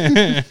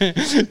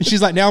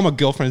 She's like, now my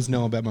girlfriends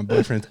know about my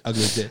boyfriend's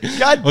ugly dick.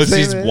 God It's damn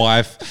his it.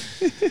 wife.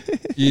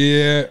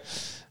 Yeah.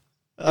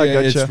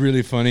 Gotcha. It's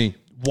really funny.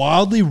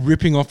 Wildly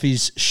ripping off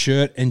his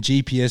shirt and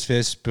GPS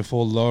vest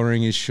before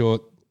lowering his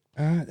short.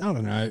 I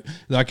don't know.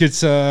 Like,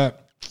 it's... Do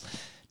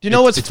you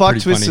know what's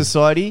fucked with funny.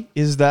 society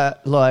is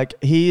that, like,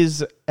 he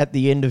is at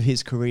the end of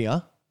his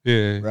career,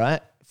 Yeah.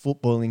 right?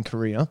 Footballing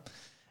career.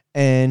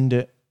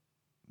 And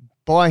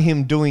by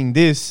him doing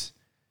this,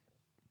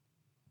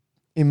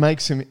 it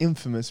makes him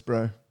infamous,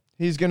 bro.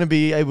 He's going to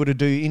be able to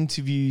do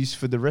interviews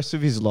for the rest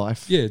of his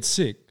life. Yeah, it's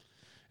sick.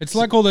 It's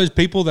like all those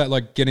people that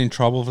like get in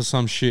trouble for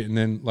some shit, and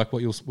then like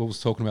what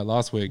was talking about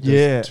last week.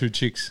 Yeah. 2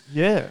 chicks.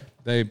 Yeah.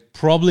 They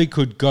probably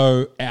could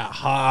go out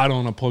hard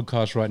on a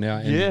podcast right now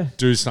and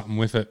do something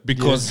with it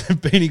because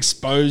they've been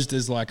exposed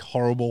as like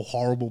horrible,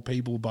 horrible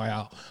people by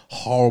our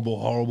horrible,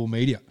 horrible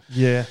media.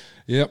 Yeah.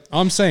 Yep.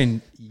 I'm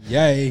saying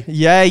yay.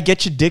 Yay,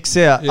 get your dicks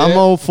out. Yeah. I'm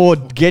all for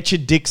get your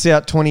dicks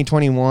out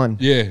 2021.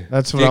 Yeah.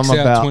 That's what Dicks I'm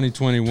out about.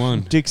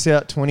 2021. Dicks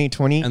out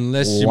 2020.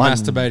 Unless you're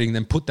masturbating,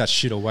 then put that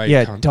shit away.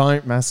 Yeah, cunt.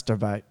 don't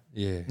masturbate.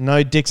 Yeah.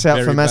 No dicks out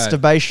Very for bad.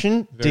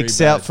 masturbation. Very Dicks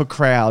bad. out for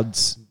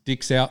crowds.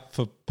 Dicks out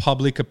for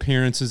public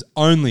appearances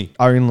only.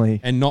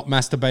 Only. And not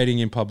masturbating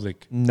in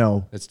public.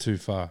 No. That's too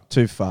far.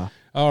 Too far.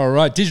 All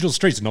right. Digital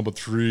Streets, number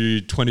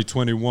 3,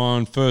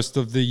 2021. First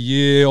of the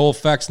year. All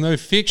facts, no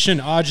fiction.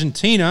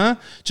 Argentina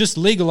just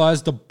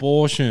legalized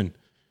abortion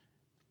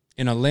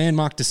in a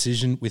landmark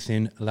decision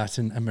within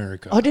Latin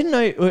America. I didn't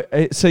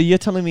know. So you're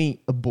telling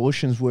me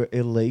abortions were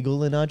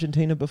illegal in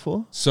Argentina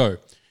before? So,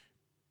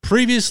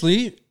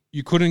 previously,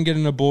 you couldn't get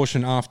an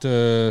abortion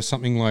after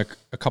something like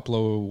a couple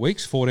of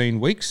weeks, 14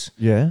 weeks.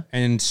 Yeah.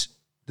 And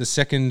the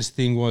second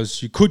thing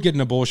was you could get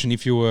an abortion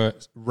if you were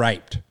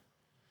raped.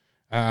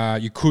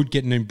 You could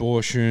get an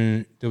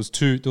abortion. There was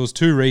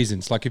two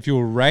reasons. Like if you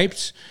were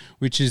raped,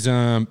 which is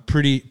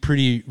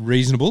pretty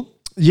reasonable.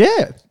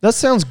 Yeah, that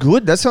sounds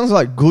good. That sounds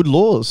like good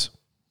laws.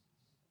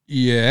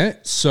 Yeah.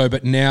 So,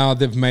 but now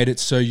they've made it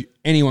so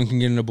anyone can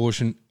get an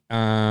abortion.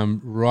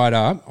 Right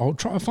up. I'll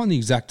try to find the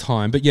exact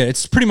time. But yeah,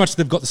 it's pretty much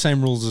they've got the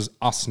same rules as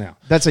us now.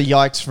 That's a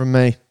yikes from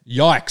me.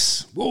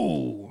 Yikes.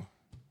 Whoa.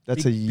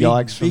 That's a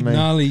yikes from big me.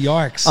 Gnarly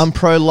yikes. I'm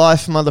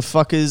pro-life,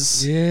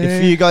 motherfuckers. Yeah.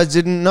 If you guys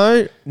didn't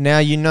know, now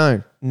you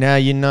know. Now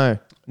you know.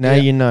 Now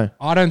Yeah. you know.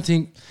 I don't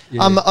think.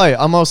 Yeah.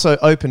 I'm also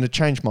open to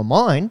change my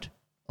mind.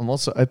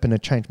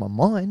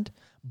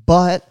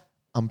 But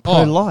I'm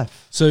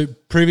pro-life. So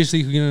previously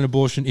you could get an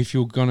abortion if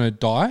you're going to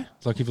die,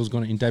 like if it was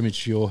going to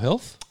damage your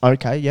health,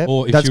 Okay, yeah.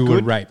 or if that's you were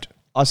good. raped.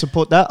 I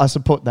support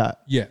that.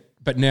 Yeah.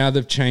 But now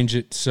they've changed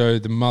it so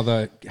the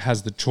mother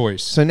has the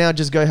choice. So now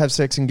just go have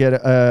sex and get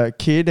a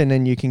kid and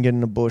then you can get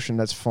an abortion.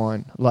 That's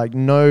fine. Like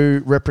no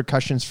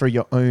repercussions for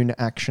your own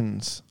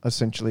actions,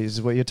 essentially,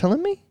 is what you're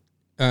telling me?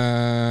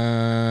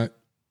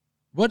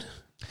 What?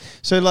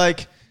 So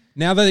like...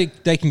 Now they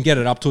can get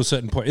it up to a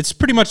certain point. It's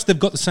pretty much they've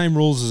got the same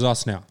rules as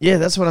us now. Yeah,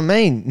 that's what I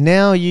mean.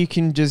 Now you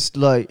can just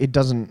like, it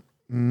doesn't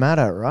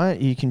matter, right?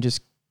 You can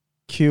just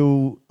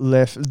kill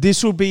left.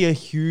 This will be a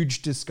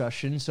huge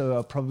discussion, so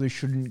I probably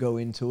shouldn't go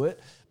into it.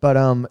 But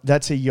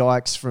that's a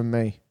yikes from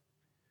me.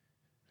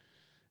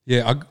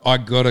 Yeah,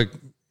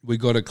 we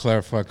gotta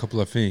clarify a couple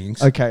of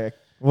things. Okay.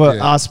 Well,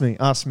 Yeah. ask me,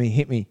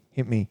 hit me.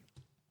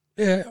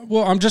 Yeah,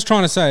 well, I'm just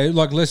trying to say,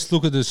 like, let's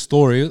look at the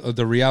story of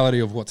the reality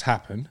of what's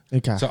happened.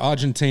 Okay. So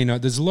Argentina,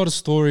 there's a lot of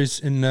stories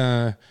in.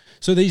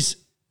 So these,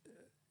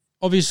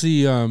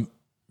 obviously,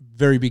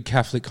 very big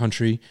Catholic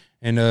country,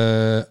 and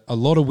a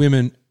lot of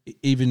women,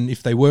 even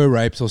if they were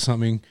raped or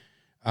something,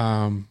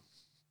 it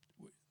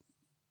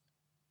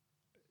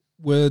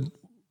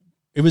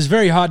was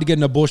very hard to get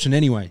an abortion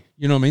anyway.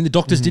 You know what I mean? The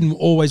doctors didn't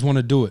always want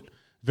to do it.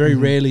 Very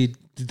rarely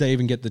did they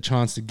even get the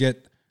chance to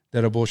get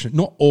that abortion.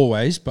 Not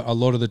always, but a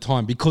lot of the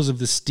time because of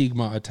the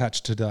stigma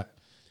attached to that.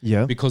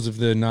 Yeah. Because of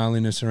the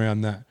gnarliness around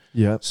that.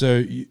 Yeah.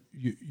 So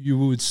you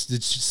would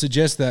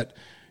suggest that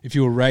if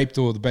you were raped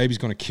or the baby's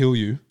going to kill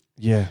you,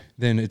 Yeah.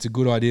 then it's a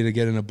good idea to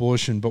get an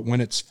abortion. But when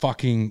it's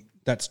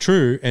that's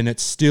true and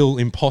it's still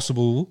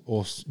impossible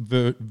or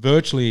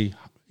virtually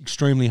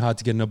extremely hard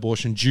to get an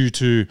abortion due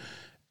to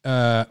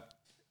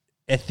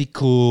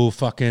ethical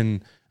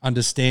fucking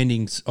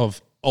understandings of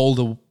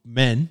older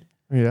men,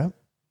 Yeah.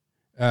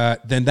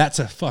 then that's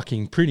a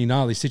fucking pretty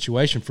gnarly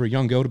situation for a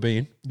young girl to be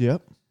in.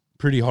 Yep.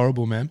 Pretty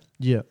horrible, man.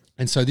 Yeah.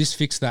 And so this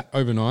fixed that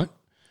overnight.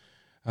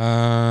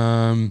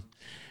 Okay,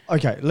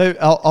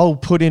 I'll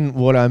put in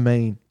what I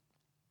mean.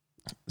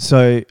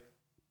 So,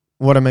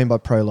 what I mean by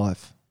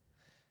pro-life,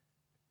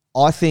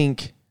 I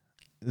think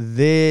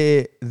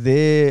their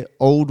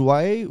old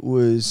way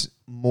was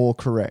more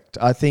correct.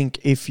 I think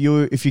if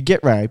you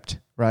get raped,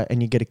 right,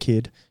 and you get a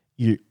kid,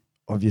 you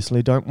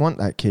obviously don't want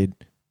that kid,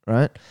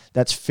 right?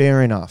 That's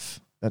fair enough.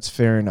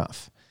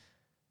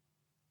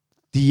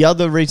 The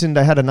other reason,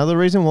 they had another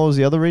reason. What was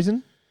the other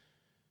reason?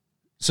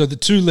 So the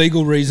two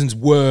legal reasons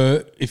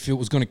were if it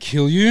was going to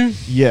kill you.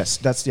 Yes,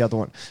 that's the other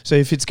one. So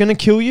if it's going to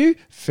kill you,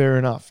 fair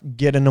enough.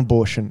 Get an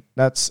abortion.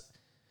 That's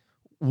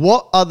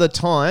what other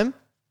time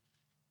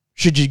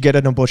should you get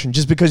an abortion?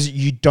 Just because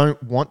you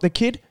don't want the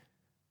kid?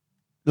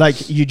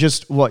 Like you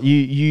just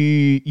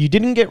you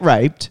didn't get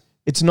raped.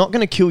 It's not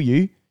going to kill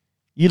you.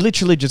 You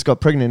literally just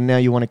got pregnant and now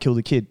you want to kill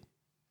the kid.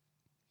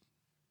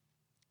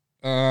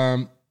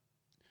 Yeah,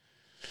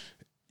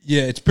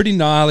 it's pretty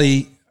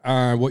gnarly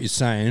what you're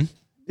saying.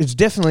 It's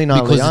definitely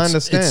gnarly. Because I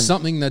understand. It's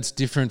something that's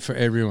different for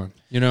everyone.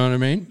 You know what I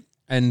mean?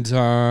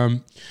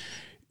 And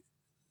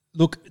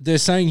look, they're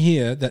saying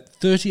here that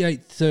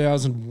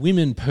 38,000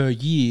 women per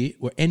year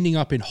were ending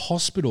up in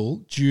hospital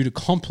due to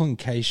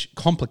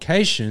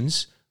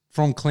complications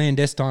from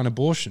clandestine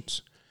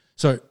abortions.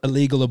 So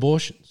illegal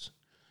abortions.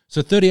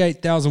 So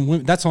 38,000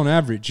 women, that's on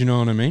average, you know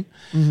what I mean?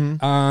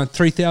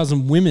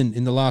 3,000 women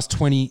in the last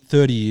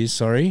 30 years,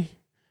 sorry.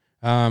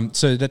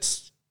 So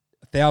that's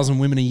 1,000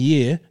 women a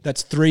year.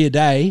 That's 3 a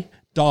day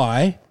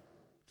die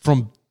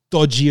from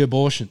dodgy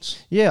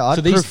abortions. Yeah,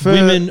 so these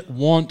women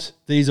want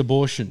these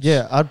abortions.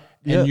 Yeah,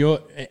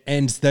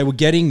 and they were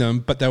getting them,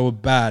 but they were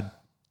bad.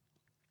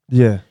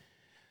 Yeah.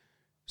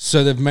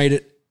 So they've made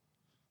it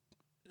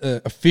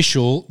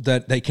official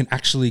that they can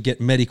actually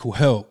get medical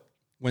help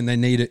when they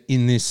need it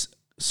in this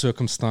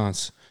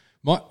circumstance.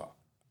 I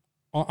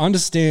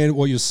understand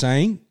what you're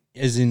saying,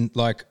 as in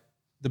like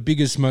the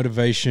biggest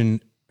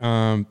motivation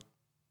to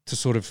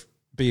sort of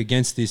be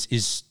against this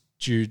is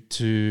due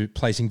to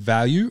placing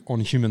value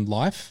on human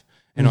life,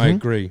 and I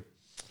agree.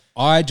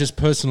 I just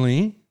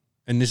personally,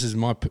 and this is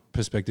my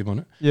perspective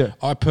on it,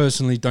 I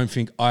personally don't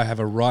think I have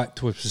a right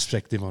to a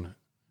perspective on it.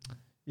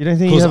 You don't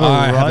think you have a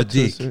right have a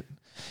dick.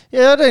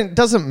 Yeah, it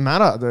doesn't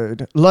matter,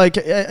 dude. Like,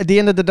 at the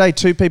end of the day,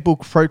 two people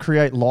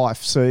procreate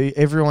life. So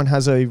everyone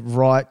has a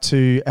right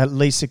to at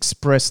least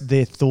express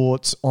their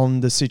thoughts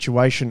on the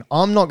situation.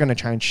 I'm not going to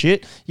change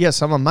shit.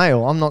 Yes, I'm a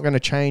male. I'm not going to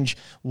change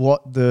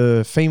what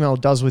the female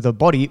does with her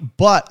body,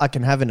 but I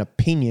can have an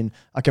opinion.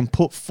 I can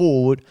put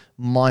forward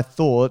my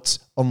thoughts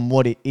on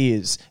what it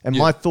is. And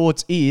my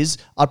thoughts is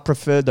I'd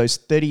prefer those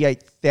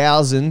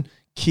 38,000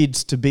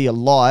 kids to be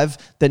alive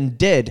than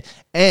dead.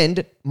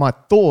 And my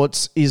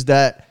thoughts is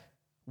that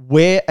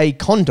wear a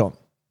condom.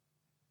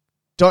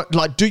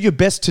 Do your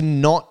best to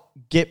not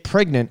get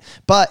pregnant.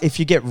 But if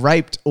you get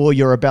raped or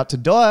you're about to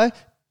die,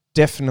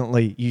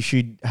 definitely you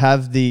should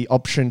have the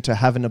option to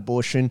have an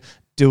abortion.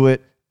 Do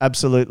it.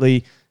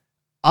 Absolutely.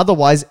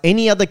 otherwise,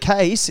 any other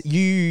case,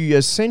 you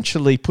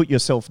essentially put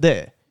yourself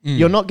there.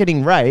 You're not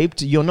getting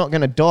raped. You're not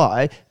going to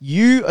die.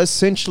 You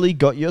essentially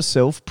got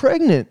yourself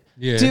pregnant.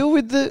 Yeah. Deal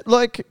with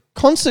the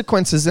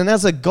consequences. And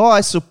as a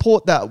guy,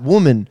 support that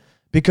woman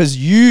because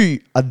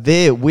you are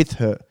there with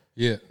her.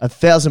 Yeah.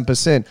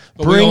 1,000%.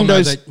 But we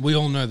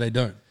all know they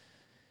don't.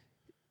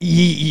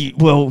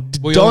 Well,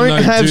 We all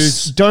know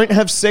dudes- don't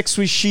have sex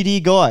with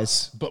shitty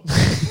guys. But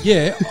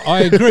yeah,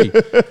 I agree.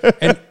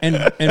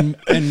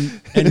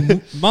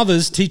 And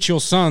mothers teach your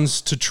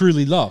sons to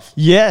truly love.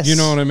 Yes. You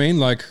know what I mean?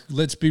 Like,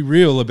 let's be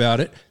real about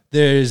it.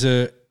 There's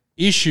a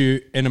issue,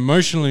 and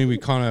emotionally we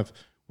kind of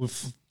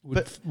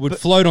would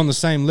float on the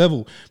same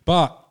level.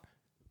 But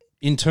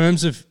in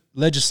terms of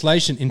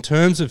legislation, in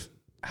terms of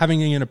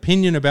having an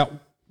opinion about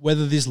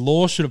whether this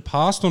law should have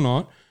passed or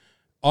not,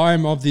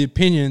 I'm of the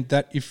opinion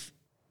that if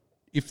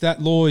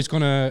that law is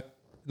going to,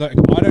 like,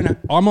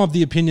 I'm of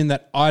the opinion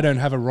that I don't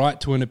have a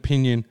right to an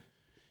opinion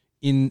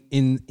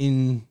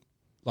in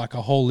like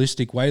a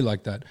holistic way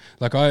like that.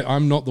 Like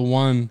I'm not the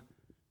one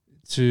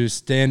to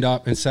stand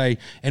up and say,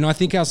 and I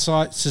think our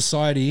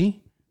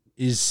society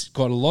is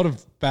got a lot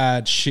of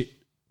bad shit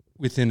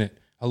within it,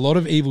 a lot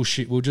of evil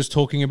shit. We were just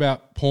talking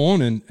about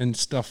porn and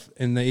stuff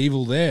and the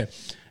evil there,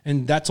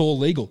 and that's all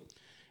legal.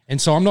 And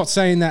so I'm not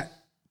saying that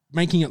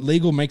making it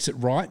legal makes it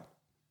right.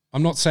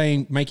 I'm not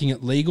saying making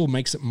it legal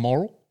makes it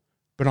moral,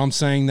 but I'm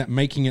saying that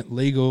making it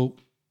legal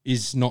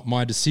is not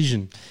my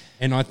decision.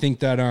 And I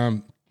think that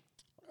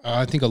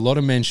I think a lot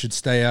of men should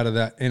stay out of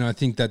that, and I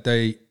think that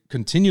they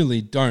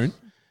continually don't.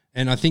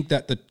 And I think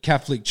that the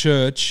Catholic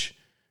Church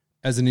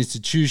as an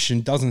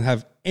institution doesn't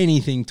have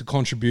anything to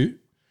contribute,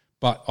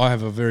 but I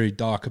have a very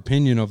dark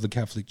opinion of the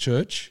Catholic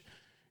Church.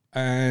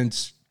 And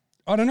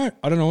I don't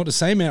know what to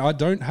say, man. I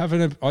don't have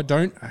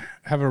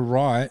a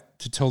right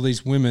to tell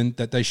these women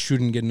that they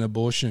shouldn't get an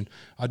abortion.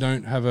 I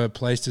don't have a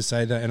place to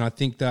say that. And I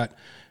think that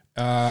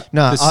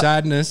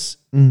sadness,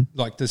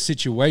 like the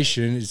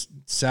situation is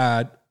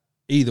sad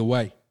either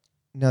way.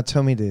 Now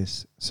tell me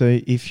this. So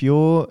if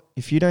you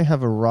don't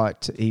have a right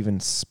to even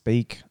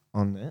speak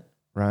on it,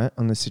 right,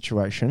 on the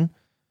situation,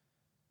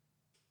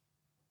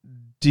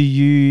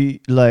 does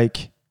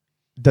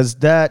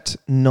that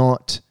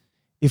not,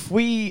 if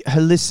we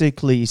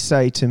holistically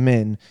say to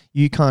men,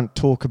 you can't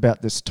talk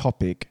about this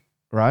topic,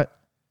 right?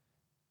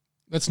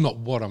 That's not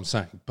what I'm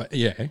saying, but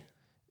yeah.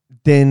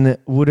 Then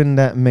wouldn't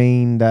that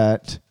mean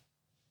that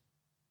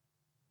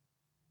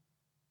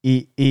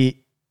it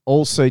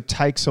also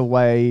takes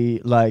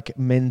away like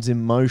men's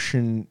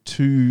emotion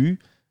to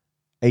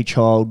a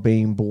child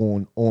being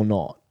born or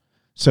not?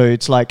 So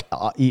it's like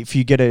if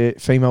you get a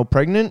female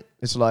pregnant,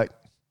 it's like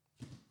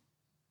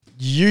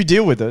you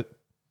deal with it.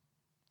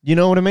 You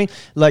know what I mean?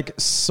 Like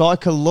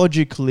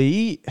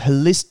psychologically,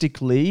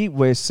 holistically,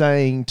 we're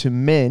saying to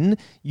men,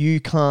 you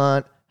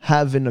can't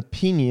have an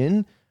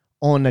opinion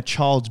on a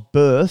child's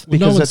birth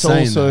because that's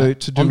also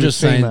to do with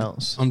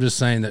females. I'm just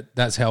saying that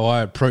that's how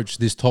I approach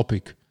this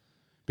topic,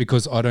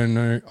 because I don't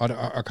know.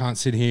 I can't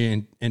sit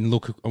here and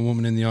look a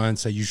woman in the eye and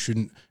say you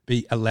shouldn't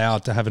be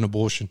allowed to have an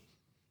abortion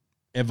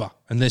ever,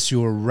 unless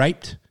you're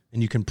raped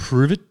and you can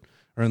prove it,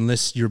 or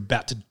unless you're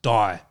about to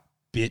die,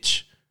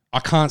 bitch. I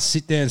can't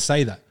sit there and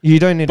say that. You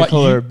don't need to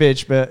call her a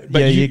bitch, but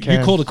yeah, you can.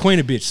 You call the queen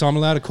a bitch, so I'm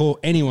allowed to call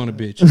anyone a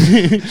bitch.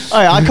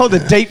 I call the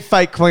deep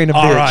fake queen a bitch.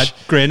 All right,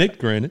 granted.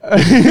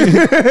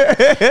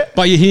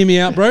 But you hear me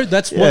out, bro?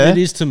 That's what it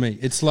is to me.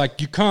 It's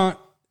like you can't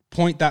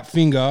point that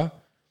finger.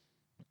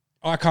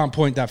 I can't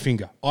point that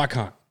finger. I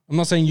can't. I'm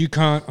not saying you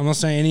can't. I'm not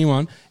saying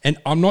anyone. And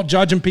I'm not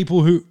judging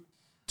people who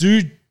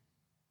do,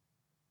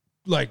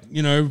 like,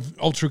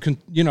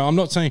 I'm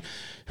not saying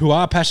who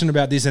are passionate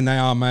about this and they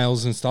are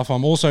males and stuff.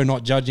 I'm also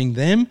not judging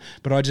them,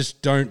 but I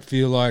just don't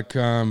feel like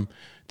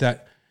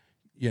that,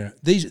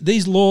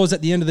 these laws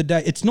at the end of the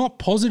day, it's not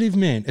positive,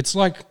 man. It's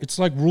like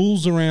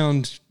rules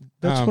around.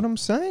 That's what I'm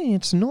saying.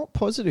 It's not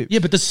positive. Yeah,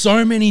 but there's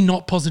so many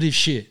not positive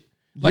shit.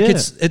 Like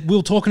we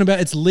were talking about,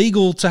 it's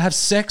legal to have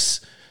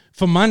sex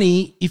for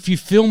money if you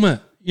film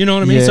it. You know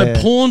what I mean? Yeah. So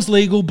porn's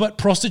legal, but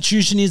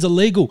prostitution is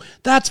illegal.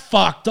 That's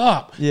fucked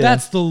up. Yeah.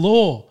 That's the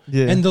law.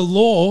 Yeah. And the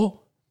law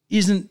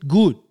isn't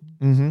good.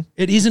 Mm-hmm.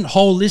 It isn't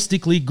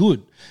holistically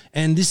good.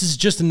 And this is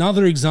just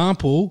another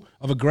example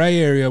of a grey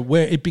area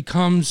where it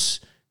becomes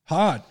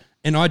hard.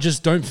 And I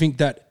just don't think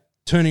that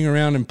turning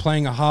around and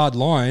playing a hard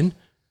line,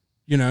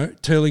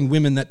 telling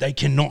women that they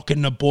cannot get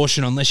an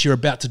abortion unless you're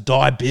about to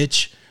die,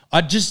 bitch.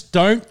 I just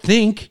don't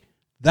think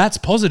that's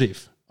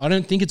positive. I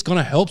don't think it's going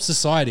to help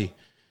society.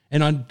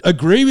 And I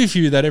agree with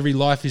you that every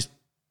life is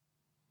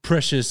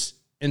precious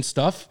and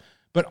stuff,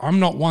 but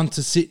I'm not one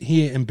to sit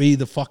here and be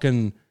the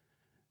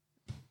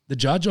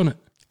judge on it.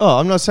 Oh,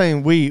 I'm not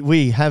saying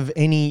we have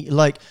any,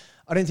 I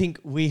don't think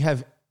we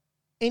have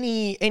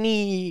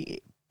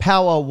any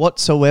power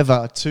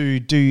whatsoever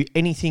to do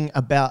anything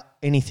about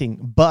anything,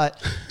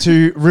 but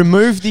to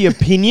remove the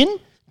opinion,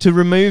 to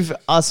remove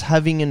us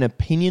having an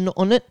opinion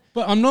on it.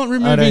 But I'm not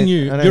removing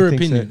your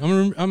opinion.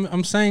 So.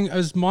 I'm saying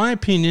as my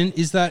opinion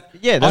is that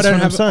that's what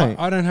I'm saying.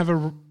 I don't have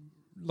a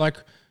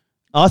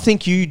I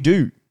think you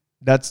do.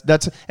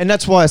 And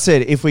that's why I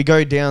said if we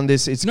go down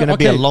this, it's going to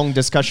be a long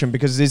discussion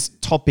because this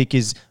topic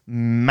is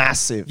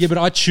massive. Yeah, but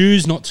I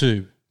choose not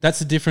to. That's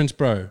the difference,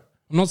 bro.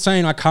 I'm not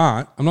saying I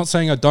can't. I'm not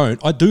saying I don't.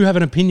 I do have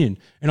an opinion,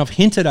 and I've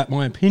hinted at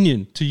my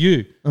opinion to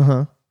you.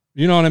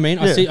 You know what I mean?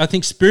 I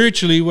think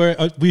spiritually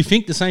we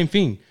think the same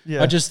thing.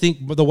 Yeah. I just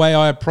think the way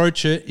I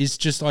approach it is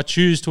just I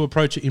choose to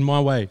approach it in my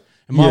way.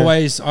 And my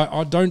way is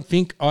I don't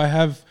think I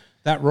have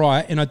that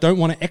right, and I don't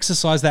want to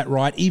exercise that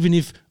right, even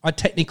if I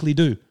technically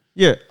do.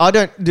 Yeah, I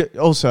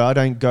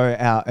don't go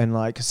out and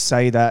like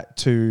say that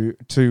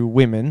to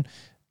women.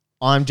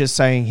 I'm just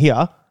saying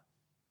here,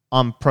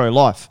 I'm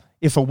pro-life.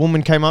 If a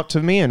woman came up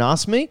to me and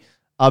asked me,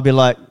 I'll be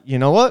like, you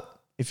know what?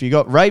 If you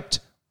got raped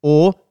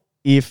or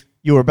if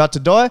you were about to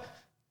die,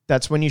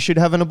 that's when you should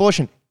have an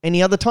abortion.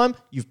 Any other time,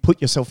 you've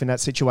put yourself in that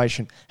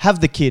situation.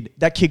 Have the kid.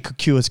 That kid could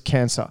cure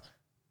cancer.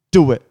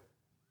 Do it.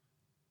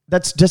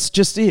 That's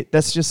just it.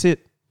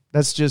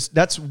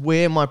 That's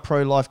where my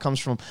pro-life comes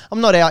from.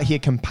 I'm not out here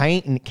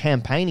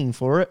campaigning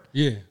for it.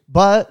 Yeah.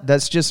 But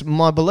that's just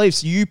my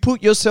beliefs. You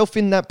put yourself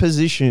in that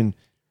position.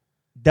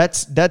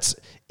 That's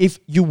if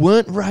you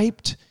weren't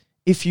raped,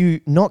 if you're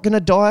not going to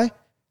die,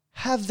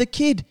 have the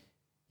kid.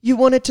 You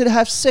wanted to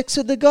have sex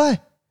with the guy.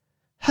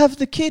 Have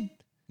the kid.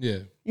 Yeah.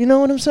 You know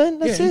what I'm saying?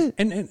 That's it.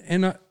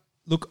 And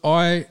look,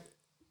 I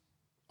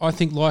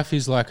think life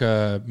is like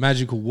a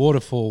magical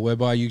waterfall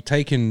whereby you're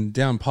taken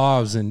down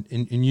paths and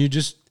you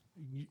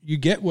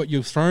get what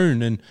you're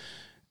thrown and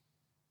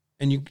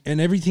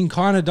everything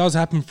kind of does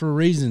happen for a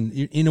reason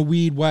in a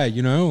weird way,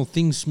 you know,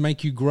 things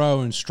make you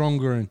grow and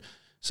stronger. And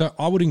so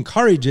I would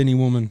encourage any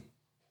woman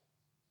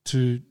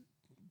to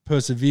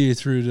persevere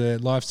through their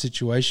life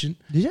situation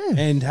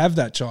and have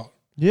that child.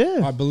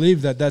 Yeah. I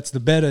believe that that's the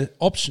better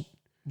option.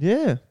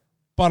 Yeah.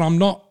 But I'm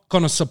not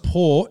going to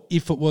support,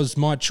 if it was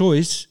my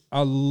choice,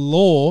 a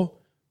law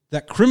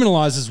that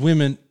criminalizes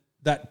women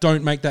that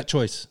don't make that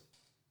choice.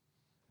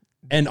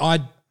 And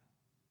I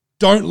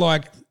don't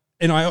like,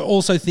 and I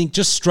also think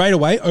just straight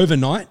away,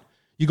 overnight,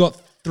 you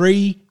got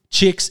 3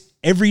 chicks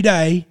every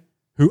day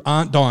who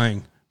aren't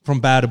dying from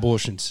bad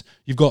abortions.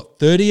 You've got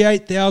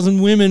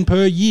 38,000 women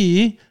per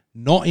year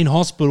not in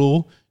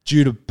hospital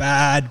due to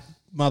bad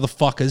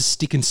motherfuckers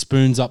sticking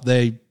spoons up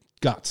their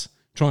guts,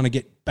 trying to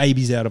get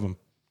babies out of them.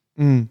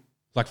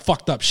 Like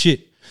fucked up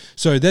shit.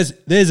 So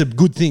there's a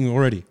good thing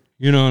already.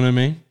 You know what I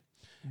mean?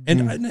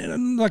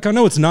 And like, I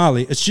know it's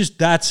gnarly. It's just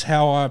that's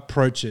how I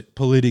approach it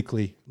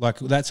politically. Like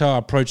that's how I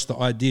approach the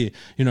idea.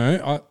 You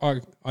know,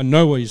 I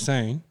know what you're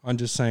saying. I'm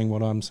just saying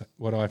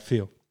what I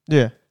feel.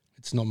 Yeah.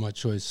 It's not my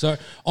choice. So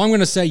I'm going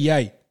to say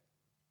yay.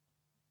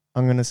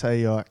 I'm going to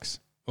say yikes.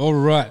 All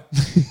right.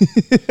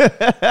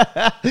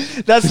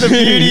 That's the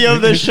beauty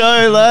of the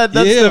show, lad.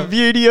 That's the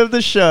beauty of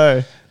the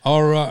show.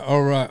 All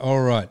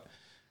right.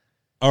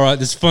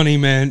 This is funny,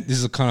 man. This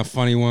is a kind of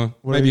funny one.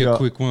 Maybe a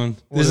quick one.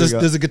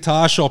 There's a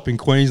guitar shop in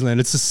Queensland.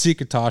 It's a sick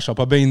guitar shop.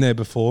 I've been there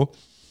before.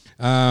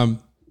 But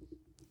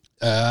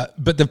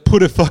they've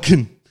put a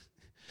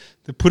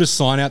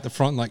sign out the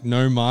front like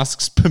no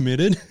masks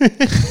permitted.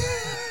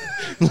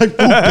 Like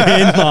full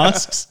band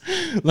masks.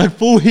 Like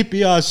full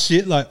hippie ass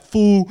shit. Like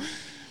full,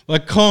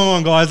 like come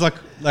on guys. Like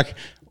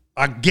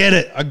I get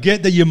it. I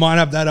get that you might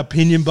have that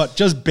opinion, but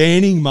just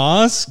banning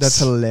masks. That's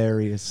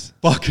hilarious.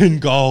 Fucking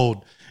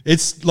gold.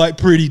 It's like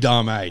pretty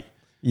dumb, eh?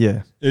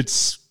 Yeah.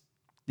 It's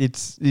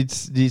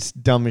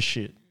dumb as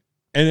shit.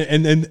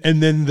 And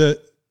then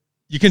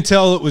you can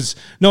tell it was,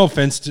 no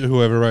offense to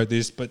whoever wrote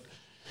this, but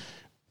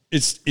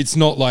it's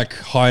not like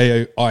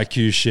high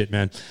IQ shit,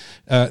 man.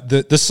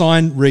 The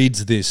sign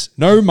reads this: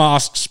 no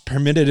masks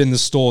permitted in the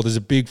store. There's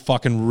a big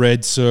fucking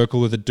red circle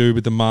with a dude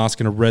with the mask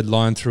and a red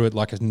line through it,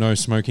 like a no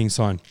smoking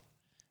sign.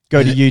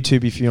 Go to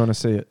YouTube if you want to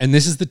see it. And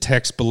this is the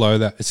text below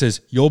that. It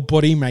says, your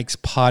body makes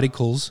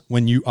particles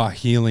when you are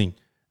healing.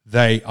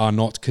 They are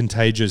not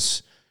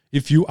contagious.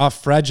 If you are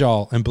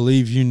fragile and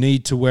believe you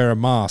need to wear a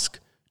mask,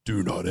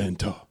 do not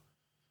enter.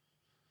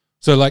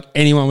 So like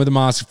anyone with a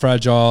mask is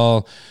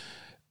fragile.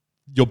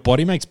 Your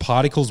body makes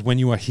particles when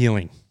you are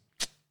healing.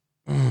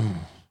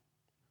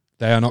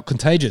 They are not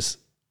contagious.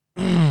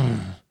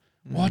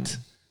 What?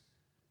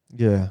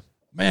 Yeah.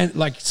 Man,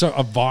 like, so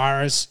a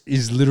virus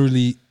is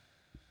literally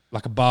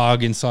like a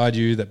bug inside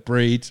you that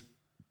breathes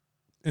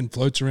and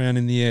floats around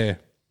in the air.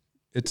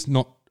 It's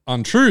not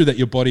untrue that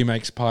your body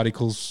makes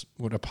particles,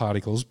 what are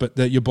particles, but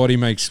that your body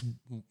makes,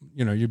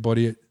 you know, your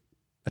body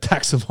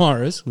attacks a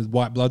virus with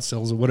white blood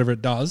cells or whatever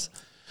it does.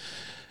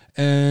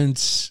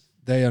 And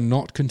they are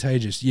not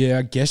contagious. Yeah,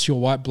 I guess your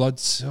white blood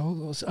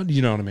cells,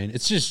 you know what I mean?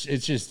 It's just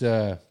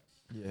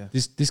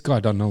this guy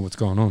doesn't know what's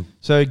going on.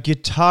 So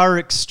Guitar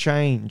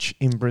Exchange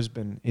in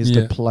Brisbane is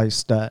the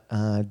place that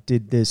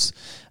did this.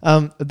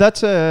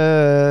 That's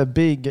a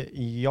big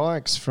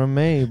yikes from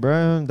me,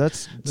 bro.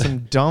 That's some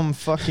dumb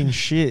fucking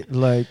shit.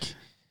 Like,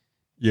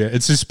 yeah,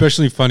 it's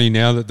especially funny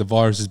now that the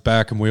virus is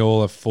back and we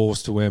all are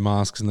forced to wear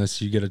masks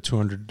unless you get a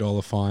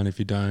 $200 fine if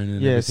you don't.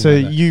 And yeah, so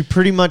like you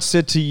pretty much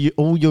said to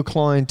all your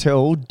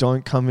clientele,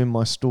 don't come in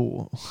my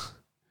store.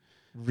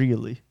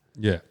 Really?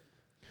 Yeah.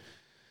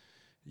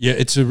 Yeah,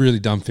 it's a really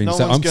dumb thing. No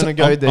So one's going to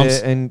go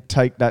there and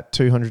take that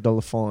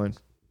 $200 fine.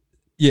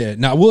 Yeah,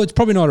 no, well, it's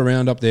probably not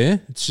around up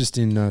there. It's just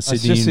in Sydney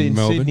It's just and in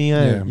Melbourne. Sydney,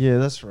 eh? Yeah,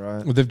 that's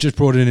right. Well, they've just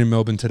brought it in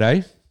Melbourne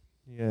today.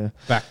 Yeah.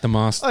 Back the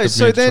mask. Oh, the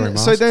so then,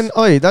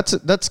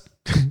 that's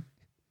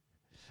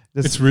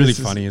It's really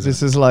funny, isn't it?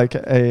 This is like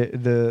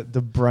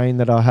the brain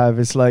that I have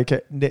is like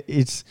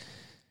it's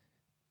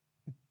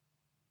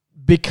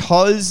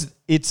because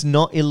it's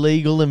not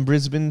illegal in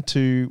Brisbane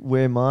to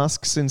wear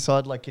masks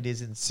inside like it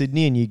is in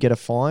Sydney, and you get a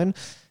fine.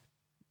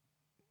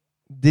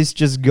 This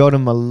just got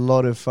him a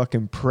lot of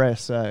fucking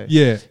press, eh?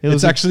 Yeah,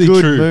 it's actually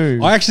good true.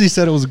 move. I actually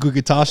said it was a good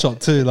guitar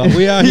shot too. Like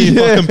we are here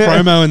fucking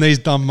promoing these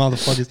dumb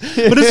motherfuckers.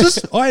 But it's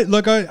just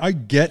I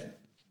get.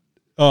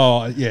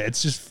 Oh yeah,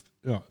 it's just.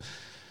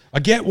 I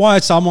get why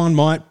someone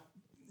might,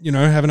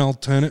 have an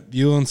alternate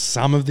view on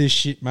some of this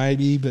shit,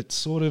 maybe, but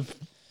sort of.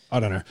 I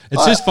don't know.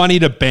 It's just funny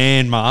to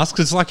ban masks.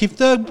 It's like if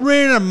they're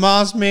wearing a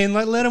mask, man,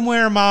 like let them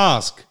wear a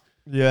mask.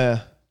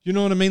 Yeah. You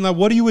know what I mean? Like,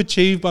 what do you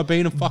achieve by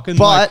being a fucking?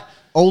 But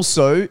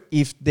also,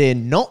 if they're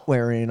not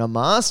wearing a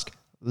mask,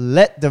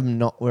 let them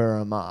not wear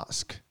a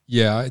mask.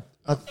 Yeah,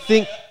 I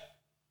think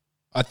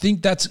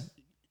that's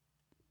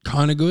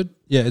kind of good.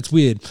 Yeah, it's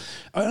weird.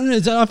 I don't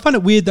know. I find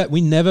it weird that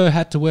we never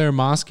had to wear a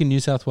mask in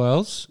New South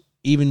Wales,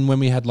 even when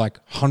we had like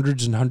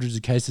hundreds and hundreds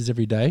of cases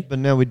every day. But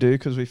now we do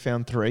because we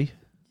found 3.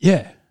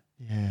 Yeah.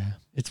 Yeah.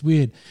 It's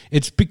weird.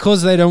 It's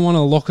because they don't want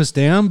to lock us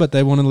down, but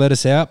they want to let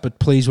us out, but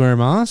please wear a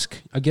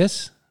mask, I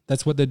guess.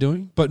 That's what they're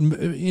doing. But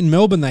in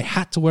Melbourne, they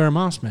had to wear a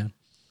mask, man.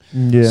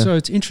 Yeah. So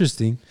it's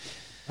interesting.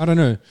 I don't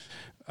know.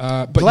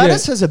 But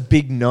Gladys has a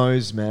big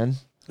nose, man.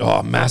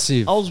 Oh,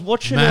 massive. I was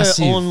watching her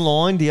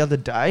online the other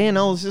day and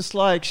I was just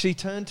like, she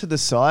turned to the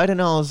side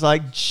and I was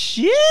like,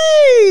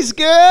 jeez,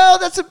 girl,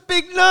 that's a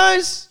big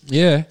nose.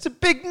 Yeah. It's a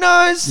big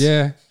nose.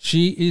 Yeah.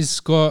 She is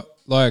got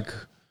like...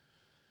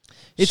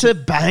 It's a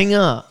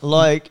banger.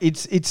 Like,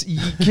 it's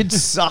you could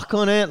suck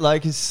on it.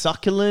 Like, it's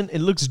succulent. It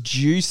looks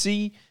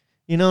juicy.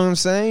 You know what I'm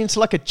saying? It's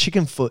like a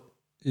chicken foot.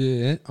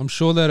 Yeah. I'm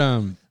sure that...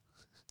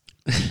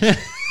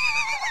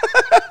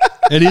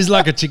 It is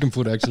like a chicken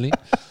foot, actually.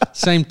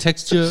 Same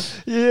texture.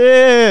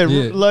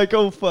 Yeah, like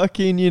all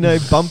fucking,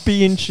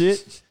 bumpy and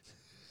shit.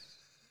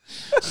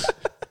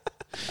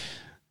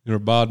 You're a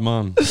bad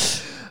man.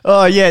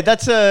 Oh yeah,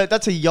 that's a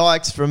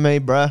yikes from me,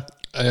 bruh.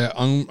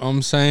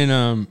 I'm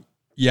saying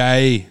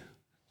yay.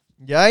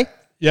 Yay?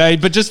 Yay,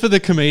 but just for the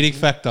comedic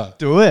factor.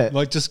 Do it.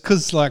 Like just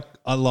because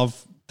I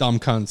love dumb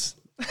cunts.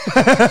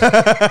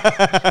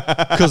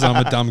 Because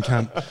I'm a dumb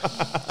cunt.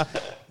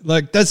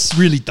 Like that's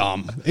really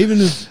dumb. Even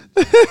if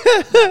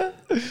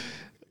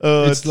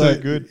it's like,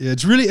 so good. Yeah,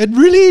 it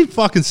really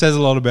fucking says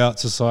a lot about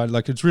society.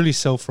 Like it's really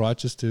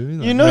self-righteous too.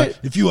 Like,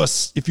 if you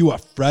are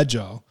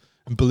fragile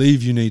and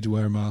believe you need to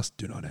wear a mask,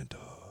 do not enter.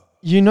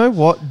 You know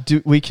what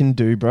we can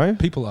do, bro?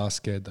 People are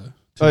scared though.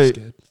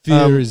 Scared.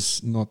 Fear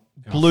is not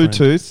our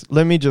Bluetooth. Friend.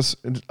 Let me just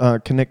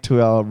connect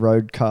to our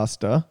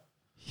roadcaster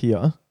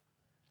here.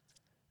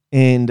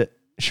 And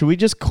should we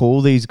just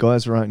call these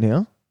guys right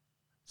now?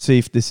 See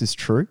if this is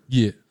true?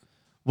 Yeah.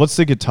 What's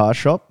the guitar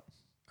shop?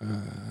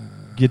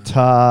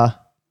 Guitar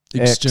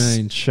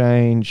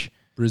Exchange.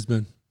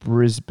 Brisbane.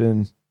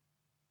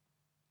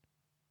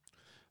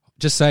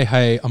 Just say,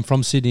 hey, I'm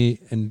from Sydney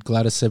and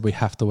Gladys said we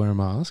have to wear a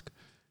mask.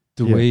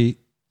 Are we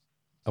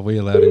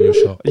allowed in your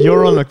shop?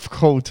 You're on the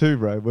call too,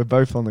 bro. We're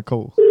both on the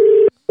call. Are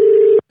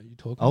you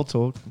talking? I'll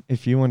talk.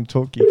 If you want to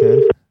talk, you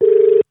can.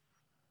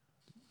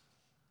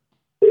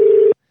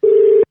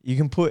 You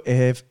can put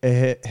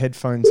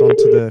headphones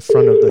onto the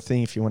front of the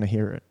thing if you want to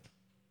hear it.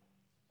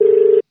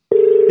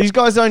 These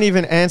guys don't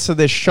even answer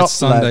their shop. It's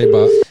Sunday,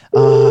 but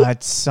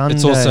it's Sunday.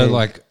 It's also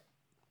like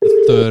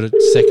the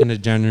 2nd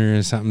of January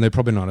or something. They're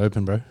probably not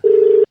open, bro.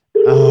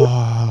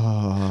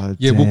 Oh,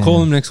 yeah, damn. We'll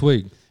call them next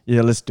week.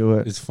 Yeah, let's do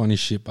it. It's funny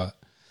shit, but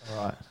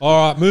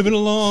all right, moving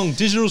along.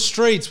 Digital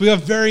streets. We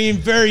have very,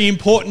 very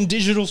important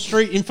digital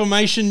street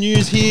information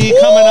news here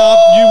coming up.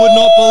 You would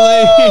not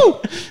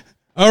believe.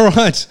 All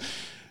right.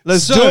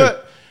 Let's do it.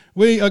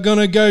 We are going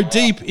to go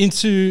deep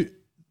into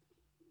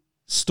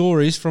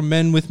stories from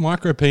men with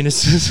micro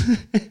penises.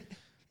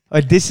 I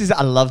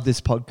love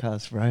this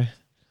podcast, bro.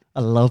 I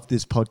love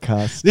this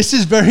podcast. This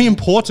is very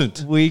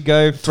important. We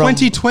go from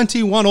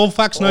 2021, all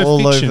facts, no all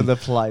fiction. All over the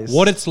place.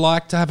 What it's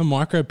like to have a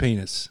micro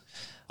penis.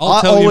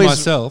 I'll tell you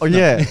myself. Oh,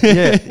 yeah.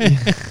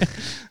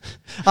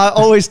 I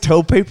always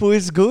tell people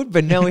it's good,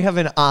 but now we have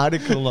an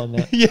article on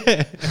it.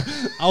 Yeah.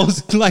 I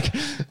was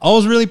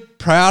really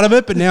proud of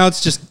it, but now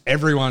it's just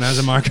everyone has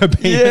a micro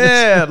penis.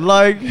 Yeah,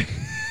 like,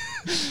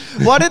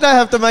 why did I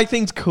have to make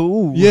things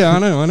cool? Yeah, I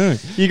know.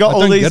 You got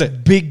all these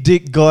big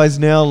dick guys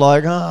now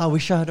like, I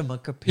wish I had a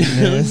micro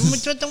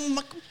penis.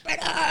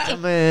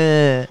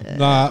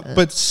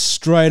 But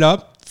straight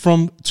up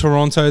from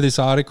Toronto, this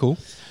article.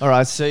 All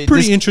right, so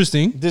pretty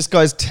interesting. This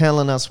guy's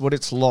telling us what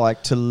it's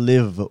like to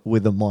live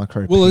with a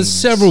micro penis. Well, there's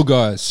several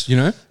guys,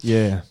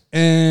 Yeah.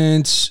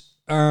 And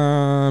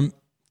I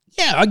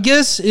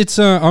guess it's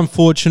an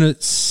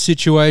unfortunate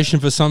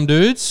situation for some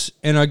dudes,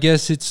 and I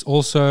guess it's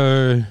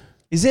also...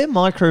 Is there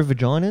micro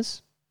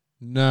vaginas?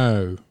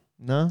 No.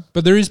 No?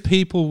 But there is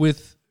people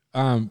with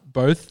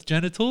both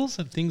genitals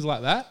and things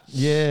like that.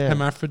 Yeah.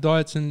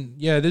 Hermaphrodites and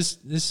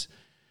there's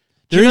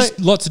Do you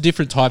lots of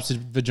different types of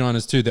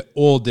vaginas too. They're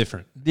all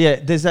different. Yeah,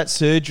 there's that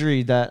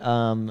surgery that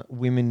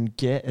women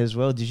get as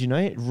well. Did you know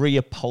it?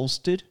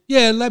 Reupholstered.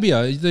 Yeah,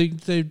 labia.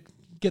 They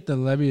get the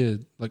labia,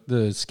 like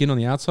the skin on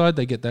the outside.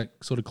 They get that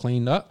sort of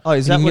cleaned up. Oh,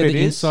 is And that you what can it get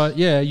the is? inside.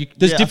 Yeah,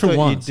 there's different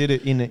ones. You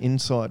did it in the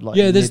inside, like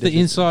Yeah, there's near the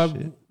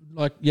inside.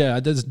 Like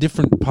there's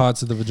different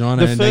parts of the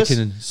vagina, The and first- they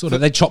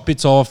can they chop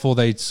bits off or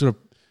they sort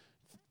of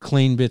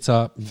clean bits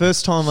up.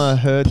 First time I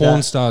heard Porn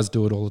that, stars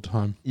do it all the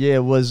time. yeah,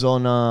 was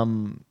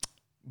on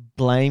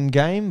Blame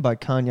Game by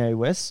Kanye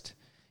West.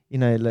 You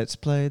know, let's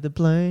play the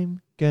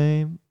blame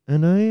game.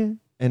 And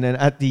then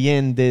at the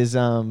end, there's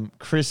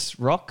Chris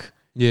Rock.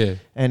 Yeah,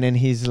 And then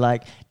he's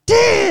like,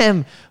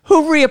 damn,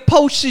 who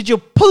reupholstered your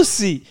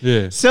pussy?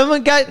 Yeah.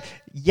 Someone got,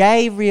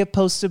 Ye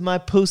reupholstered my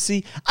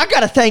pussy. I got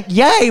to thank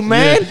Ye,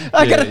 man. Yeah,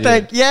 I got to yeah.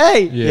 thank Ye.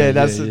 Yeah,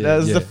 that was yeah.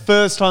 the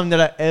first time that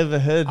I ever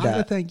heard I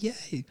that. think you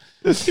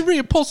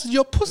reupholstered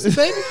your pussy,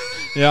 baby.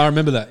 Yeah, I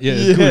remember that. Yeah,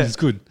 Yeah. it's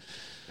good.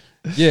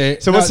 Yeah.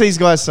 So what's these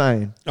guys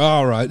saying?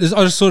 All right,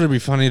 I just thought it'd be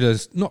funny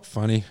not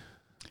funny.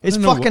 It's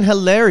don't know fucking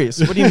hilarious.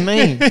 What do you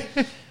mean?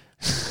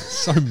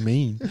 So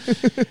mean.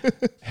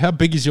 How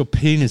big is your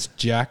penis,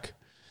 Jack?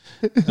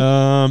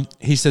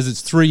 He says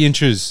it's 3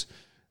 inches.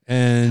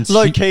 And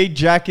Low key,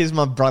 Jack is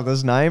my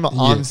brother's name.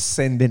 I'm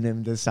sending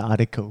him this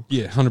article.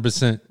 yeah,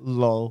 100%.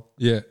 Lol.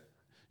 Yeah.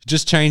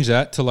 Just change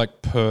that to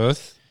like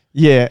Perth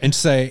Yeah. and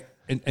say,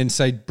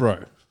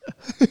 bro,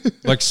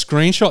 like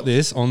screenshot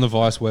this on the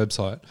Vice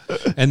website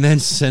and then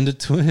send it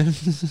to him.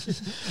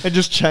 And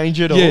just change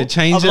it all. Yeah,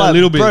 change I'm it a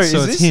little bit bro, so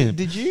is it's this- him.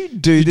 Did you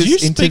do Did this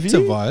you interview?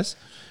 speak to Vice?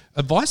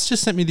 Vice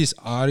just sent me this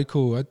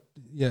article.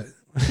 Yeah.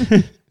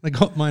 They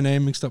got my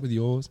name mixed up with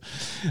yours.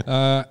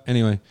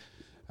 Anyway,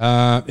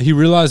 he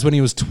realized when he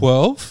was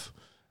 12,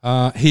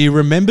 he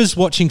remembers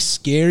watching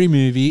Scary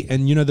Movie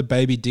and you know the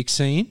baby dick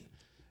scene?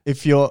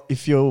 If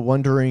you're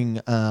wondering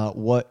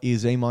what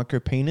is a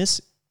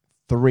micropenis,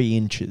 3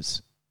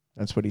 inches.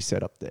 That's what he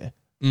said up there.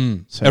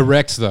 So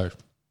Erect though.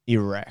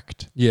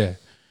 erect. Yeah.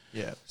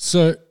 Yeah.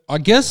 So I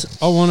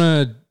guess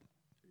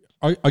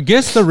I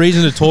guess the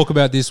reason to talk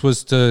about this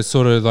was to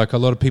sort of like a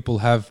lot of people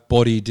have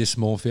body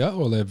dysmorphia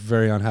or they're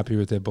very unhappy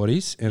with their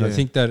bodies. And I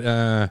think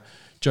that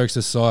jokes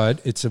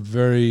aside, it's a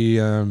very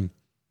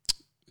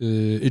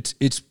it's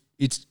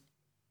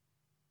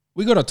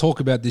we got to talk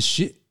about this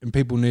shit and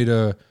people need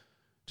to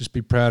just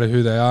be proud of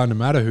who they are no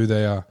matter who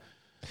they are.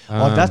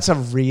 Oh, that's a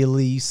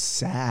really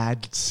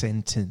sad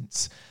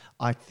sentence.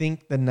 I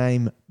think the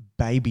name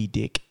Baby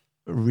Dick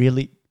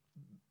really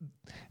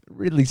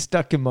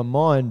stuck in my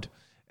mind,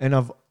 and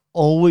I've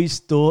always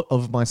thought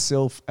of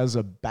myself as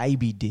a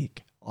baby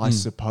dick, I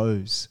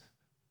suppose.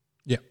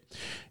 Yeah.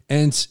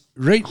 And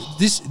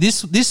this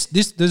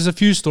there's a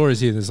few stories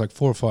here. There's like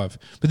 4 or 5.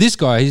 But this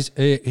guy,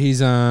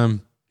 he's only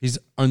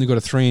got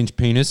a 3-inch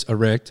penis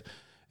erect,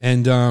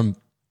 and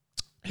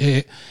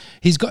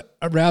he's got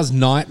aroused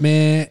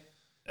nightmare.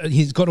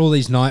 He's got all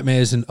these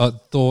nightmares and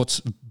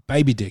thoughts,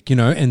 baby dick, you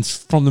know, and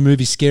from the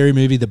movie Scary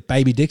Movie, the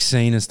baby dick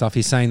scene and stuff,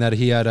 he's saying that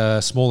he had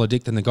a smaller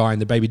dick than the guy in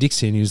the baby dick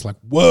scene. He was like,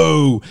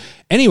 whoa.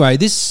 Anyway,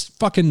 this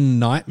fucking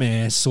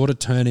nightmare sort of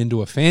turned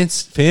into a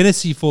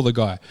fantasy for the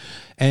guy.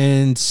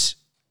 And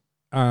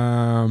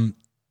in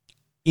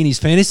his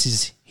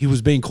fantasies, he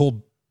was being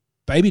called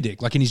baby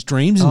dick, like in his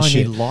dreams and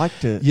shit. And he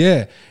liked it.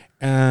 Yeah.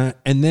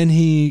 And then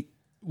he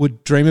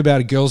would dream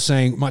about a girl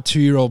saying, my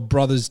 2-year-old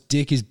brother's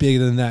dick is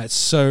bigger than that.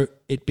 So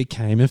it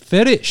became a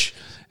fetish.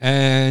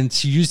 And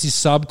he used his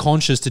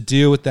subconscious to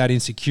deal with that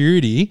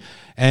insecurity.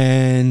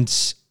 And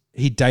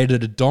he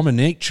dated a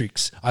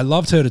dominatrix. I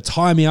loved her to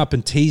tie me up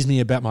and tease me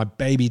about my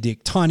baby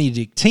dick, tiny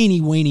dick,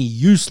 teeny weeny,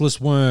 useless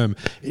worm.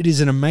 It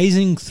is an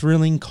amazing,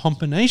 thrilling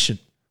combination.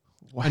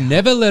 Wow.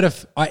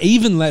 I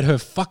even let her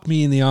fuck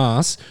me in the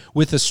ass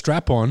with a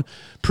strap on,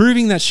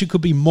 proving that she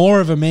could be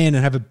more of a man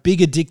and have a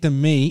bigger dick than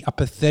me, a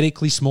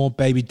pathetically small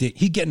baby dick.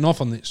 He's getting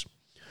off on this.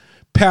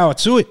 Power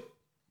to it.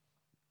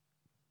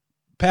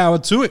 Power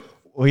to it.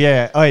 Well,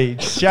 yeah. Hey,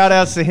 shout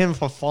outs to him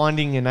for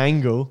finding an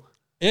angle.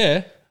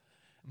 Yeah.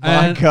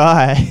 My And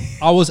guy.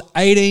 I was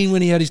 18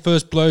 when he had his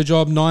first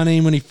blowjob,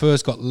 19 when he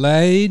first got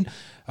laid.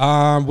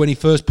 When he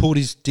first pulled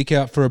his dick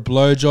out for a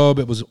blowjob,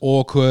 it was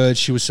awkward.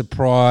 She was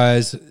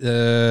surprised.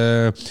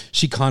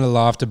 She kind of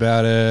laughed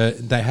about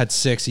it. They had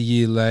sex a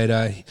year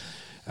later.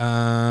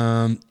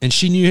 And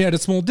she knew he had a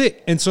small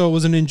dick. And so it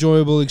was an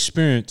enjoyable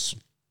experience.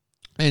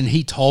 And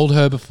he told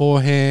her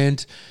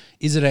beforehand,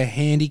 is it a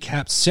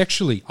handicap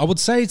sexually? I would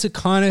say it's a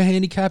kind of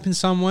handicap in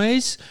some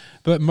ways,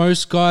 but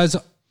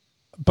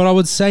I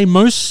would say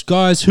most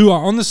guys who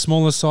are on the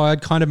smaller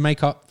side kind of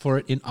make up for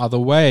it in other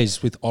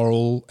ways with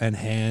oral and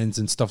hands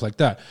and stuff like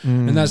that.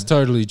 And that's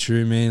totally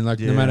true, man. Like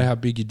no matter how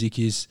big your dick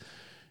is,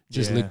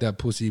 just lick that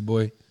pussy,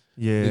 boy.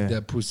 Yeah. Lick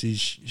that pussy.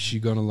 She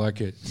gonna like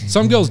it.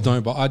 Some girls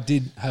don't, but I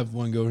did have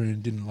one girl who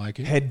didn't like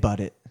it. Headbutt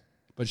it.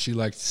 But she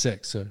liked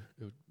sex, so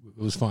it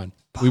was fine.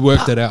 We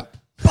worked it out.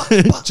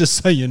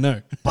 Just so you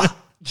know.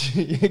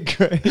 Yeah,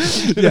 great.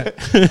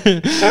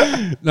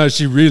 Yeah. No,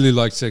 she really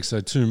liked sex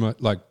though too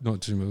much. Like not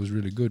too much. It was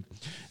really good.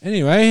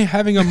 Anyway,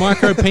 having a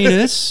micro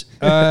penis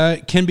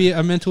can be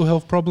a mental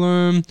health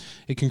problem.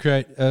 It can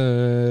create.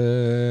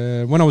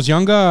 When I was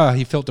younger,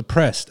 he felt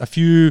depressed. A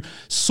few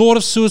sort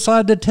of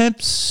suicide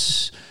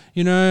attempts.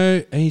 You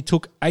know, he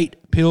took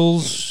 8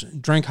 pills,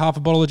 drank half a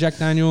bottle of Jack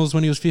Daniels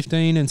when he was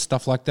 15, and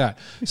stuff like that.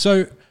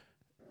 So.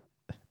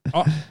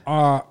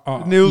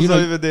 Neil's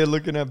over there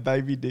looking at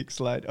baby dicks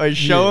late. Oh,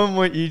 show him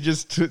what you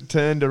just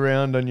turned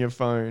around on your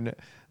phone.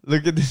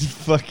 Look at this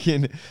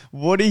fucking.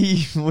 What are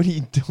you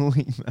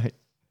doing, mate?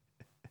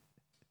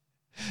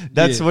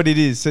 That's what it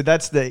is. So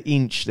that's the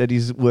inch that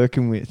he's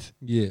working with.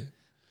 Yeah.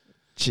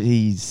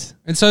 Jeez.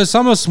 And so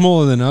some are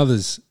smaller than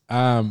others.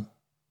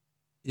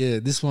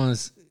 This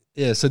one's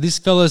so this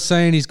fella's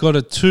saying he's got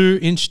a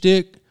 2-inch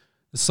dick,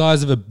 the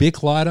size of a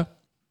Bic lighter.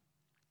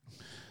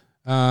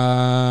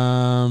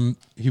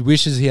 He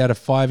wishes he had a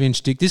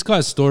 5-inch dick. This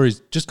guy's story is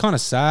just kind of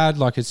sad.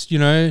 Like it's,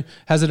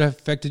 has it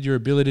affected your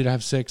ability to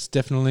have sex?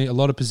 Definitely. A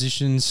lot of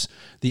positions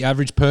the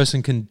average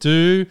person can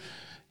do,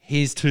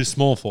 he's too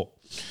small for.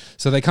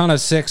 So they can't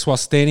have sex while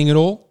standing at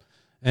all.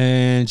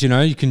 And,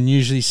 you can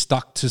usually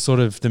stuck to sort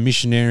of the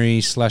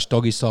missionary /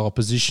 doggy style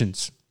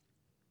positions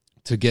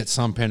to get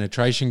some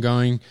penetration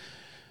going.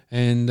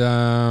 And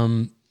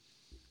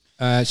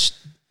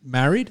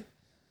married.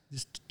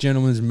 This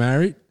gentleman's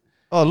married.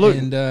 Oh, look.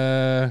 And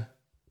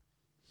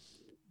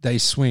they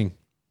swing.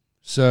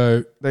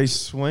 So they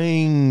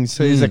swing.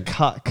 So he's a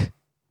cuck.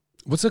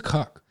 What's a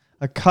cuck?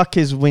 A cuck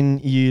is when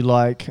you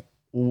like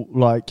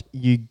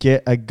you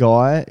get a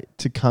guy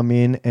to come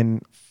in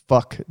and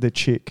fuck the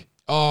chick.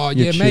 Oh,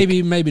 yeah,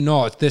 maybe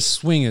not. They're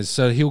swingers.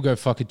 So he'll go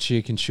fuck a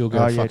chick and she'll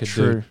go fuck a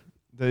dude.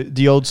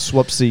 The old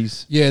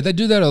swapsies. Yeah, they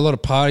do that at a lot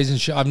of parties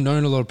and shit. I've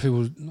known a lot of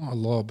people, not a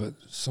lot, but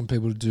some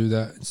people do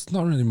that. It's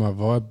not really my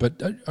vibe,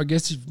 but I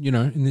guess,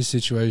 in this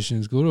situation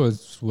it's good or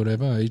it's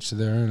whatever, each to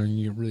their own, and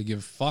you really give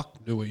a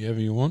fuck, do whatever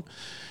you want.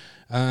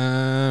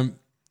 And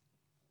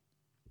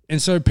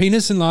so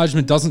penis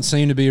enlargement doesn't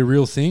seem to be a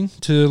real thing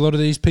to a lot of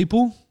these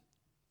people.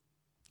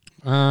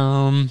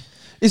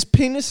 Is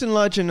penis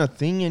enlargement a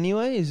thing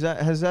anyway?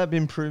 Has that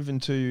been proven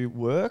to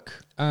work?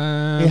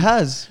 It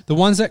has. The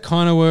ones that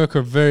kind of work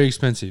are very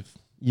expensive.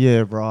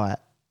 Yeah, right.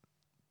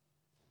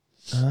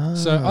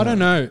 So I don't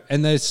know,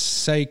 and they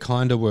say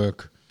kind of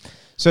work.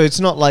 So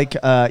it's not like,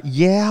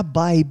 yeah,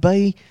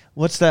 baby.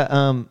 What's that?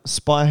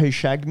 Spy Who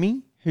Shagged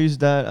Me? Who's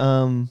that?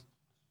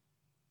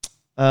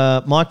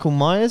 Michael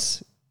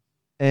Myers,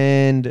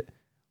 and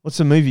what's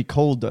the movie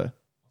called though?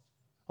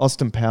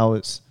 Austin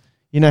Powers.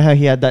 You know how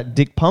he had that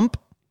dick pump?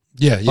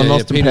 Yeah, on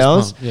Austin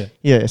Powers.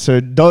 Yeah. So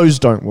those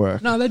don't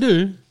work. No, they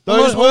do.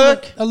 Those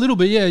work a little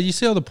bit. Yeah, you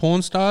see all the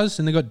porn stars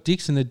and they got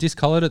dicks and they're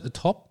discolored at the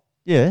top.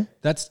 Yeah,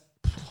 that's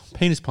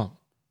penis pump.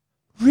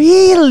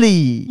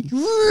 Really?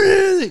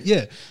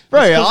 Yeah,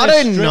 bro. I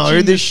didn't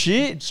know this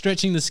shit.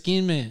 Stretching the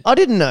skin, man. I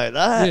didn't know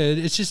that. Yeah,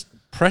 it's just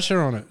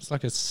pressure on it. It's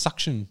like a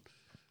suction.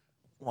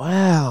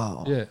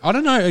 Wow. Yeah, I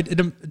don't know.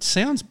 It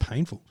sounds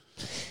painful.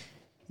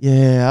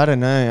 Yeah, I don't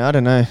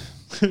know.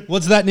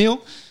 What's that,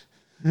 Neil?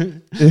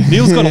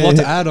 Neil's got a lot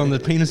to add on the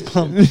penis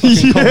pump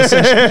conversation. He's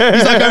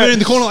like over in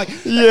the corner, like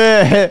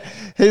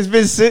he's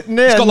been sitting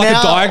there. He's got like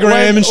a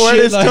diagram and shit. When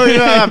he's talking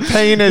about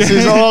penis,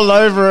 he's all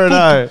over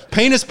it.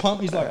 Penis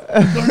pump. He's like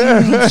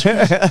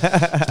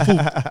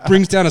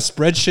brings down a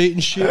spreadsheet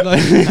and shit.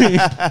 Like he's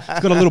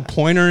got a little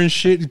pointer and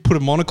shit. He put a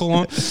monocle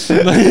on.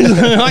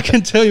 I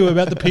can tell you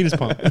about the penis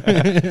pump.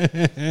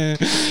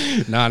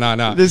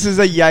 No. This is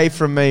a yay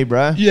from me,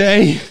 bro.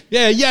 Yay.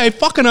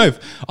 Fucking oath.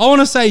 I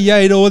want to say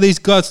yay to all these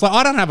guys. Like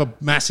I don't have a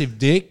massive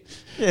dick.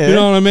 Yeah. You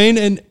know what I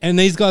mean? And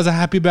these guys are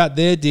happy about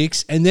their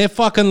dicks, and they're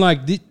fucking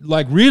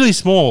like really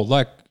small.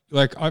 Like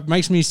it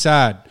makes me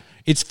sad.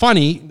 It's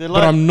funny,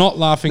 but I'm not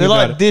laughing about it.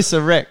 They're like this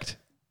erect.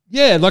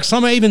 Yeah, like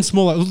some are even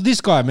smaller.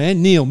 This guy,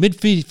 man, Neil,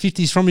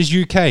 mid-50s from his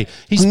UK.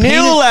 He's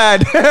Neil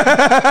lad.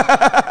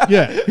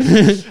 Yeah.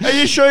 Are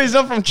you sure he's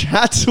not from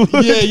Chatswood?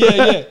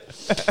 Yeah.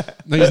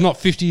 No, he's not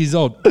 50 years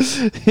old.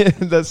 Yeah,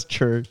 that's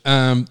true.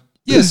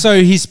 Yeah,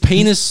 so his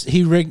penis,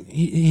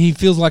 he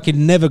feels like it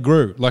never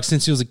grew, like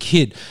since he was a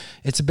kid.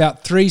 It's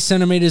about 3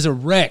 centimeters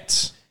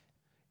erect,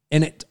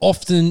 and it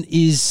often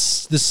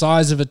is the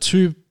size of a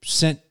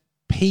 2-cent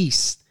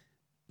piece,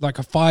 like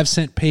a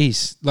 5-cent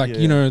piece. Like,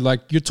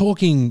 like you're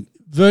talking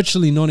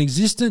virtually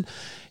non-existent.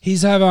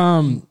 He's have,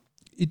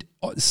 it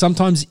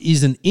sometimes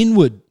is an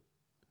inward,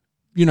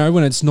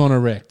 when it's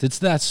non-erect. It's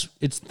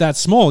that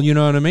small, you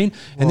know what I mean?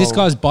 And this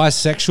guy's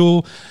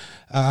bisexual.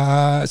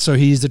 So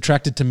he's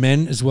attracted to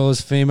men as well as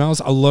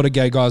females. A lot of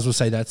gay guys will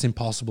say that's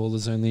impossible.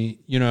 There's only,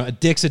 a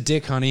dick's a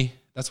dick, honey.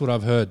 That's what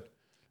I've heard.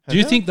 Do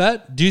you think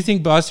that? Do you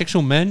think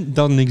bisexual men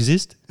doesn't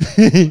exist?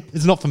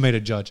 It's not for me to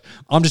judge.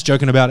 I'm just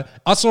joking about it.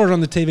 I saw it on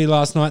the TV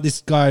last night.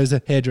 This guy is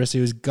a hairdresser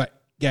who was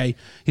gay.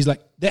 He's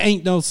like, there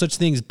ain't no such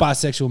thing as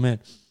bisexual men.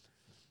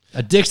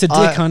 A dick's a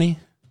dick, honey.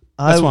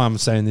 That's why I'm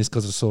saying this,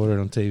 because I saw it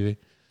on TV.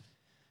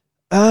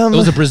 It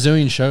was a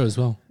Brazilian show as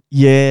well.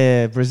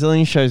 Yeah,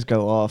 Brazilian shows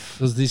go off.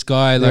 There was this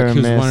guy, They're like, a he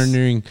was mess.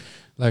 wondering,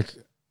 like,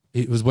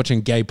 he was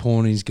watching gay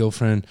porn and his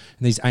girlfriend,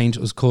 and these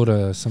angels, it was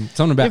called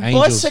something about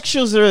angels.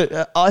 Bisexuals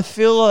are. I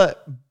feel like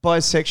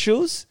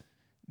bisexuals,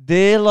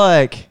 they're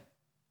like,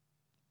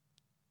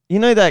 you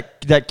know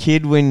that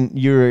kid when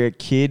you're a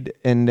kid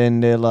and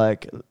then they're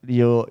like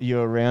you're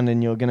around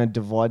and you're gonna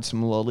divide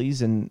some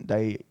lollies and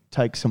they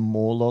take some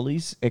more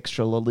lollies,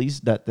 extra lollies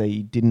that they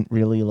didn't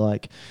really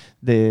like.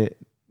 They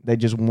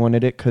just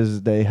wanted it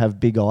because they have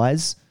big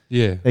eyes.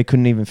 Yeah. They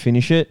couldn't even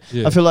finish it.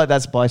 Yeah. I feel like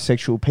that's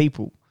bisexual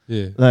people.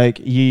 Yeah.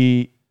 Like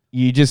you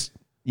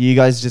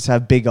guys just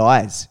have big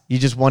eyes. You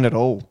just want it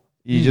all.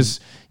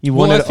 You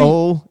want it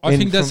all. I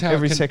think that's from how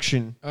every it can,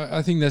 section.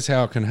 I think that's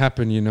how it can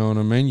happen. You know what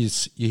I mean?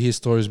 You hear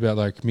stories about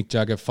like Mick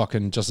Jagger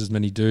fucking just as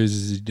many dudes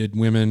as he did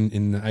women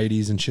in the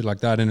 80s and shit like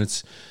that, and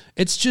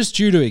it's just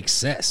due to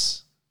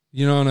excess.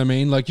 You know what I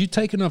mean? Like you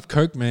take enough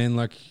coke, man.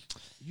 Like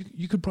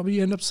you could probably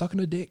end up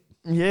sucking a dick.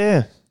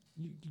 Yeah.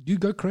 You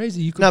go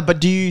crazy. You could, No, but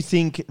do you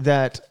think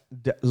that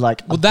that's-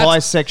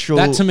 bisexual?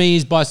 that to me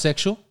is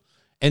bisexual,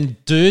 and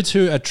dudes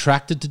who are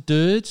attracted to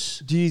dudes.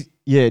 Do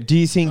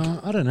you think?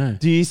 I don't know.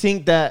 Do you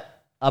think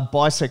that a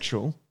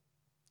bisexual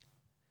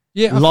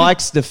Yeah, I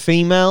likes the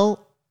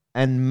female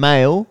and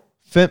male,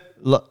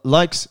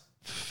 likes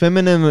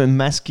feminine and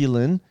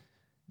masculine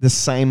the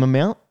same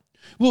amount?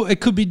 Well, it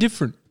could be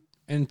different,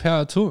 and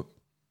power to it.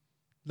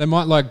 They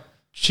might like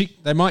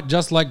they might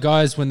just like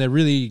guys when they're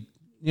really,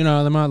 they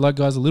might like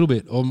guys a little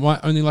bit, or might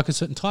only like a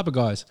certain type of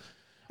guys.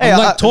 Hey, I'm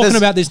like talking there's-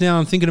 about this now.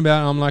 I'm thinking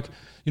about it. I'm like,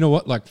 you know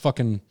what? Like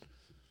fucking,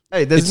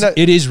 Hey,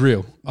 it is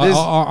real.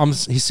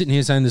 there's- He's sitting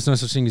here saying there's no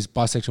such thing as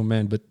bisexual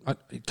man, but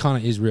it kind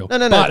of is real.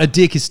 No. But a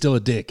dick is still a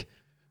dick.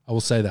 I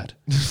will say that.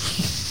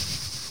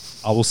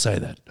 I will say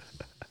that.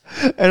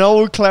 And I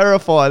will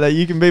clarify that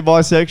you can be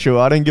bisexual.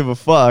 I don't give a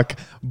fuck,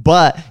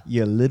 but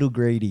you're a little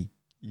greedy.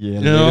 Yeah,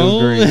 little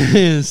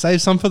greedy.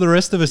 Save some for the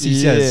rest of us, he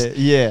says.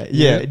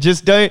 Yeah.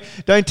 Just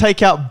don't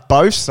take out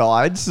both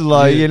sides.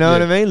 Like, you know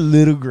what I mean?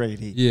 Little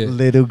greedy. Yeah.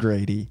 Little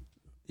greedy.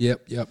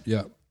 Yep.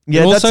 Yeah, And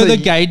also that's the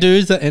gay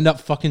dudes that end up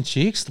fucking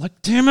chicks. Like,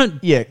 damn it.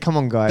 Yeah, come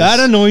on, guys. That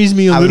annoys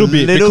me a little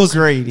bit because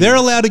greedy. they're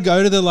allowed to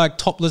go to the like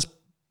topless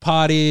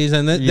parties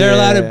and they're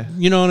allowed to,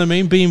 you know what I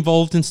mean, be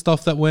involved in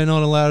stuff that we're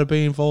not allowed to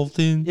be involved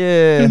in.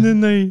 Yeah. And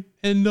then they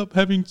end up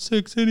having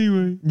sex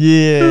anyway.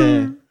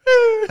 Yeah.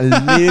 A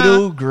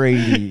little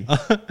greedy.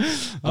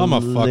 I'm a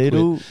fuckwit.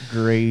 little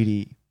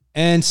greedy.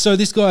 And so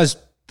this guy's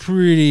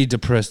pretty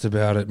depressed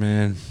about it,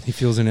 man. He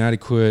feels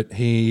inadequate.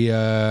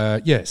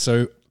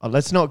 So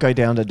Let's not go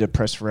down the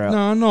depressed route. no,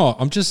 I'm not.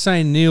 I'm just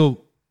saying,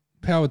 Neil,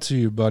 power to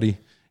you, buddy.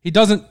 He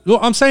doesn't. Well,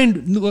 I'm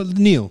saying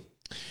Neil.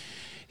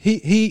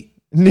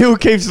 Neil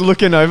keeps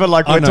looking over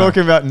like I we're know.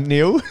 talking about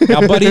Neil.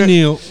 Our buddy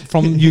Neil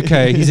from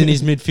UK, he's in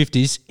his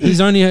mid-50s.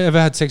 He's only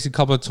ever had sex a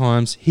couple of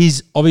times.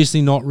 He's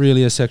obviously not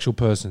really a sexual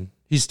person.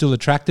 He's still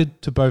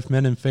attracted to both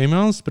men and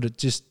females, but it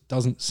just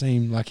doesn't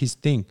seem like his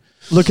thing.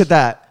 Look at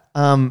that.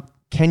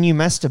 Can you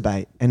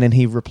masturbate? And then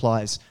he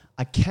replies,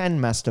 I can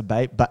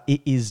masturbate, but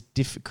it is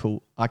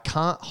difficult. I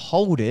can't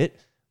hold it,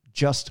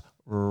 just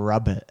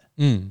rub it.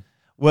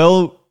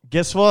 Well,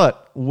 guess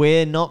what?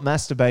 We're not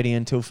masturbating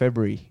until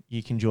February.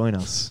 You can join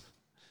us.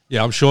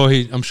 Yeah, I'm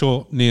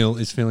sure Neil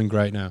is feeling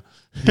great now.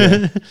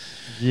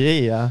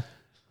 Yeah.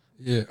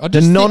 Yeah.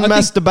 The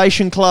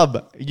non-masturbation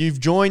club. You've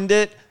joined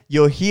it.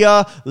 You're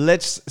here.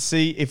 Let's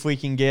see if we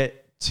can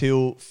get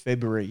till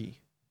February.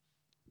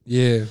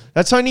 Yeah.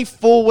 That's only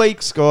 4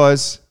 weeks,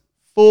 guys.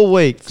 4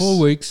 weeks. 4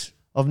 weeks.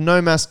 Of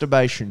no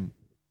masturbation.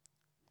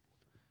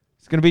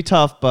 It's going to be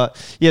tough, but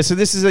yeah, so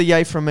this is a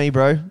yay from me,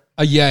 bro.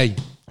 A yay.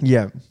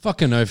 Yeah.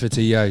 Fucking oath it's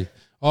a yay.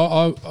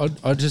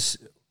 I just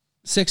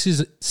sex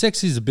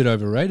is a bit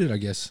overrated, I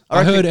guess.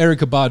 I heard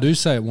Erykah Badu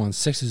say it once,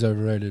 sex is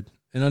overrated.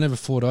 And I never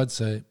thought I'd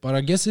say it, but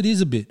I guess it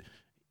is a bit.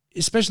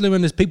 Especially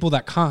when there's people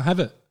that can't have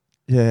it.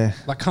 Yeah.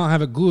 Like can't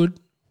have it good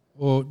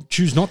or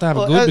choose not to have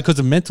it good because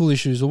of mental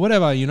issues or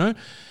whatever, you know?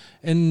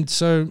 And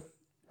so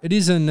it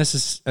is a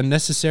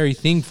necessary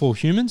thing for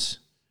humans.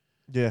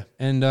 Yeah.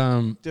 And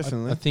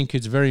Definitely. I think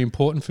it's very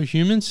important for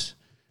humans,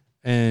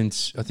 and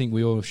I think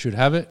we all should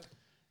have it.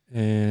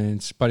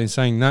 But in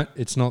saying that,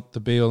 it's not the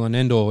be all and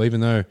end all.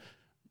 Even though,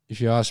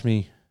 if you ask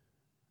me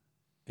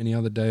any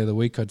other day of the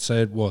week, I'd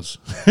say it was.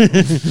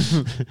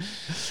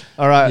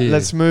 All right, Yeah.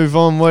 let's move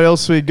on. What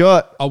else we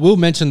got? I will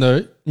mention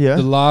though, Yeah.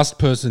 the last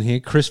person here,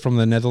 Chris from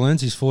the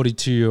Netherlands, he's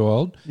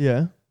 42-year-old.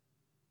 Yeah.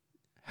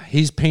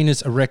 His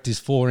penis erect is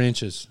 4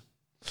 inches.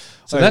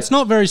 So Okay, that's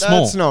not very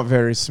small. That's not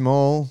very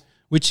small.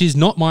 Which is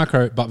not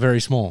micro, but very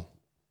small.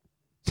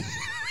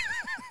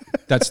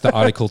 That's the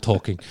article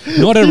talking.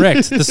 Not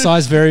erect. The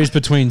size varies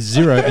between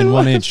 0 and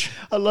 1 inch.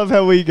 I love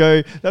how we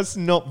go, that's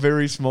not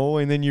very small,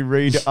 and then you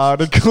read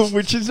article,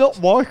 which is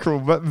not micro,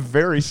 but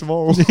very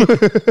small.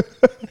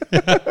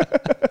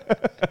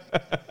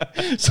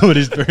 So it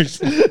is very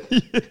small.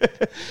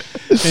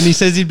 And he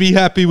says he'd be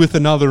happy with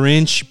another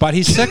inch, but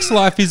his sex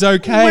life is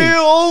okay.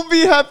 We'll all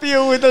be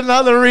happier with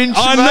another inch,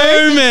 I mate.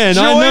 know, man.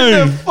 I Join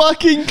know. the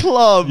fucking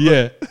club.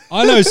 Yeah,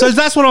 I know. So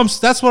that's what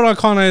I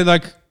kind of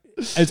like.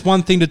 it's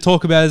one thing to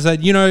talk about is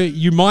that,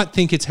 you might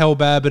think it's hell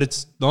bad, but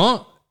it's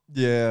not.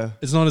 Yeah.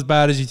 It's not as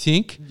bad as you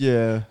think.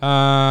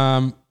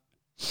 Yeah.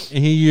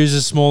 He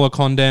uses smaller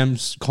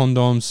condoms,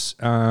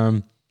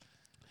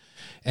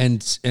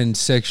 and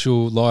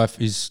sexual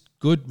life is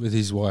good with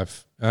his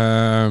wife.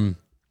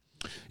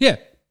 Yeah.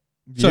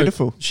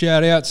 Beautiful. So,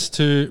 shout outs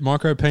to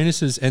micro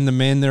penises and the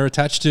man they're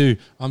attached to.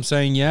 I'm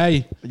saying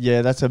yay.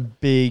 Yeah, that's a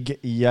big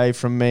yay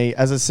from me.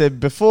 As I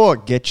said before,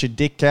 get your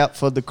dick out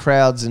for the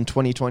crowds in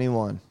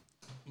 2021.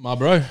 My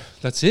bro,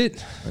 that's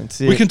it.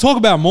 That's it. We can talk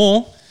about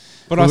more,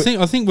 but I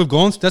think we've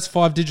gone. That's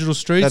 5 digital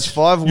streets. That's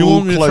 5. You we'll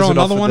want me to close throw it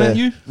another off one there. at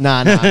you?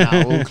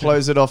 Nah. We'll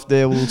close it off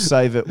there. We'll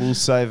save it.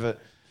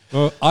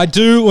 Well, I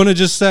do want to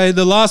just say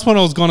the last one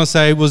I was going to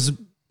say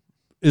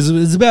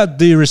is about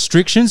the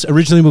restrictions.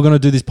 Originally, we were going to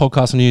do this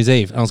podcast on New Year's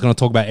Eve, and I was going to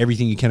talk about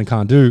everything you can and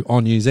can't do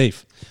on New Year's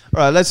Eve.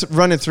 All right, let's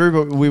run it through,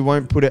 but we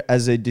won't put it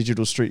as a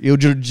digital street. It'll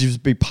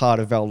just be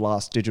part of our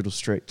last digital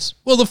streets.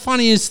 Well, the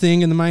funniest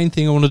thing and the main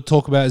thing I wanted to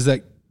talk about is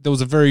that there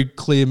was a very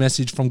clear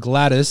message from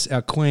Gladys,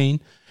 our queen,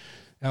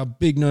 our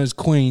big-nosed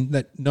queen,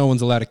 that no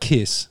one's allowed to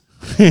kiss.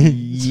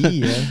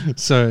 Yeah.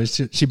 So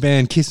she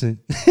banned kissing.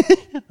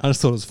 I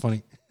just thought it was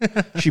funny.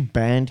 She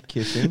banned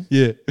kissing?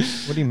 Yeah.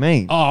 What do you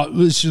mean?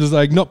 Oh, she was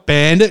like, not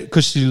banned it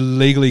because she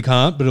legally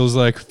can't, but it was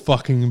like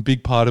fucking a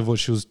big part of what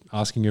she was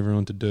asking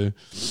everyone to do.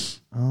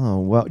 Oh,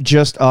 well,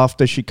 just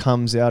after she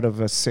comes out of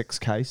a sex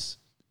case.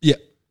 Yeah.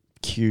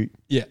 Cute.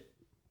 Yeah.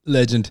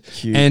 Legend.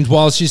 Cute. And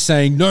while she's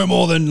saying no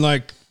more than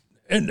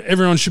and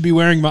everyone should be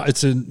wearing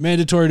it's a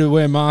mandatory to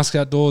wear masks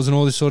outdoors and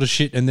all this sort of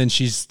shit, and then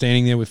she's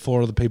standing there with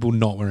 4 other people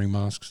not wearing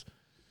masks.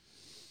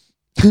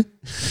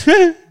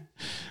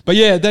 But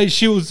yeah,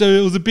 it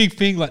was a big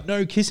thing, like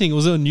no kissing. It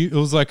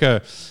was like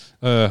a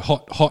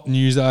hot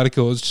news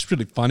article. It was just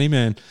really funny,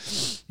 man.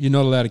 You're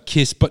not allowed to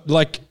kiss, but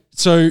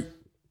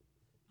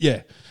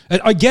yeah.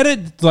 And I get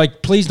it.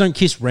 Like, please don't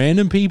kiss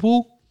random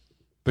people,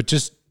 but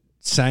just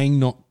saying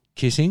not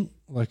kissing,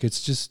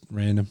 it's just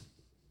random.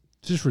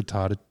 It's just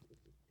retarded.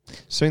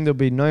 Soon there'll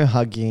be no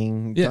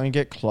hugging. Yeah. Don't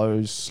get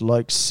close.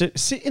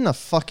 Sit in a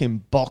fucking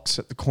box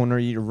at the corner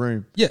of your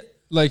room. Yeah.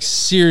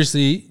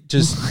 Seriously,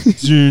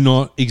 just do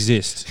not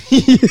exist.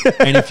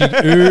 And if you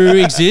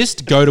do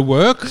exist, go to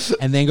work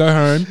and then go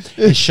home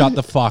and shut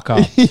the fuck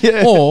up.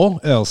 Yeah. Or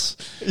else.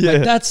 Yeah.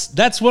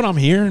 That's what I'm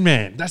hearing,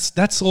 man.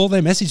 That's all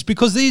their message.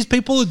 Because these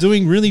people are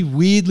doing really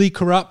weirdly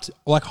corrupt,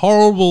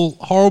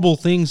 horrible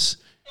things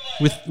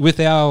with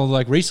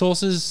our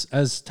resources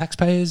as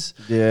taxpayers.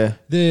 Yeah.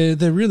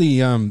 They're really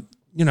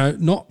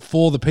not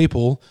for the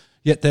people,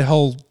 yet their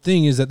whole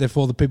thing is that they're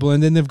for the people.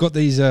 And then they've got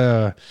these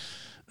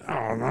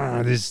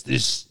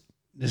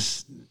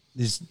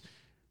this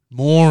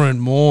more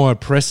and more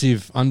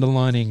oppressive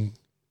underlining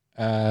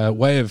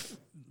way of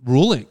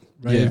ruling,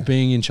 of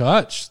being in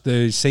charge.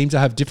 They seem to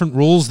have different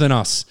rules than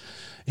us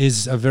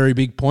is a very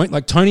big point.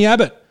 Like Tony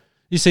Abbott.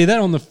 You see that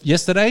on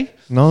yesterday?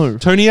 No.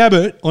 Tony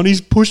Abbott on his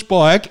push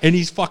bike and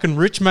his fucking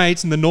rich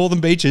mates in the northern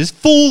beaches,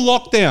 full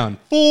lockdown.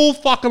 Full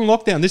fucking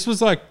lockdown. This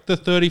was like the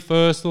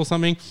 31st or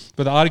something,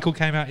 but the article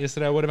came out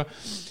yesterday or whatever.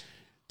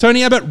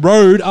 Tony Abbott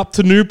rode up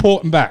to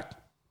Newport and back.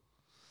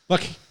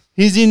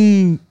 He's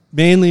in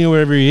Manly or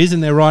wherever he is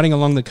and they're riding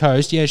along the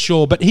coast. Yeah,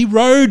 sure. But he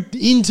rode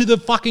into the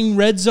fucking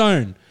red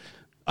zone.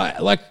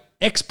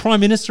 Ex-Prime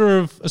Minister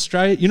of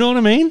Australia. You know what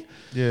I mean?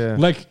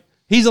 Yeah.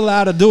 He's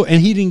allowed to do it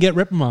and he didn't get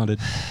reprimanded.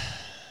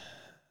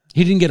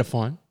 He didn't get a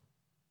fine.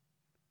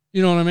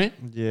 You know what I mean?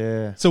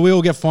 Yeah. So we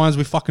all get fines.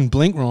 We fucking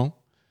blink wrong.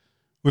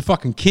 We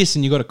fucking kiss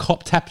and you got a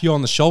cop tap you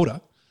on the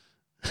shoulder.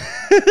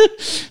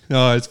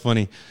 Oh, it's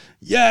funny.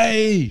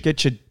 Yay!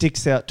 Get your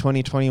dicks out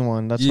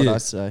 2021. That's what I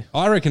say.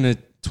 I reckon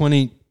that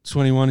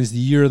 2021 is the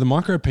year of the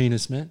micro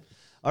penis, man.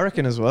 I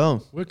reckon as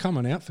well. We're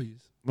coming out for you.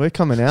 We're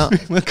coming out.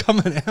 We're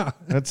coming out.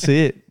 That's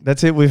it.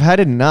 We've had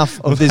enough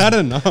of this.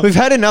 We've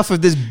had enough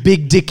of this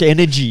big dick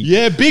energy.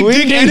 Yeah, big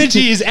dick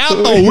energy is out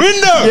the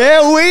window.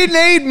 Yeah, we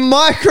need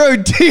micro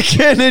dick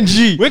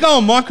energy. We're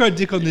going micro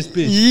dick on this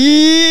bitch.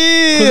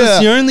 Yeah. Because it's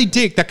the only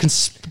dick that can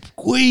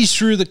squeeze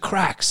through the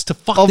cracks to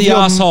fuck Of the your-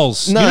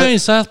 assholes. No. You know in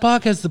South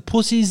Park has the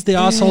pussies, the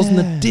assholes, and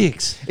the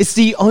dicks. It's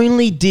the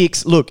only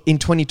dicks. Look, in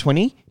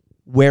 2020,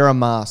 wear a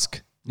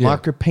mask. Yeah.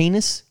 Micro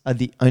penis are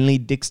the only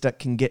dicks that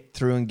can get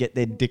through and get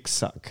their dick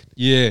sucked.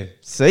 Yeah.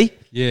 See?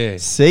 Yeah.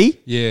 See?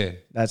 Yeah.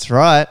 That's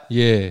right.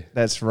 Yeah.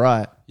 That's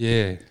right.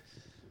 Yeah.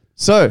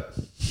 So,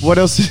 what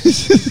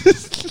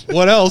else?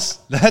 What else?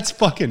 That's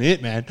fucking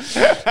it, man.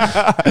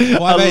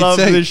 I love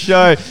the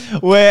show.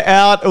 We're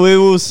out. We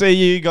will see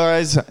you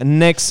guys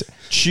next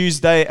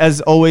Tuesday. As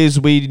always,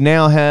 we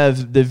now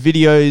have the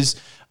videos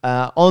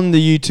on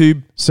the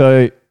YouTube.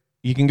 So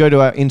you can go to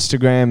our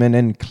Instagram and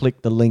then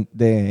click the link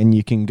there and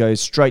you can go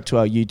straight to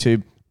our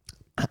YouTube.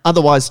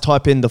 Otherwise,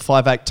 type in the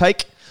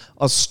 5-8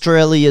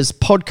 Australia's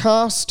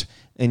podcast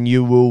and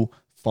you will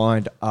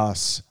find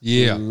us.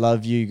 Yeah. We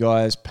love you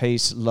guys.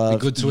 Peace, love,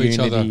 good to unity, each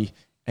other.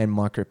 and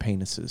micro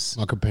penises.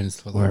 Micro penis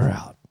for We're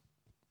out.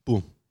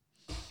 Boom.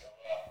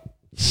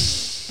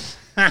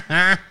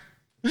 I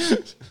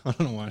don't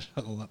know why I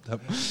shut the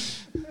laptop.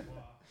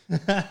 What's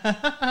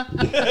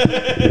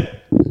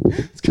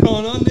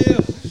going on, Neil?